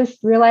I just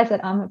realized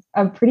that I'm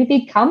a pretty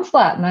big cum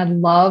slut and I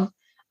love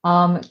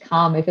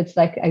cum. If it's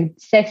like a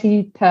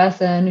sexy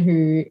person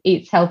who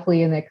eats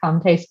healthily and their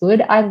cum tastes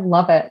good, I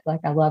love it.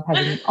 Like I love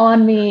having it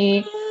on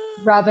me,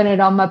 rubbing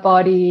it on my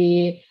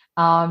body,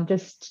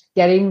 just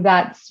getting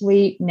that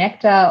sweet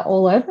nectar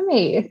all over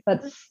me.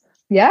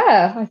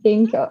 I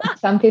think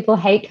some people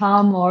hate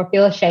cum or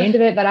feel ashamed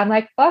of it, but I'm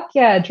like, fuck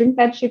yeah, drink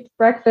that shit for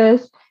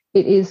breakfast.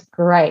 It is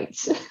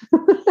great.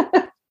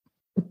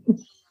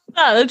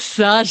 Oh, that's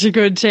such a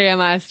good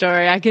TMI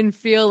story. I can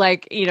feel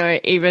like,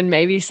 even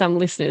maybe some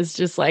listeners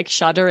just like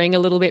shuddering a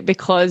little bit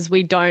because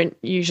we don't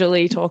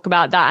usually talk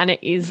about that and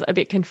it is a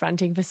bit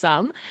confronting for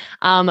some.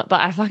 But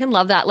I fucking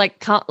love that.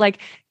 Like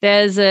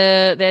there's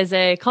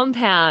a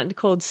compound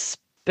called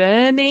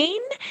spermine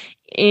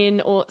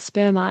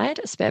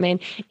spermine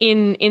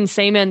in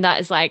semen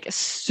that is like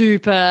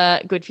super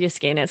good for your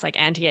skin. It's like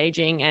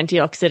anti-aging,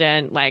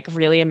 antioxidant, like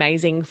really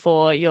amazing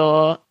for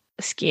your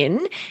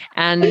skin.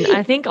 And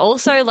I think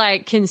also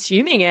like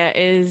consuming it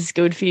is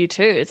good for you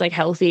too. It's like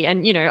healthy.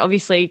 And,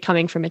 obviously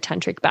coming from a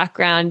tantric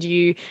background,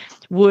 you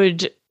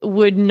would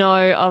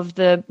know of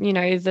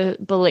the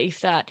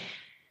belief that,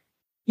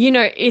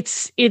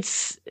 it's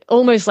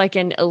almost like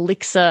an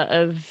elixir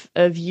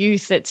of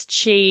youth. It's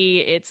chi,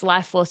 it's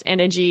life force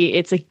energy.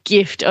 It's a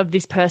gift of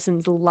this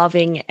person's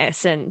loving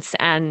essence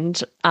and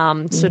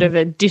sort of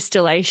a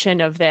distillation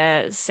of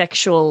their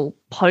sexual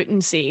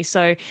potency.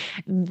 So,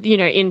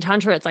 in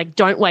Tantra, it's like,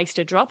 don't waste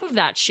a drop of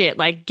that shit.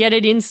 Like, get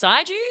it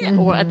inside you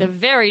or at the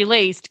very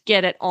least,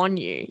 get it on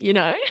you,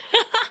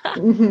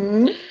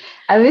 Mm-hmm.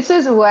 And this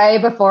was way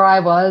before I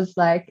was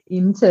like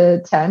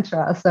into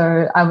Tantra.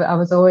 So I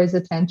was always a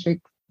tantric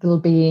little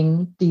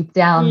being deep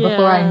down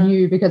before I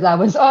knew, because I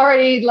was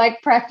already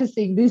like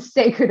practicing these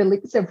sacred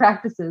elixir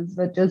practices,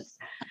 but just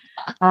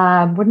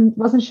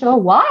wasn't sure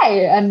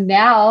why. And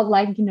now,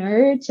 like,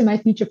 to my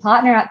future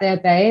partner out there,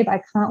 babe,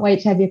 I can't wait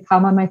to have your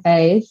cum on my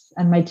face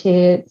and my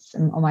tits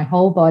and on my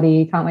whole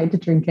body. Can't wait to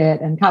drink it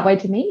and can't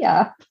wait to meet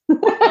ya.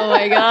 Oh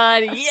my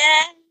God.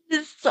 Yes.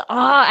 Oh,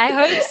 I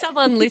hope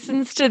someone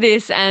listens to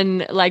this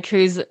and like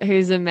who's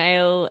a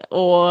male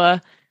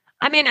or,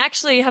 I mean,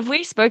 actually, have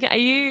we spoken? Are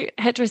you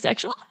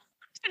heterosexual?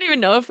 I don't even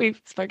know if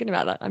we've spoken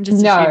about that. I'm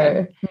just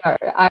assuming. No,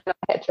 I'm not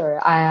hetero.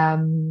 I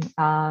am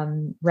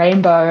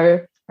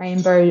rainbow.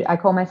 I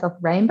call myself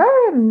rainbow.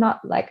 I'm not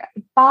like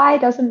bi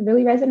doesn't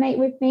really resonate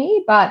with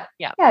me, but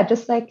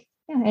just like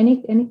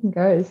anything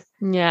goes.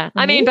 Yeah,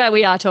 I mean, but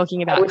we are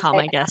talking about cum,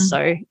 I guess.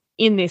 So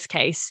in this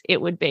case,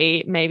 it would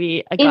be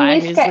maybe a guy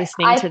who's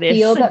listening to this. I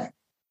feel that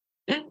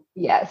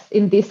yes,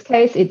 in this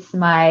case, it's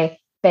my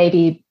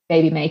baby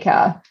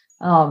maker.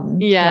 I'm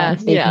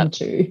speaking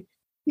to.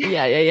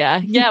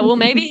 Yeah. Well,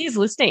 maybe he's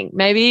listening.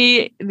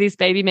 Maybe this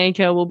baby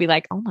maker will be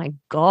like, oh my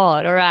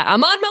God, all right,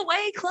 I'm on my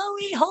way,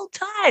 Chloe, hold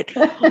tight.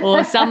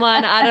 Or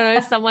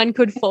someone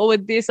could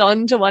forward this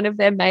on to one of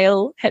their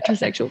male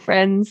heterosexual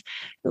friends,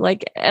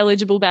 like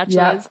eligible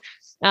bachelors.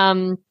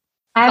 Yep.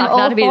 I'm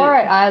all for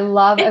it. I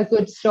love a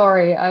good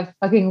story.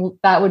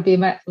 That would be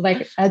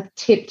like a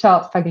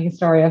tip-top fucking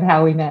story of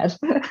how we met.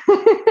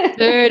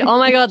 Dude, oh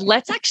my God,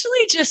 let's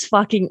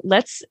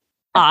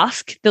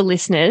ask the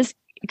listeners,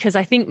 because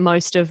I think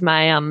most of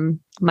my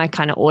my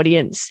kind of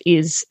audience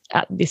is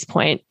at this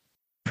point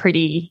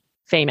pretty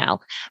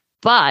female.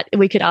 But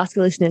we could ask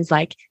the listeners,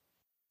 like,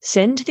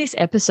 send this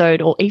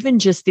episode or even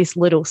just this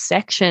little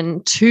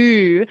section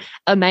to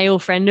a male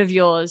friend of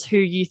yours who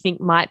you think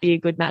might be a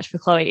good match for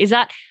Chloe.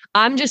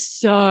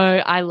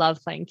 I love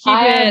playing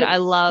Cupid. I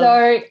love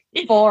so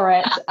for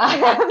it. I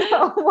am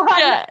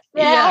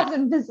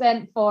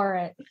 1,000% for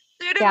it.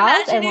 Dude,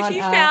 imagine if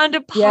you found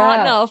a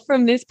partner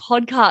from this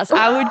podcast.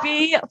 I would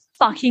be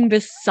fucking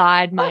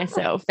beside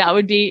myself. That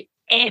would be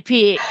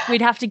epic.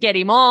 We'd have to get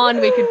him on.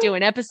 We could do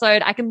an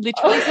episode. I can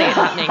literally see it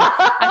happening.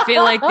 I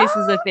feel like this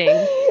is a thing.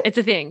 It's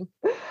a thing.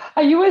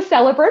 Are you a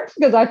celebrant?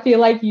 Because I feel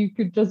like you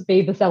could just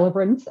be the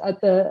celebrant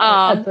at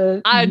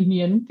the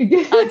union.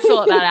 I'd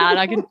sort that out.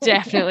 I could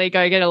definitely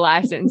go get a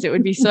license. It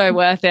would be so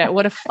worth it.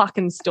 What a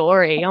fucking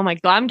story. Oh my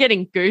God, I'm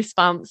getting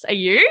goosebumps. Are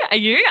you?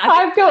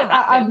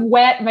 I'm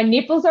wet. My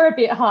nipples are a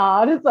bit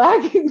hard. It's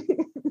like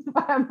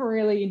I'm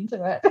really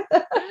into it.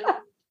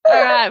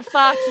 All right,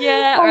 fuck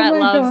yeah. Oh All right, my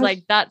loves, gosh.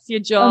 like that's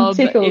your job.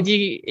 tickled.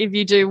 If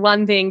you do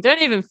one thing,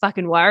 don't even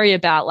fucking worry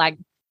about like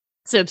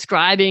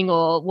subscribing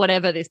or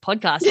whatever this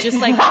podcast. Just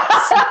like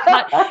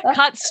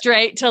cut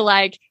straight to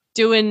like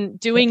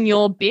doing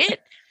your bit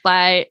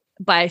by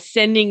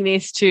sending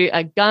this to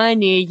a guy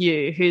near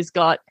you who's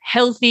got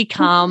healthy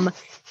cum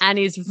and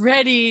is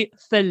ready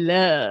for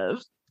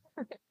love.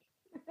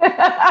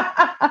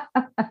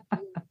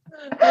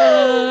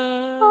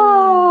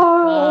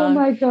 Oh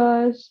my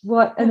gosh,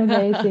 what an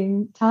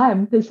amazing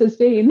time this has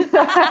been.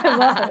 I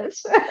love it.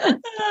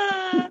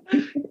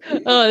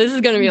 Oh, this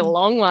is going to be a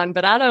long one,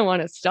 but I don't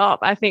want to stop.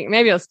 I think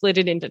maybe I'll split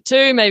it into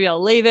two. Maybe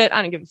I'll leave it.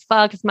 I don't give a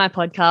fuck. It's my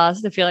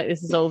podcast. I feel like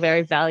this is all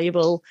very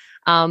valuable.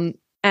 And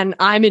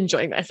I'm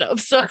enjoying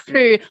myself. So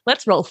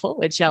let's roll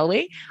forward, shall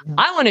we? Yeah.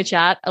 I want to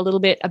chat a little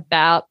bit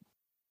about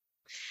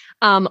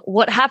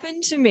what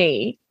happened to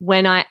me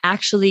when I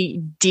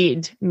actually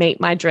did meet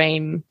my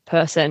dream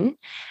person,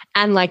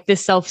 and like the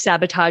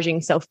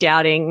self-sabotaging,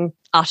 self-doubting,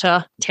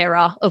 utter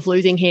terror of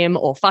losing him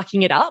or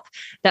fucking it up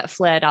that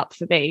flared up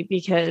for me,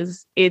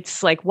 because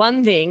it's like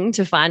one thing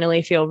to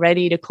finally feel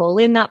ready to call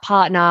in that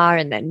partner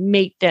and then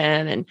meet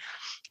them. And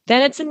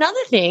then it's another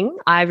thing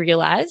I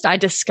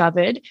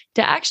discovered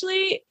to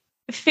actually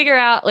figure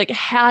out like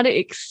how to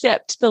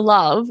accept the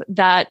love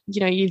that,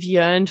 you know, you've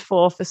yearned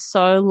for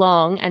so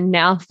long and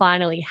now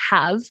finally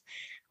have,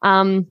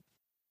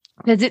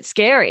 because it's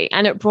scary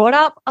and it brought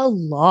up a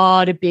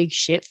lot of big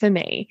shit for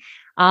me.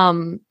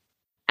 And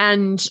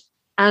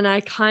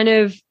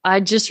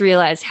I just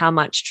realized how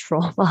much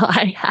trauma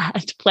I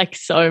had, like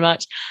so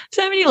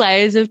many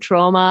layers of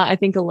trauma. I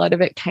think a lot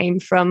of it came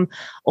from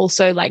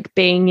also like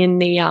being in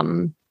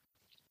the,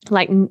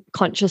 like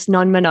conscious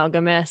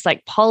non-monogamous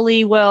like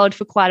poly world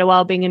for quite a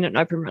while, being in an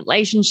open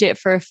relationship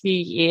for a few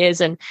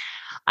years. And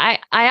I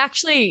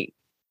actually,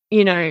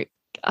 you know,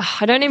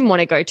 I don't even want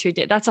to go too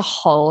deep. That's a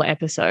whole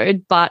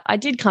episode, but I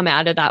did come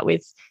out of that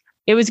with,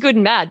 it was good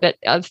and bad, but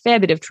a fair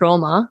bit of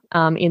trauma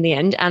in the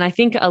end. And I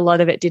think a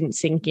lot of it didn't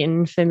sink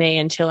in for me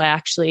until I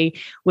actually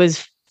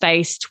was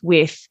faced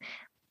with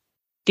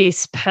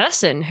this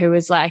person who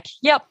was like,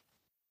 yep,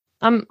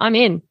 I'm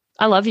in,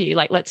 I love you.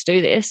 Like, let's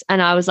do this.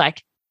 And I was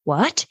like,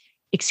 what?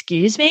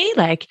 Excuse me?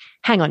 Like,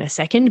 hang on a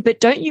second, but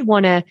don't you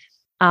want to,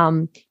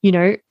 you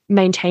know,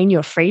 maintain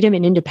your freedom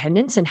and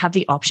independence and have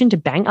the option to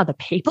bang other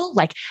people?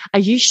 Like, are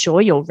you sure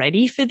you're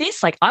ready for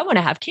this? Like, I want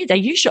to have kids. Are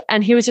you sure?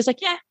 And he was just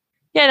like, yeah,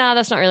 no,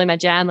 that's not really my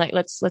jam. Like,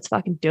 let's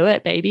fucking do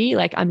it, baby.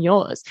 Like, I'm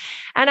yours.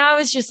 And I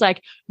was just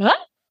like, huh?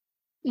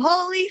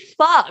 Holy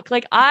fuck.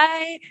 Like,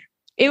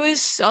 it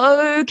was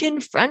so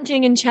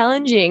confronting and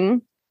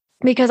challenging,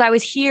 because I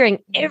was hearing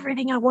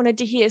everything I wanted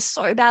to hear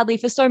so badly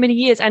for so many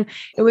years. And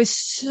it was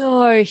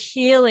so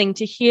healing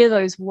to hear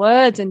those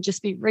words and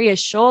just be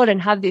reassured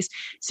and have this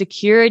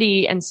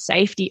security and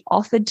safety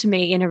offered to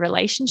me in a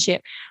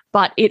relationship.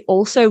 But it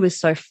also was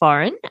so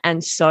foreign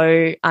and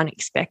so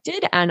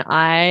unexpected. And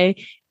I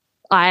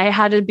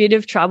had a bit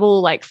of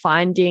trouble like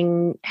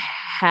finding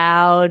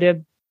how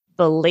to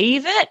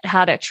believe it,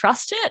 how to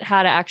trust it,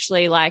 how to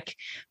actually like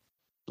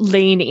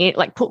lean in,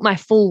 like put my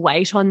full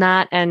weight on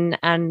that.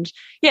 And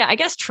yeah, I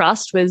guess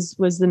trust was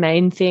the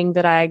main thing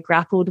that I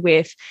grappled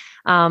with.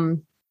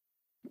 And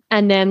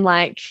then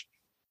like,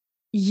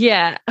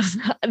 yeah,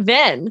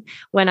 then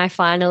when I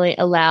finally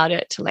allowed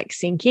it to like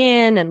sink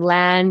in and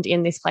land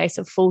in this place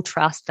of full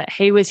trust that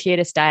he was here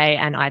to stay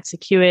and I'd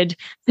secured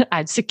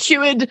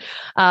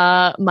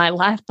my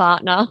life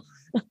partner,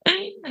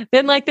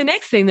 then like the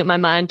next thing that my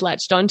mind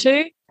latched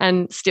onto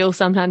and still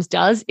sometimes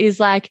does is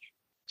like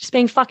just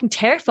being fucking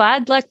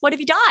terrified. Like, what if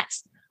he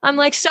dies? I'm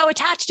like so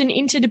attached and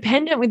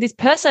interdependent with this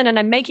person, and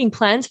I'm making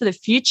plans for the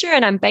future,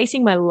 and I'm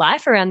basing my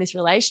life around this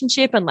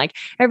relationship and like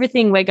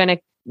everything we're going to,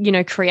 you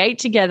know, create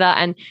together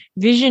and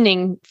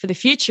visioning for the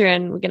future,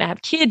 and we're going to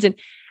have kids, and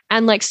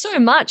like so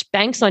much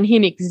banks on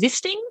him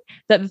existing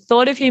that the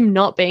thought of him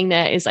not being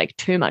there is like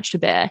too much to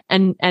bear.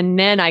 And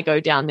then I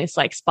go down this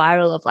like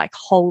spiral of like,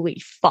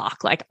 holy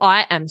fuck, like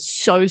I am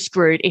so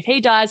screwed. If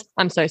he dies,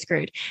 I'm so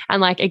screwed.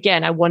 And like,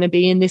 again, I want to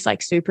be in this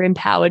like super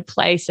empowered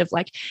place of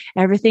like,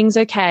 everything's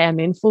okay. I'm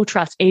in full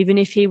trust. Even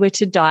if he were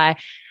to die,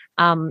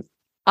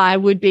 I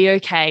would be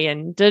okay.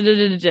 And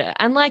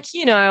And like,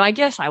 you know, I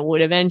guess I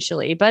would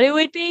eventually, but it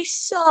would be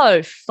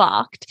so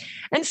fucked.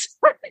 And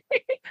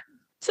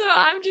so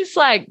I'm just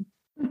like,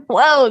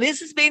 whoa, this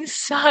has been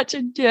such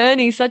a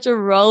journey, such a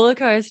roller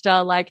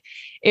coaster. Like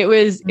it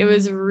was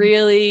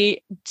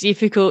really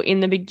difficult in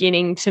the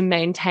beginning to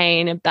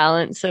maintain a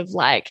balance of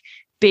like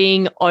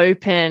being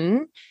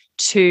open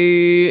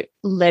to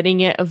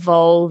letting it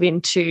evolve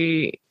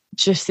into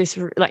just this,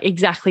 like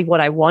exactly what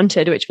I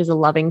wanted, which was a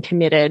loving,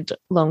 committed,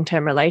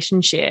 long-term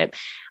relationship.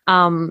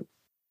 And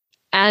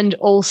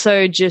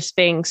also just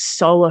being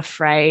so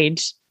afraid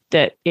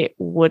that it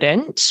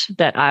wouldn't,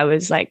 that I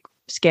was like,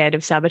 scared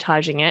of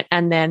sabotaging it.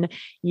 And then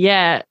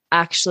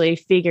actually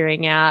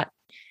figuring out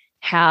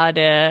how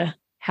to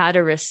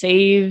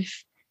receive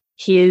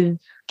his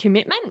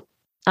commitment.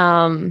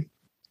 And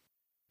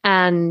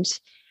I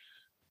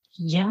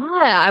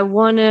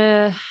want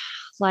to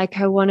Like,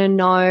 I want to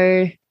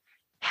know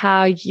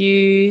how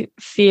you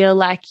feel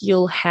like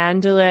you'll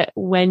handle it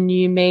when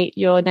you meet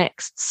your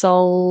next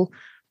soul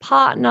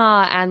partner,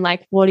 and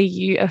like, what are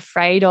you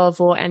afraid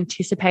of or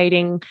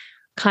anticipating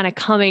kind of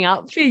coming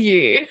up for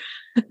you?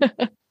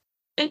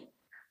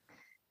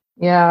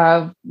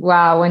 Yeah,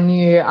 wow. When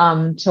you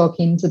talk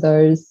into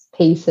those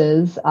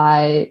pieces,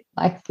 I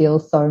like feel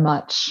so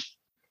much.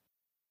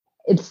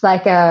 It's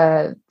like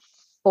a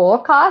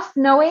forecast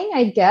knowing,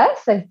 I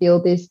guess. I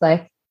feel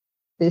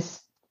this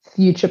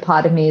future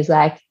part of me is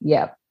like,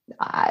 yeah,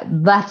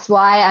 that's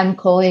why I'm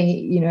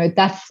calling,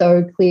 that's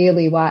so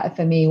clearly why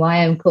for me, why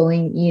I'm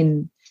calling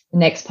in the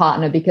next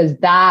partner, because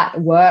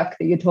that work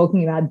that you're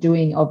talking about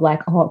doing of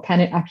like, oh, can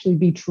it actually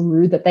be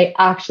true that they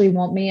actually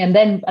want me? And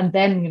then,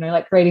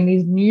 like creating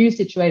these new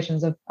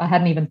situations of, I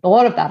hadn't even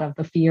thought of that, of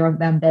the fear of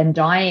them then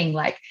dying,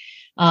 like,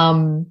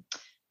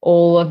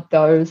 all of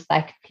those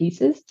like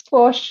pieces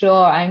for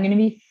sure. I'm going to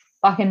be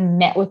fucking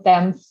met with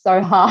them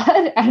so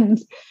hard. And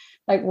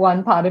like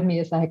one part of me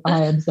is like,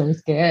 I am so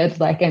scared.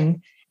 Like,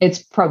 and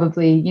it's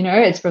probably,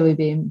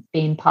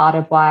 been part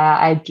of why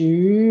I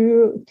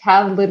do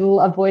have little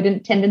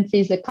avoidant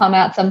tendencies that come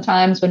out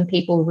sometimes when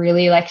people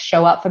really like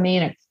show up for me,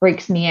 and it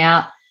freaks me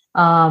out.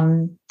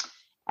 And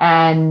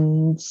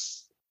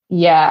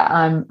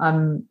yeah,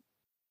 I'm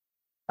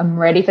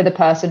ready for the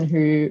person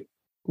who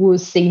will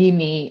see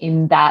me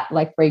in that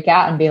like freak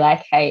out and be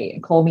like, hey,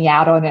 call me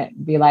out on it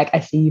and be like, I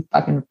see you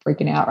fucking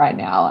freaking out right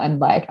now, and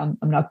like I'm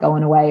not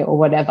going away or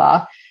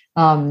whatever.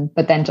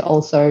 But then to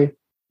also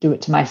do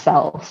it to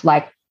myself,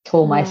 like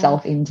call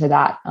myself into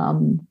that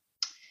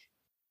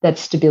that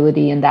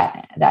stability and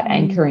that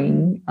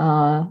anchoring.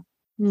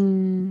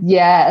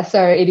 Yeah,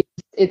 so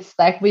it's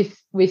like with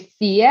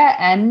fear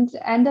and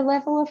a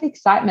level of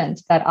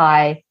excitement that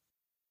I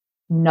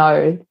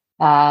know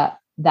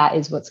that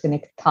is what's going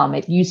to come.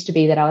 It used to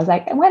be that I was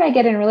like, and when I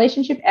get in a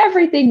relationship,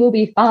 everything will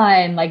be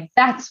fine. Like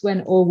that's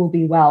when all will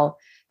be well.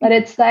 But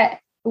it's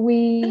that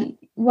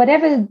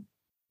whatever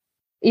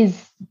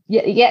is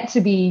yet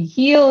to be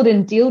healed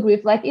and dealt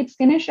with, like it's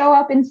going to show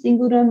up in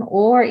singledom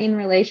or in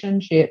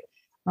relationship,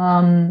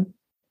 for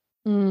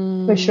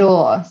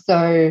sure.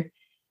 So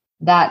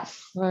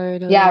that's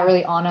totally. I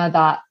really honor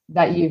that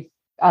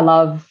I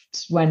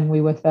loved when we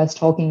were first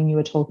talking and you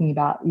were talking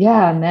about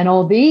and then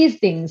all these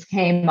things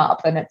came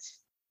up, and it's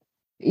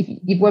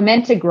if we're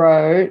meant to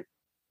grow,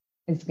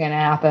 it's going to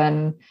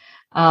happen.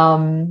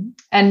 And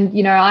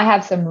I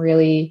have some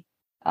really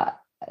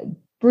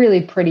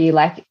pretty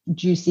like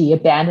juicy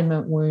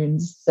abandonment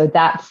wounds, so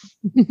that's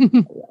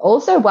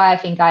also why I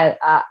think I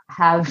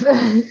have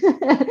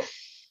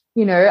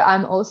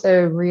I'm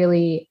also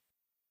really,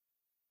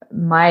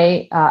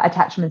 my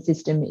attachment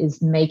system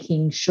is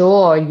making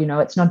sure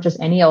it's not just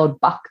any old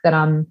buck that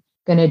I'm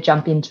going to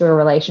jump into a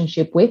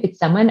relationship with. It's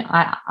someone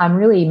I'm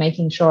really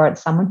making sure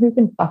it's someone who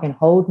can fucking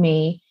hold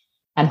me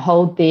and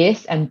hold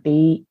this and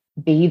be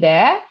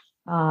there.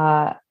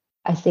 I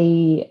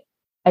see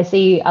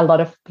a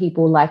lot of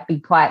people like be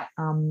quite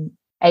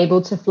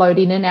able to float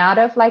in and out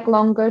of like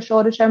longer,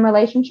 shorter term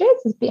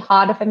relationships. It's a bit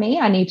harder for me.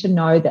 I need to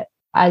know that,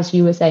 as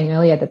you were saying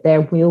earlier, that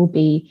there will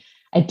be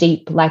a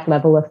deep like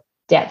level of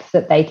depth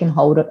that they can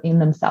hold it in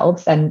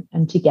themselves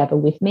and together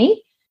with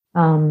me.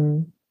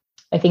 I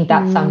think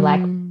that's some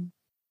like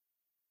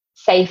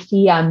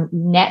safety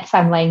nets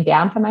I'm laying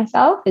down for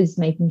myself, is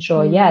making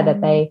sure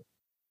that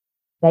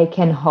they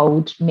can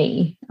hold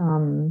me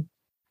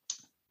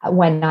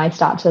when I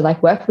start to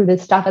like work through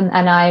this stuff, and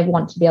I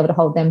want to be able to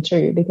hold them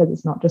too, because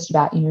it's not just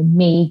about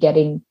me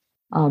getting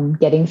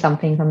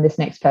something from this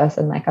next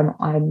person. Like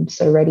I'm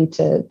so ready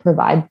to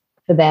provide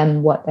for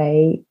them what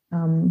they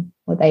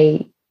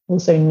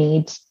also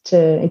need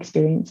to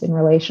experience in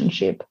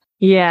relationship.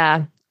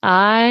 Yeah,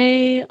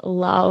 I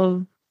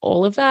love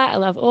all of that. I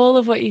love all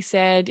of what you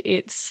said.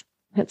 It's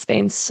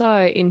been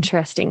so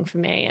interesting for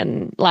me,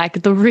 and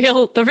like the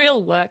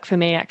real work for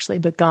me actually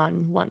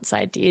begun once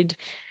I did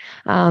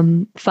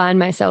find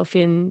myself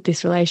in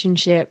this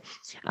relationship,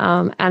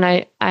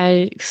 and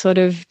I sort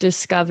of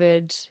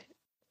discovered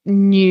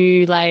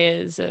new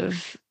layers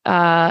of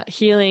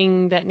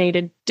healing that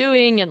needed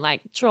doing, and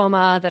like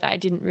trauma that I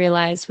didn't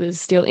realize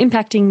was still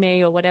impacting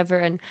me or whatever.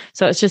 And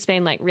so it's just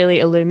been like really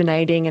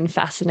illuminating and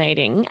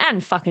fascinating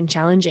and fucking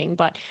challenging.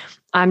 But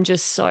I'm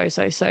just so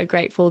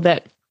grateful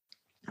that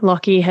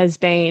Lockie has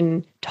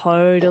been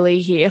totally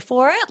here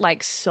for it,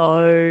 like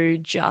so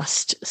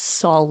just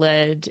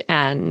solid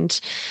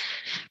and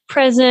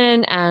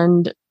present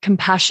and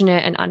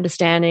compassionate and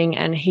understanding,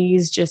 and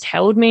he's just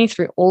held me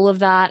through all of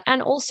that.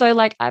 And also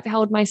like I've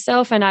held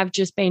myself, and I've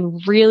just been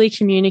really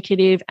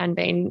communicative and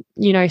been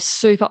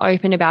super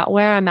open about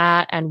where I'm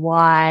at and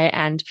why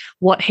and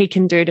what he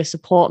can do to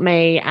support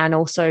me, and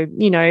also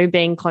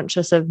being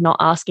conscious of not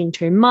asking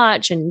too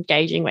much and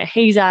gauging where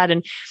he's at.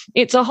 And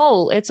it's a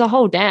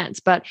whole dance.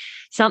 But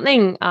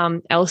something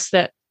else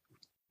that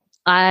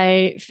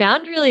I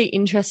found really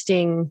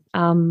interesting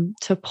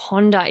to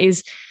ponder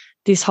is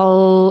this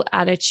whole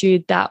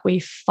attitude that we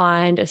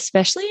find,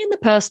 especially in the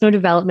personal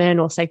development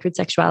or sacred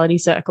sexuality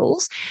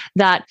circles,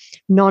 that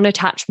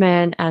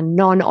non-attachment and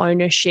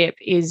non-ownership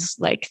is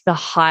like the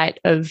height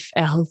of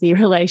a healthy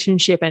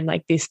relationship, and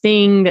like this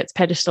thing that's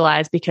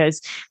pedestalized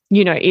because,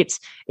 you know, it's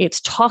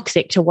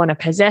toxic to want to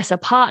possess a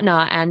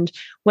partner. And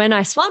when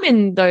I swam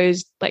in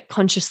those like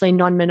consciously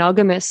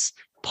non-monogamous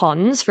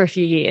ponds for a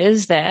few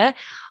years there,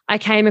 I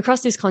came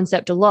across this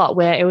concept a lot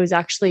where it was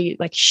actually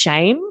like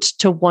shamed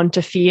to want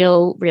to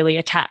feel really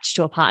attached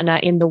to a partner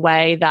in the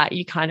way that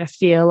you kind of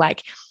feel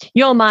like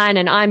you're mine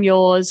and I'm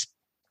yours.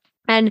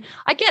 And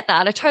I get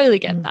that. I totally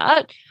get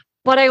that.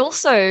 But I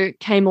also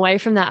came away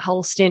from that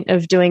whole stint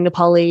of doing the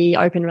poly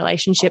open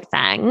relationship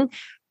thing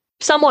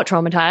somewhat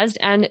traumatized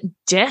and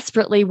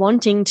desperately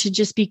wanting to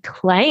just be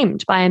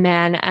claimed by a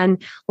man,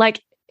 and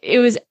like it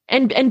was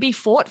and be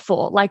fought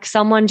for, like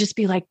someone just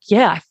be like,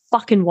 yeah, I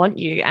fucking want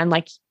you. And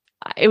like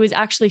it was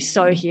actually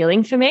so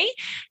healing for me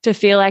to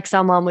feel like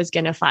someone was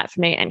going to fight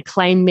for me and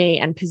claim me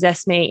and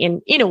possess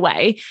me in a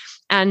way.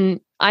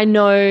 And I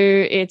know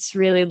it's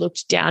really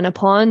looked down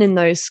upon in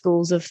those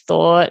schools of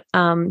thought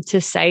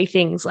to say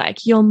things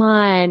like you're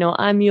mine or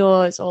I'm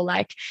yours, or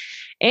like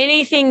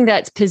anything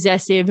that's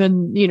possessive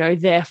and, you know,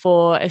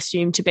 therefore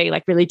assumed to be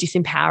like really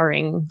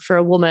disempowering for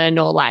a woman,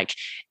 or like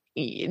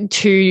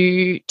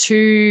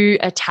too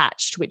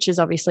attached, which is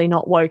obviously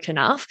not woke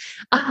enough.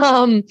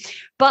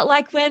 But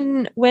like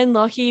when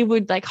Lockie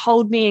would like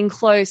hold me in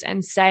close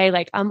and say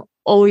like, I'm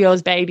all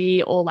yours,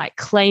 baby, or like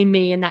claim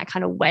me in that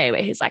kind of way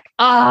where he's like,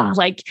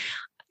 like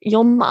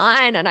you're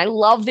mine and I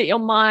love that you're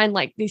mine.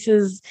 Like this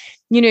is,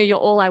 you know, you're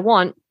all I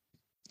want.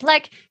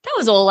 Like that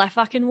was all I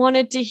fucking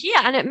wanted to hear.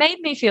 And it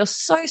made me feel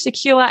so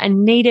secure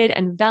and needed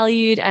and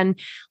valued. And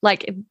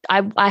like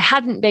I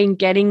hadn't been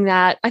getting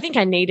that. I think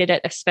I needed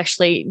it,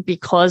 especially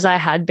because I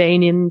had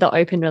been in the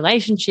open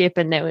relationship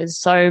and there was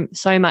so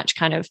much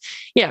kind of,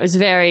 yeah, it was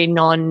very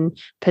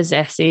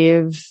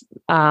non-possessive,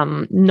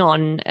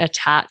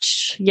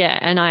 non-attached. Yeah.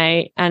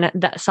 And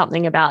that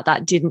something about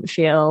that didn't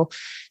feel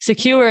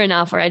secure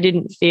enough, or I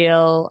didn't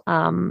feel,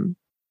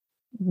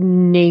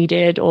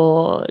 needed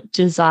or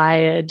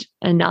desired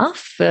enough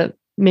for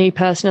me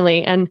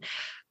personally. And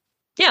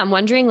yeah, I'm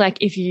wondering like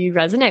if you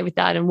resonate with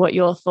that and what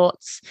your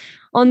thoughts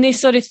on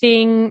this sort of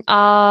thing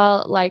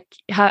are. Like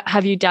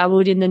have you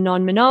dabbled in the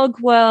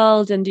non-monog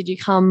world, and did you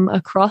come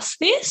across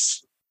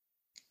this?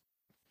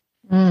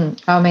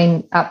 I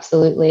mean,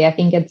 absolutely. I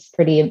think it's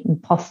pretty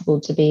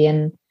impossible to be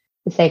in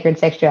the sacred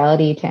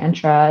sexuality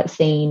tantra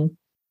scene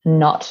and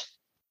not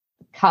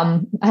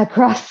come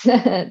across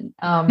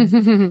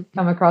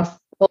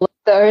all of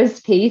those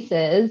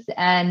pieces.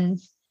 And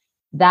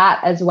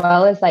that, as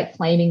well as like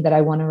claiming that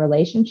I want a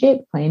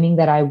relationship, claiming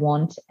that I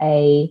want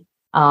a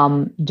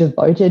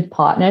devoted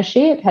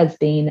partnership, has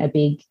been a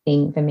big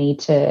thing for me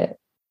to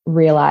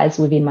realize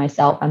within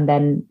myself and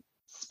then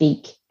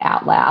speak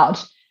out loud.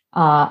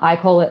 I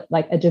call it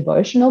like a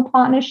devotional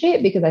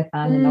partnership because I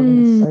found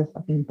monogamy is so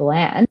fucking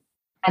bland,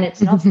 and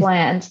it's not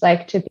bland.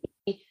 Like to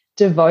be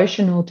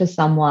devotional to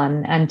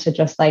someone and to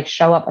just like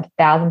show up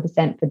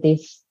 1,000% for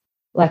this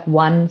like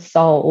one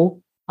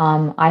soul,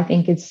 I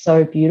think it's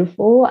so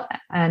beautiful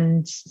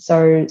and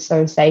so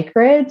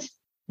sacred.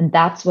 And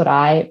that's what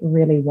I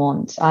really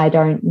want. I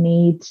don't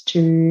need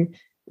to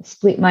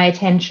split my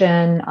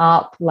attention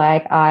up.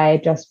 Like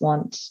I just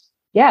want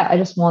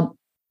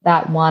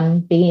that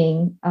one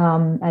being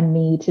and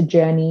me to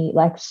journey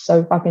like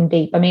so fucking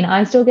deep. I mean,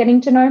 I'm still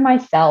getting to know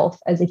myself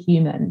as a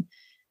human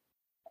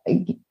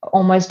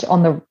almost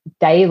on the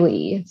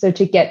daily. So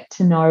to get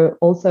to know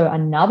also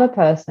another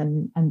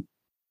person and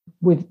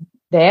with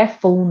their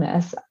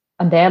fullness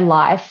and their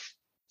life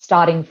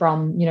starting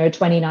from,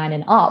 29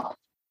 and up,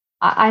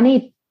 I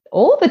need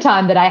all the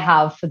time that I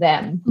have for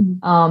them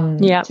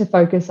to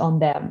focus on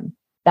them.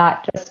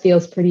 That just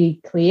feels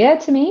pretty clear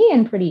to me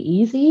and pretty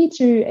easy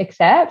to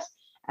accept.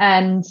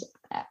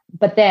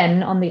 But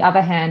then on the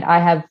other hand,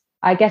 I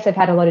guess I've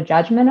had a lot of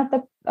judgment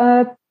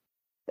of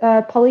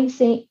the poly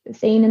scene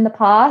in the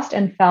past,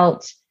 and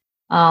felt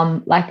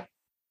like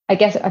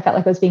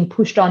it was being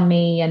pushed on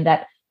me, and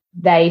that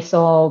they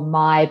saw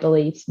my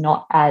beliefs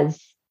not as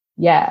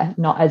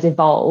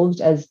evolved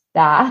as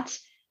that.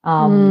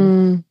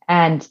 And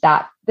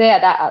that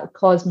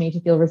caused me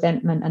to feel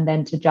resentment, and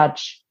then to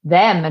judge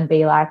them and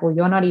be like, well,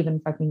 you're not even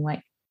fucking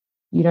like,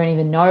 you don't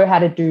even know how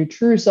to do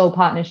true soul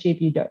partnership.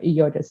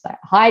 You're just like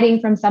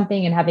hiding from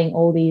something and having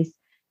all these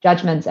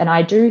judgments. And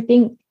I do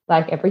think,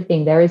 like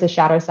everything, there is a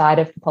shadow side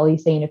of the poly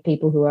scene of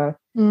people who are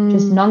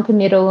just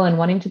non-committal and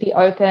wanting to be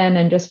open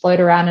and just float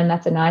around, and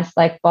that's a nice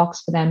like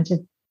box for them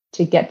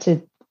to get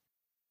to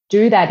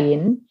do that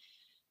in.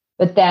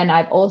 But then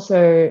I've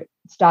also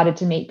started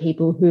to meet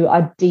people who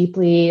are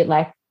deeply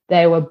like,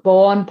 they were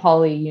born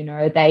poly,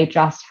 they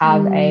just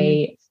have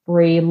a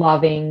free,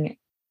 loving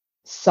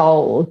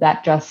soul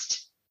that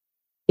just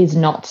is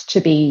not to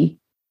be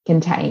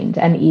contained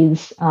and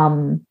is,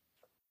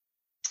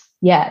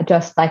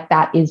 just like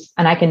that is,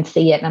 and I can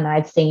see it and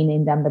I've seen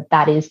in them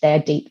that is their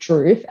deep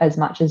truth, as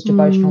much as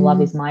devotional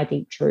love is my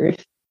deep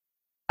truth.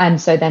 And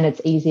so then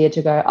it's easier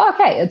to go, oh,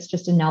 okay, it's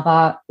just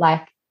another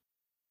like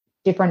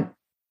different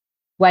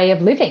way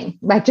of living.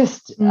 Like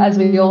just as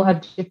we all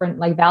have different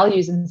like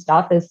values and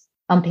stuff, there's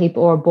some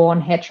people are born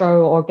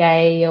hetero or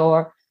gay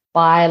or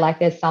bi, like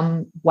there's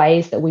some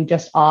ways that we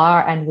just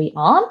are and we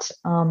aren't.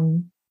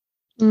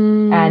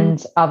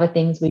 And other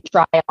things we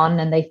try on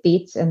and they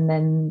fit and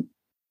then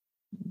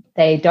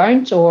they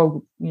don't,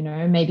 or, you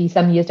know, maybe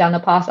some years down the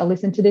past I'll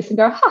listen to this and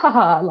go, ha ha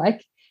ha,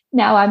 like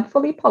now I'm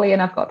fully poly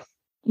and I've got,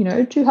 you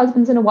know, 2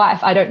 husbands and a wife.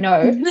 I don't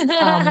know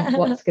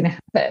what's going to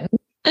happen.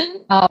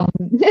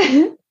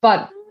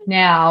 But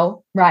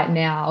now, right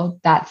now,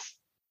 that's,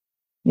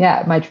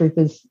 yeah, my truth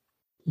is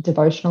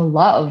devotional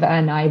love,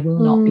 and I will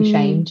not be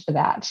shamed for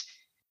that.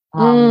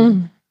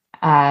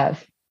 I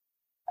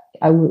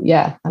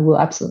will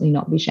absolutely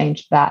not be shamed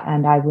for that,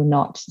 and I will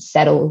not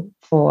settle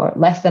for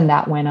less than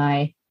that when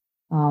I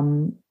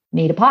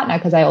need a partner,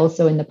 because I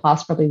also in the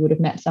past probably would have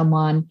met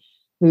someone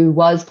who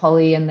was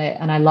poly and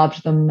I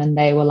loved them and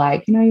they were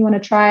like, you know, you want to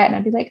try it? And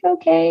I'd be like,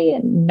 okay.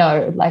 And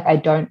no, like I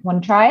don't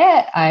want to try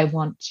it. I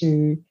want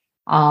to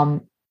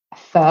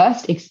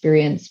first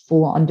experience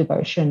full on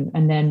devotion,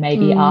 and then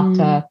maybe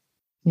after,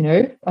 you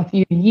know, a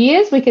few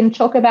years we can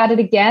talk about it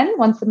again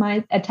once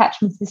my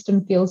attachment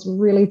system feels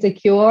really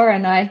secure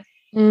and I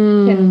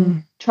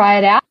can try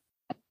it out.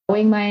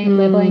 Knowing my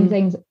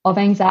level of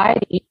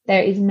anxiety,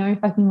 there is no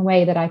fucking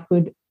way that I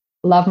could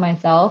love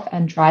myself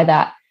and try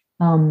that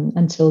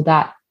until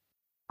that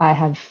I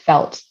have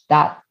felt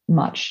that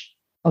much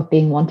of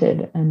being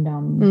wanted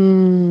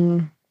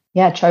and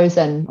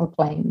chosen or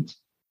claimed.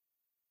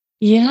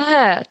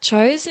 Yeah,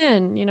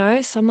 chosen, you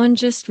know, someone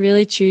just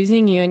really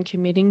choosing you and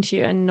committing to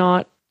you and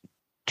not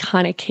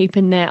kind of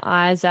keeping their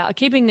eyes out,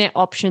 keeping their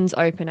options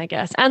open, I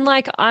guess. And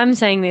like I'm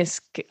saying this,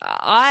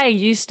 I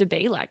used to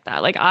be like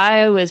that. Like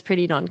I was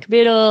pretty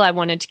non-committal. I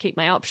wanted to keep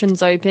my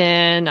options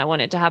open. I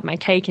wanted to have my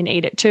cake and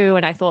eat it too.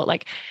 And I thought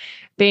like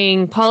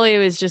being poly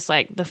was just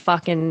like the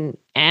fucking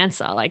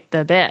answer, like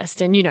the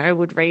best. And, you know,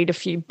 would read a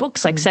few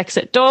books like Sex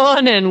at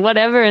Dawn and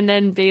whatever, and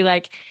then be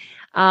like,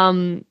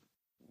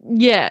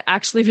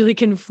 actually really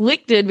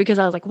conflicted because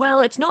I was like,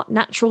 well, it's not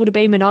natural to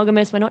be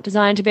monogamous. We're not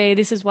designed to be.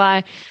 This is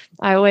why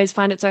I always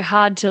find it so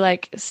hard to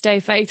like stay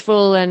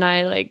faithful, and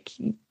I like,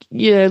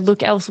 you know,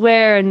 look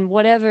elsewhere and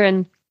whatever.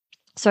 And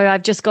so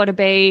I've just got to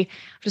be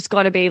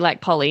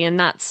like poly, and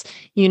that's,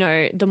 you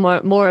know, the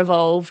more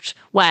evolved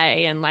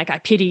way. And like, I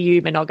pity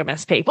you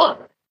monogamous people.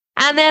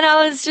 And then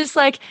I was just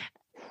like,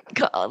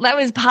 that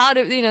was part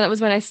of, you know, that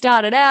was when I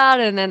started out.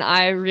 And then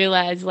I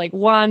realized like,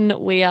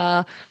 one, we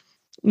are,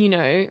 you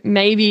know,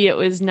 maybe it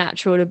was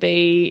natural to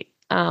be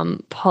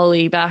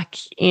poly back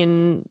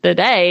in the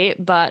day,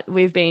 but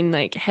we've been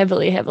like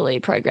heavily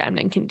programmed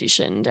and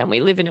conditioned, and we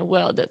live in a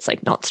world that's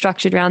like not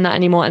structured around that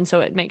anymore. And so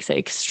it makes it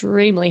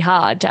extremely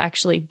hard to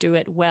actually do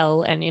it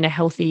well and in a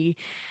healthy,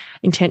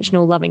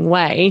 intentional, loving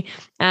way.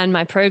 And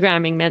my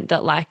programming meant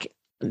that like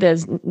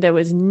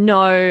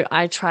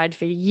I tried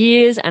for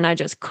years and I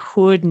just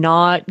could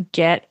not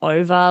get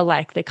over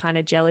like the kind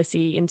of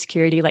jealousy,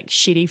 insecurity, like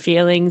shitty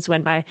feelings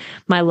when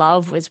my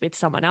love was with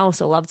someone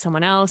else or loved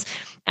someone else.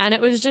 And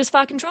it was just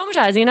fucking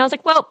traumatizing. And I was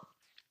like, well,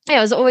 yeah,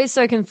 I was always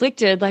so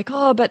conflicted, like,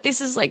 oh, but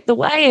this is like the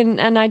way,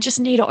 and I just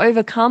need to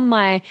overcome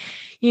my,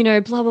 you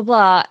know, blah, blah,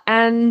 blah.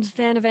 And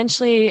then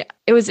eventually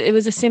it was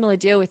a similar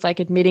deal with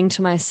like admitting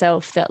to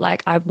myself that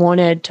like I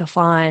wanted to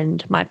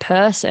find my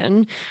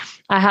person.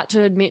 I had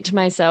to admit to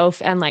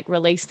myself and like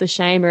release the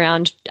shame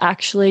around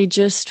actually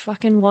just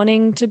fucking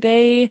wanting to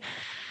be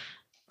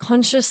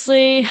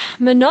consciously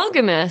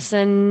monogamous.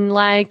 And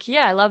like,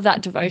 yeah, I love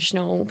that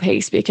devotional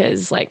piece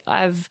because like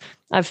I've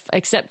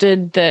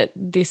accepted that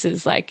this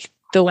is like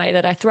the way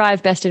that I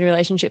thrive best in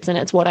relationships and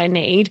it's what I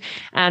need.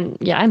 And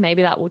yeah,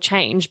 maybe that will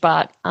change,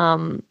 but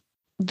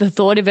the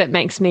thought of it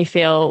makes me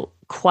feel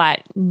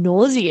quite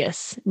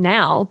nauseous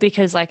now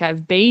because like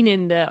I've been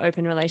in the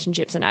open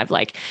relationships and I've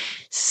like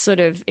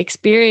sort of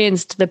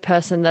experienced the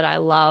person that I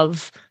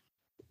love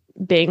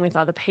being with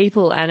other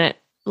people, and it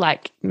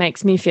like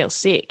makes me feel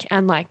sick.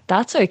 And like,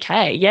 that's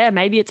okay. Yeah,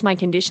 maybe it's my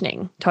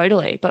conditioning,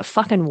 totally, but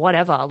fucking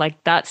whatever.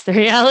 Like that's the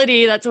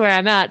reality. That's where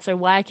I'm at. So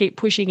why keep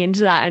pushing into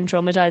that and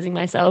traumatizing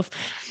myself?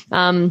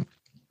 And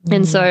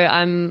so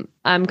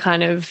I'm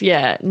kind of,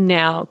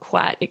 now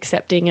quite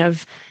accepting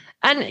of,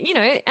 and, you know,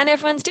 and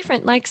everyone's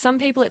different. Like some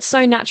people, it's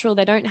so natural.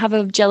 They don't have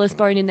a jealous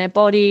bone in their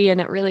body and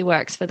it really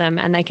works for them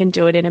and they can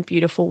do it in a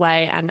beautiful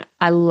way. And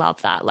I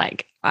love that.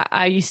 Like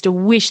I used to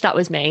wish that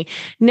was me.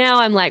 Now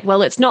I'm like,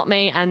 well, it's not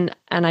me. And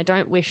I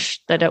don't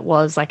wish that it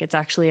was. Like, it's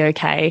actually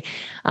okay.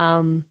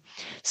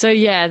 So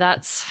yeah,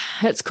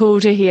 it's cool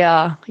to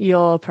hear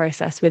your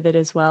process with it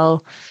as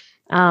well.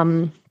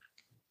 And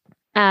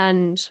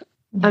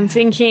I'm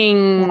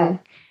thinking,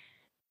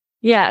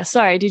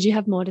 sorry, did you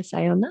have more to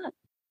say on that?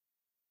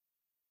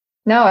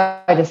 No,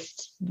 I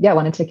just,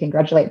 wanted to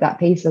congratulate that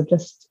piece of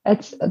just,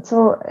 it's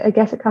all, I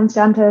guess it comes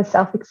down to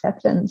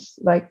self-acceptance,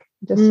 like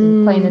just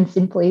plain and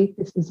simply,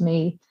 this is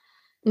me.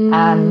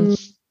 And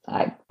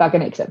I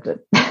fucking accept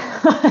it.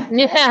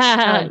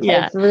 Yeah.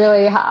 Yeah. It's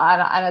really hard,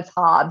 and it's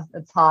hard.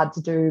 It's hard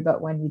to do,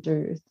 but when you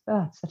do,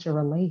 it's such a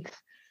relief.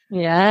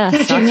 Yeah.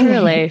 Such a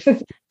relief.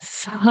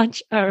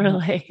 Such a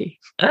relief.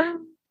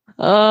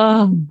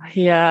 Oh,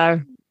 yeah.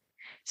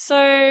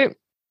 So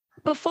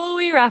before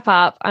we wrap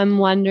up, I'm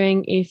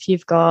wondering if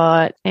you've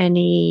got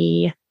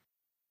any,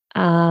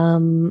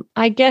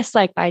 I guess,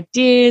 like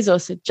ideas or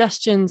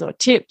suggestions or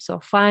tips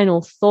or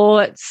final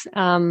thoughts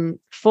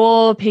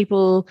for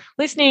people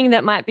listening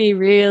that might be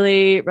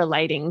really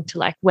relating to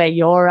like where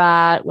you're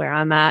at, where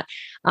I'm at.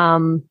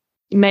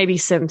 Maybe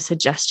some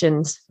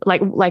suggestions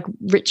like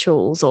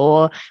rituals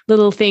or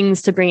little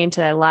things to bring into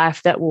their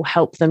life that will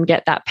help them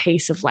get that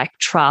piece of like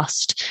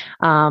trust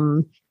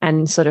and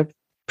sort of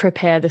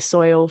prepare the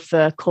soil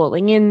for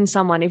calling in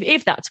someone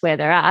if that's where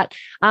they're at.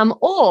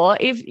 Or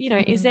if, you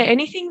know, is there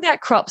anything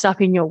that crops up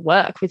in your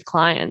work with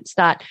clients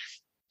that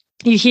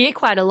you hear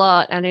quite a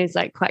lot and is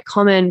like quite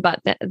common, but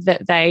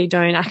that they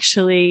don't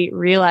actually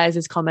realize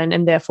is common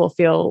and therefore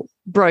feel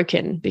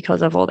broken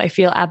because of, or they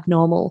feel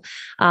abnormal,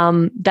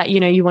 that, you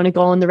know, you want to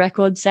go on the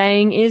record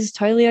saying is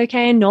totally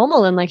okay and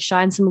normal, and like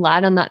shine some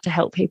light on that to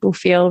help people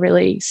feel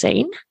really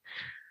seen?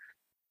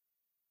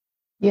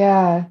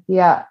 Yeah.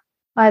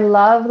 I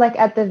love, like,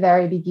 at the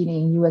very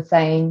beginning, you were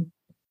saying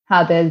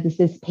how there's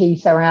this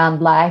piece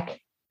around, like,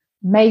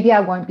 maybe I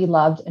won't be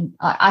loved and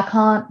I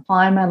can't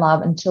find my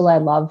love until I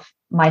love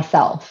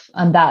myself.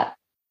 And that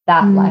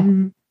like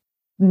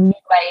new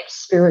age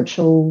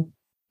spiritual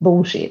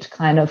bullshit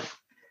kind of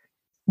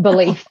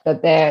belief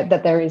that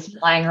there is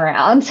flying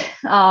around.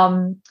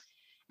 And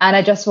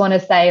I just want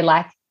to say,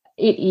 like,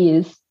 it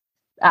is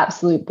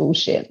absolute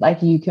bullshit.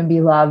 Like, you can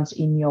be loved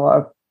in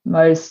your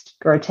most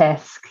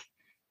grotesque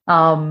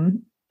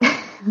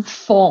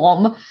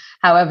form,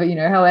 however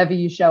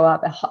you show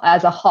up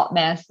as a hot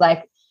mess,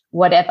 like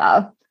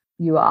whatever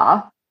you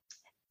are.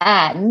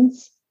 And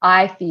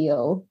I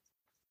feel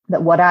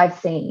that what I've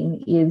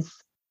seen is,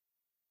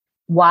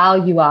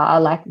 while you are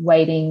like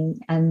waiting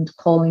and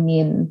calling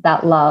in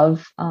that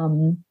love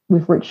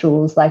with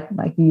rituals like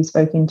you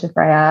spoke into,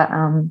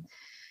 Freya,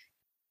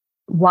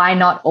 why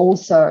not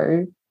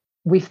also,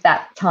 with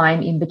that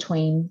time in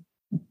between,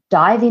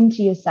 dive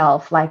into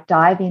yourself, like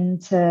dive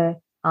into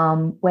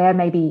where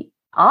maybe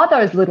are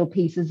those little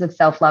pieces of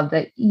self-love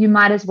that you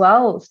might as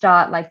well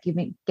start like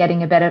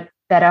getting a better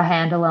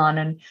handle on,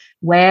 and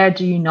where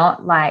do you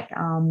not like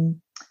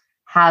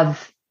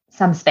have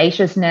some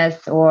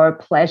spaciousness or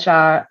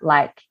pleasure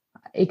like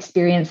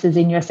experiences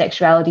in your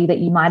sexuality that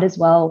you might as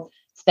well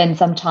spend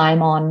some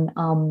time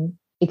on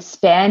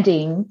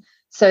expanding,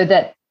 so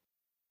that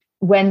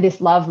when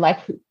this love like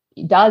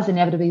does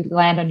inevitably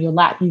land on your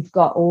lap, you've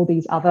got all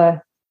these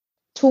other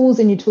tools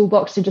in your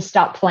toolbox to just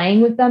start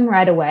playing with them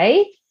right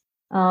away.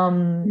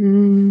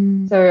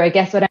 So I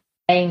guess what I'm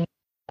saying,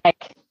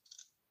 like,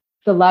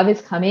 the love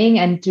is coming,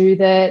 and do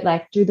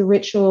the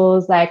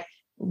rituals, like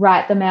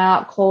write them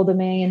out, call them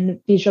in,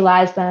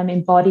 visualize them,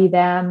 embody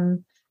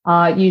them,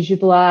 use your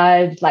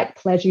blood, like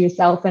pleasure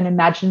yourself and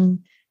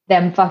imagine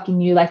them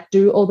fucking you, like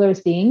do all those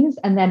things.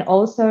 And then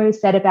also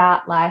set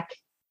about, like,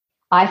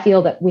 I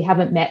feel that we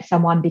haven't met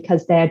someone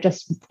because they're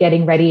just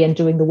getting ready and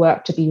doing the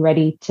work to be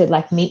ready to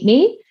like meet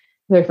me.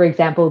 So for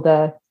example,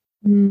 the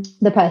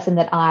person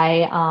that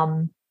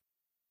I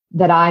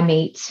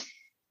meet,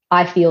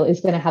 I feel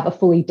is going to have a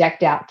fully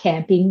decked out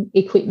camping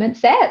equipment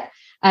set.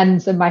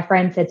 And so my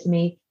friend said to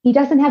me, he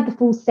doesn't have the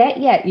full set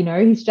yet, you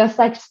know, he's just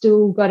like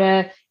still got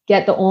to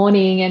get the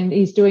awning and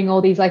he's doing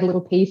all these like little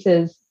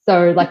pieces.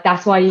 So like,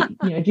 that's why, you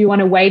know, do you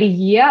want to wait a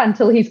year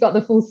until he's got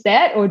the full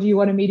set, or do you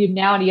want to meet him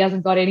now and he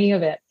hasn't got any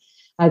of it?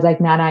 I was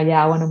like, no,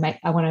 yeah, I want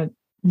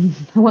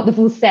the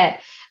full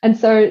set. And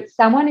so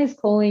someone is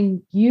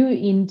calling you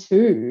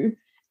into,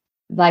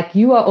 like,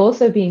 you are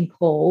also being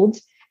called,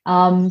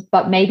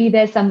 but maybe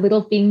there's some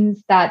little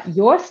things that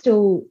you're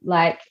still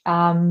like,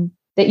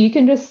 that you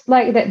can just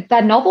like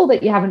that novel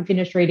that you haven't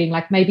finished reading.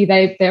 Like maybe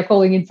they're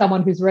calling in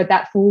someone who's read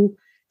that full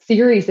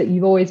series that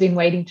you've always been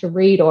waiting to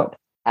read, or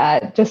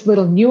just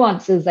little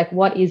nuances. Like,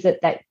 what is it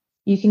that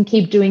you can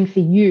keep doing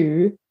for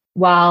you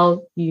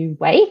while you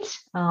wait,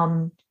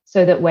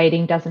 so that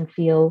waiting doesn't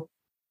feel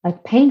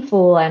like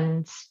painful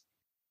and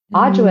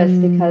arduous,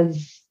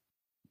 because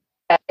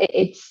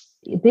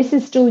this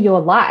is still your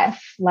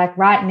life. Like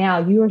right now,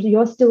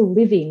 you're still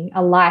living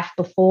a life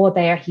before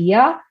they're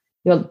here.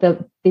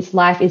 This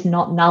life is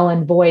not null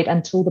and void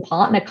until the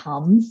partner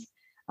comes.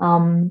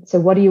 So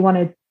what do you want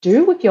to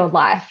do with your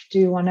life? Do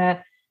you want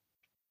to,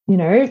 you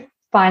know,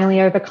 finally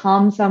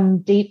overcome some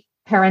deep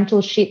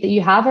parental shit that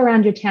you have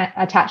around your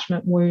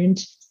attachment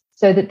wound,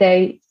 so that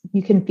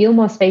you can feel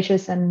more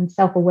spacious and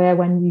self-aware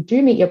when you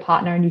do meet your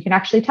partner, and you can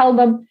actually tell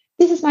them,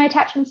 this is my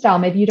attachment style.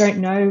 Maybe you don't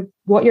know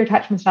what your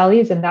attachment style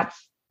is, and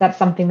that's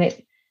something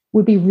that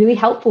would be really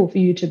helpful for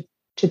you to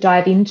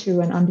dive into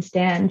and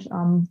understand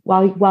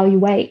while you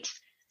wait.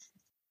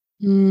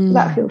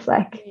 That feels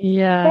like.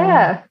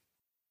 Yeah.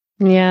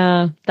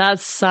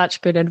 That's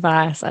such good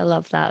advice. I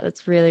love that.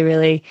 It's really,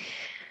 really,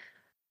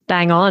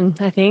 bang on.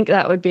 I think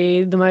that would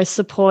be the most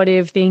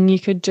supportive thing you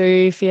could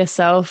do for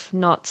yourself,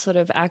 not sort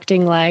of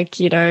acting like,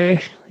 you're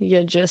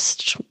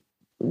just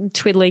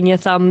twiddling your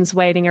thumbs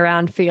waiting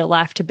around for your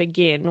life to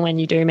begin when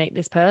you do meet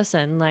this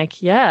person.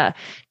 Like, yeah,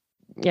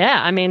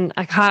 I mean,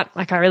 I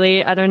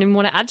don't even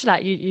want to add to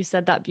that. You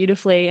said that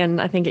beautifully. And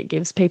I think it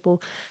gives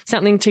people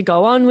something to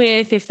go on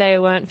with if they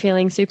weren't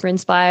feeling super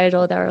inspired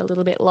or they're a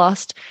little bit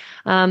lost.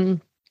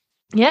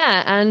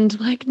 Yeah, and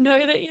like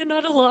know that you're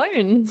not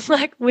alone.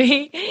 Like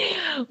we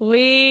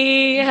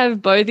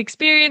have both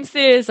experienced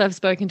this. I've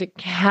spoken to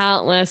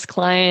countless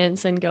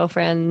clients and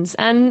girlfriends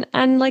and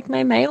like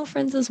my male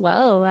friends as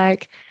well.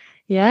 Like,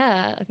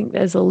 yeah, I think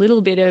there's a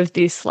little bit of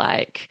this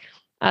like,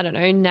 I don't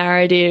know,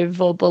 narrative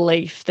or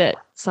belief that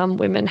some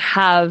women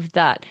have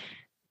that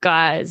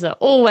guys are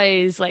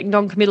always like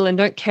non-committal and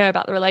don't care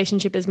about the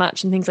relationship as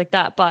much and things like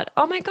that. But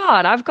oh my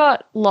God, I've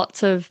got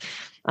lots of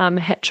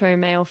hetero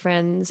male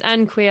friends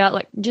and queer,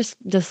 like just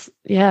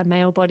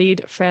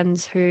male-bodied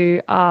friends who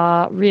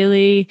are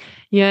really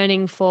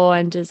yearning for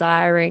and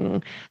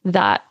desiring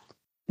that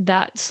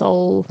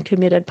soul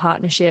committed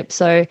partnership.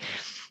 So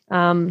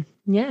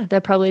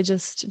they're probably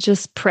just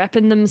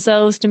prepping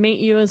themselves to meet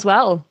you as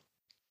well.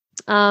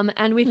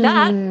 And with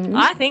that,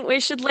 I think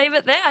we should leave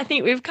it there. I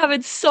think we've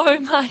covered so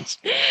much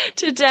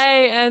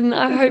today, and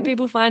I hope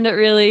people find it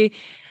really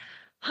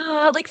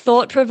like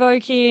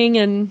thought-provoking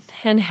and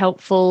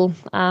helpful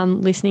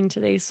listening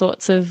to these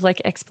sorts of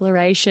like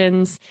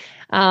explorations.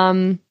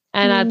 And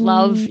I'd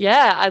love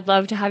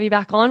to have you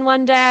back on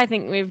one day. I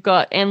think we've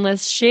got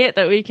endless shit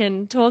that we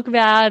can talk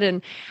about,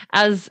 and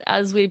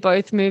as we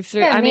both move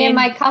through. Yeah, me and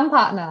my cum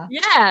partner.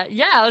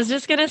 Yeah. I was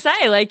just gonna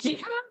say, like,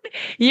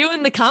 you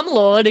and the cum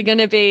lord are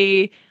gonna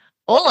be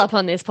all up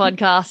on this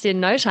podcast in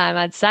no time,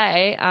 I'd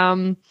say.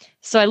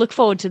 So I look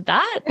forward to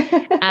that.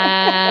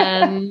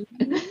 And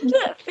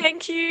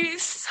thank you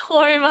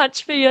so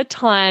much for your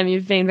time.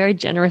 You've been very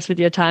generous with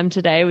your time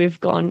today.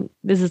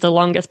 This is the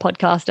longest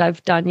podcast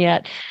I've done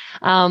yet.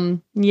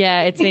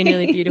 It's been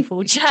really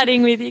beautiful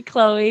chatting with you,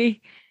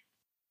 Chloe.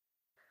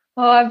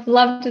 Oh, I've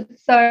loved it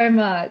so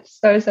much.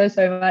 So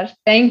much.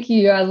 Thank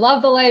you. I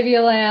love the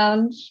Labia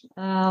Lounge.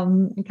 I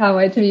can't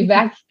wait to be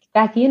back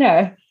in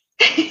her.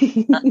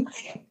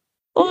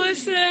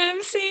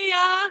 Awesome. See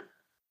ya.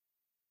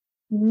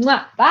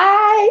 Mwah.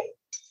 Bye.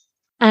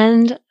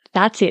 And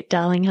that's it,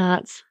 darling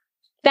hearts.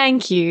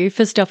 Thank you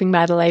for stopping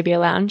by the Labia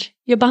Lounge.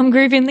 Your bum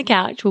groove in the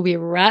couch will be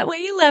right where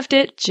you left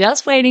it,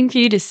 just waiting for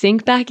you to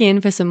sink back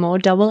in for some more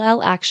double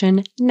L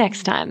action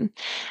next time.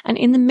 And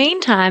in the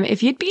meantime,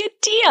 if you'd be a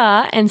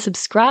dear and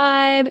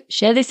subscribe,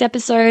 share this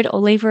episode, or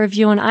leave a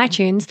review on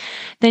iTunes,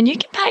 then you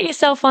can pat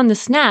yourself on the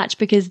snatch,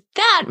 because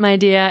that, my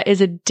dear,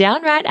 is a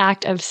downright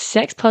act of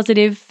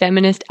sex-positive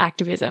feminist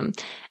activism.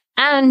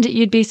 And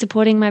you'd be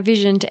supporting my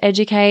vision to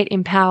educate,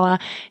 empower,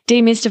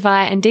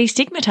 demystify, and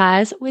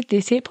destigmatize with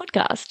this here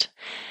podcast.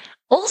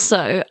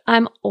 Also,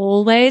 I'm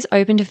always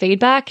open to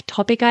feedback,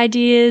 topic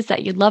ideas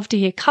that you'd love to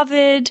hear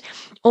covered,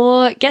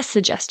 or guest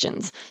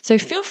suggestions. So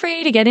feel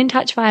free to get in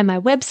touch via my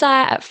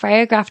website at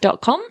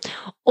freyagraph.com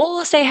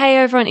or say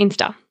hey over on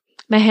Insta.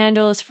 My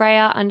handle is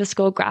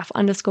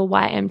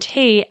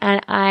Freya_graph_YMT,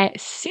 and I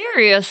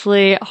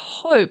seriously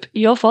hope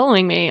you're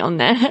following me on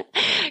there,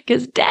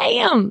 because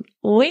damn,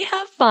 we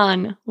have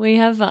fun.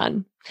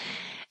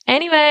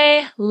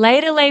 Anyway,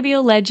 later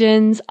labial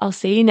legends. I'll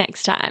see you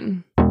next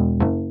time.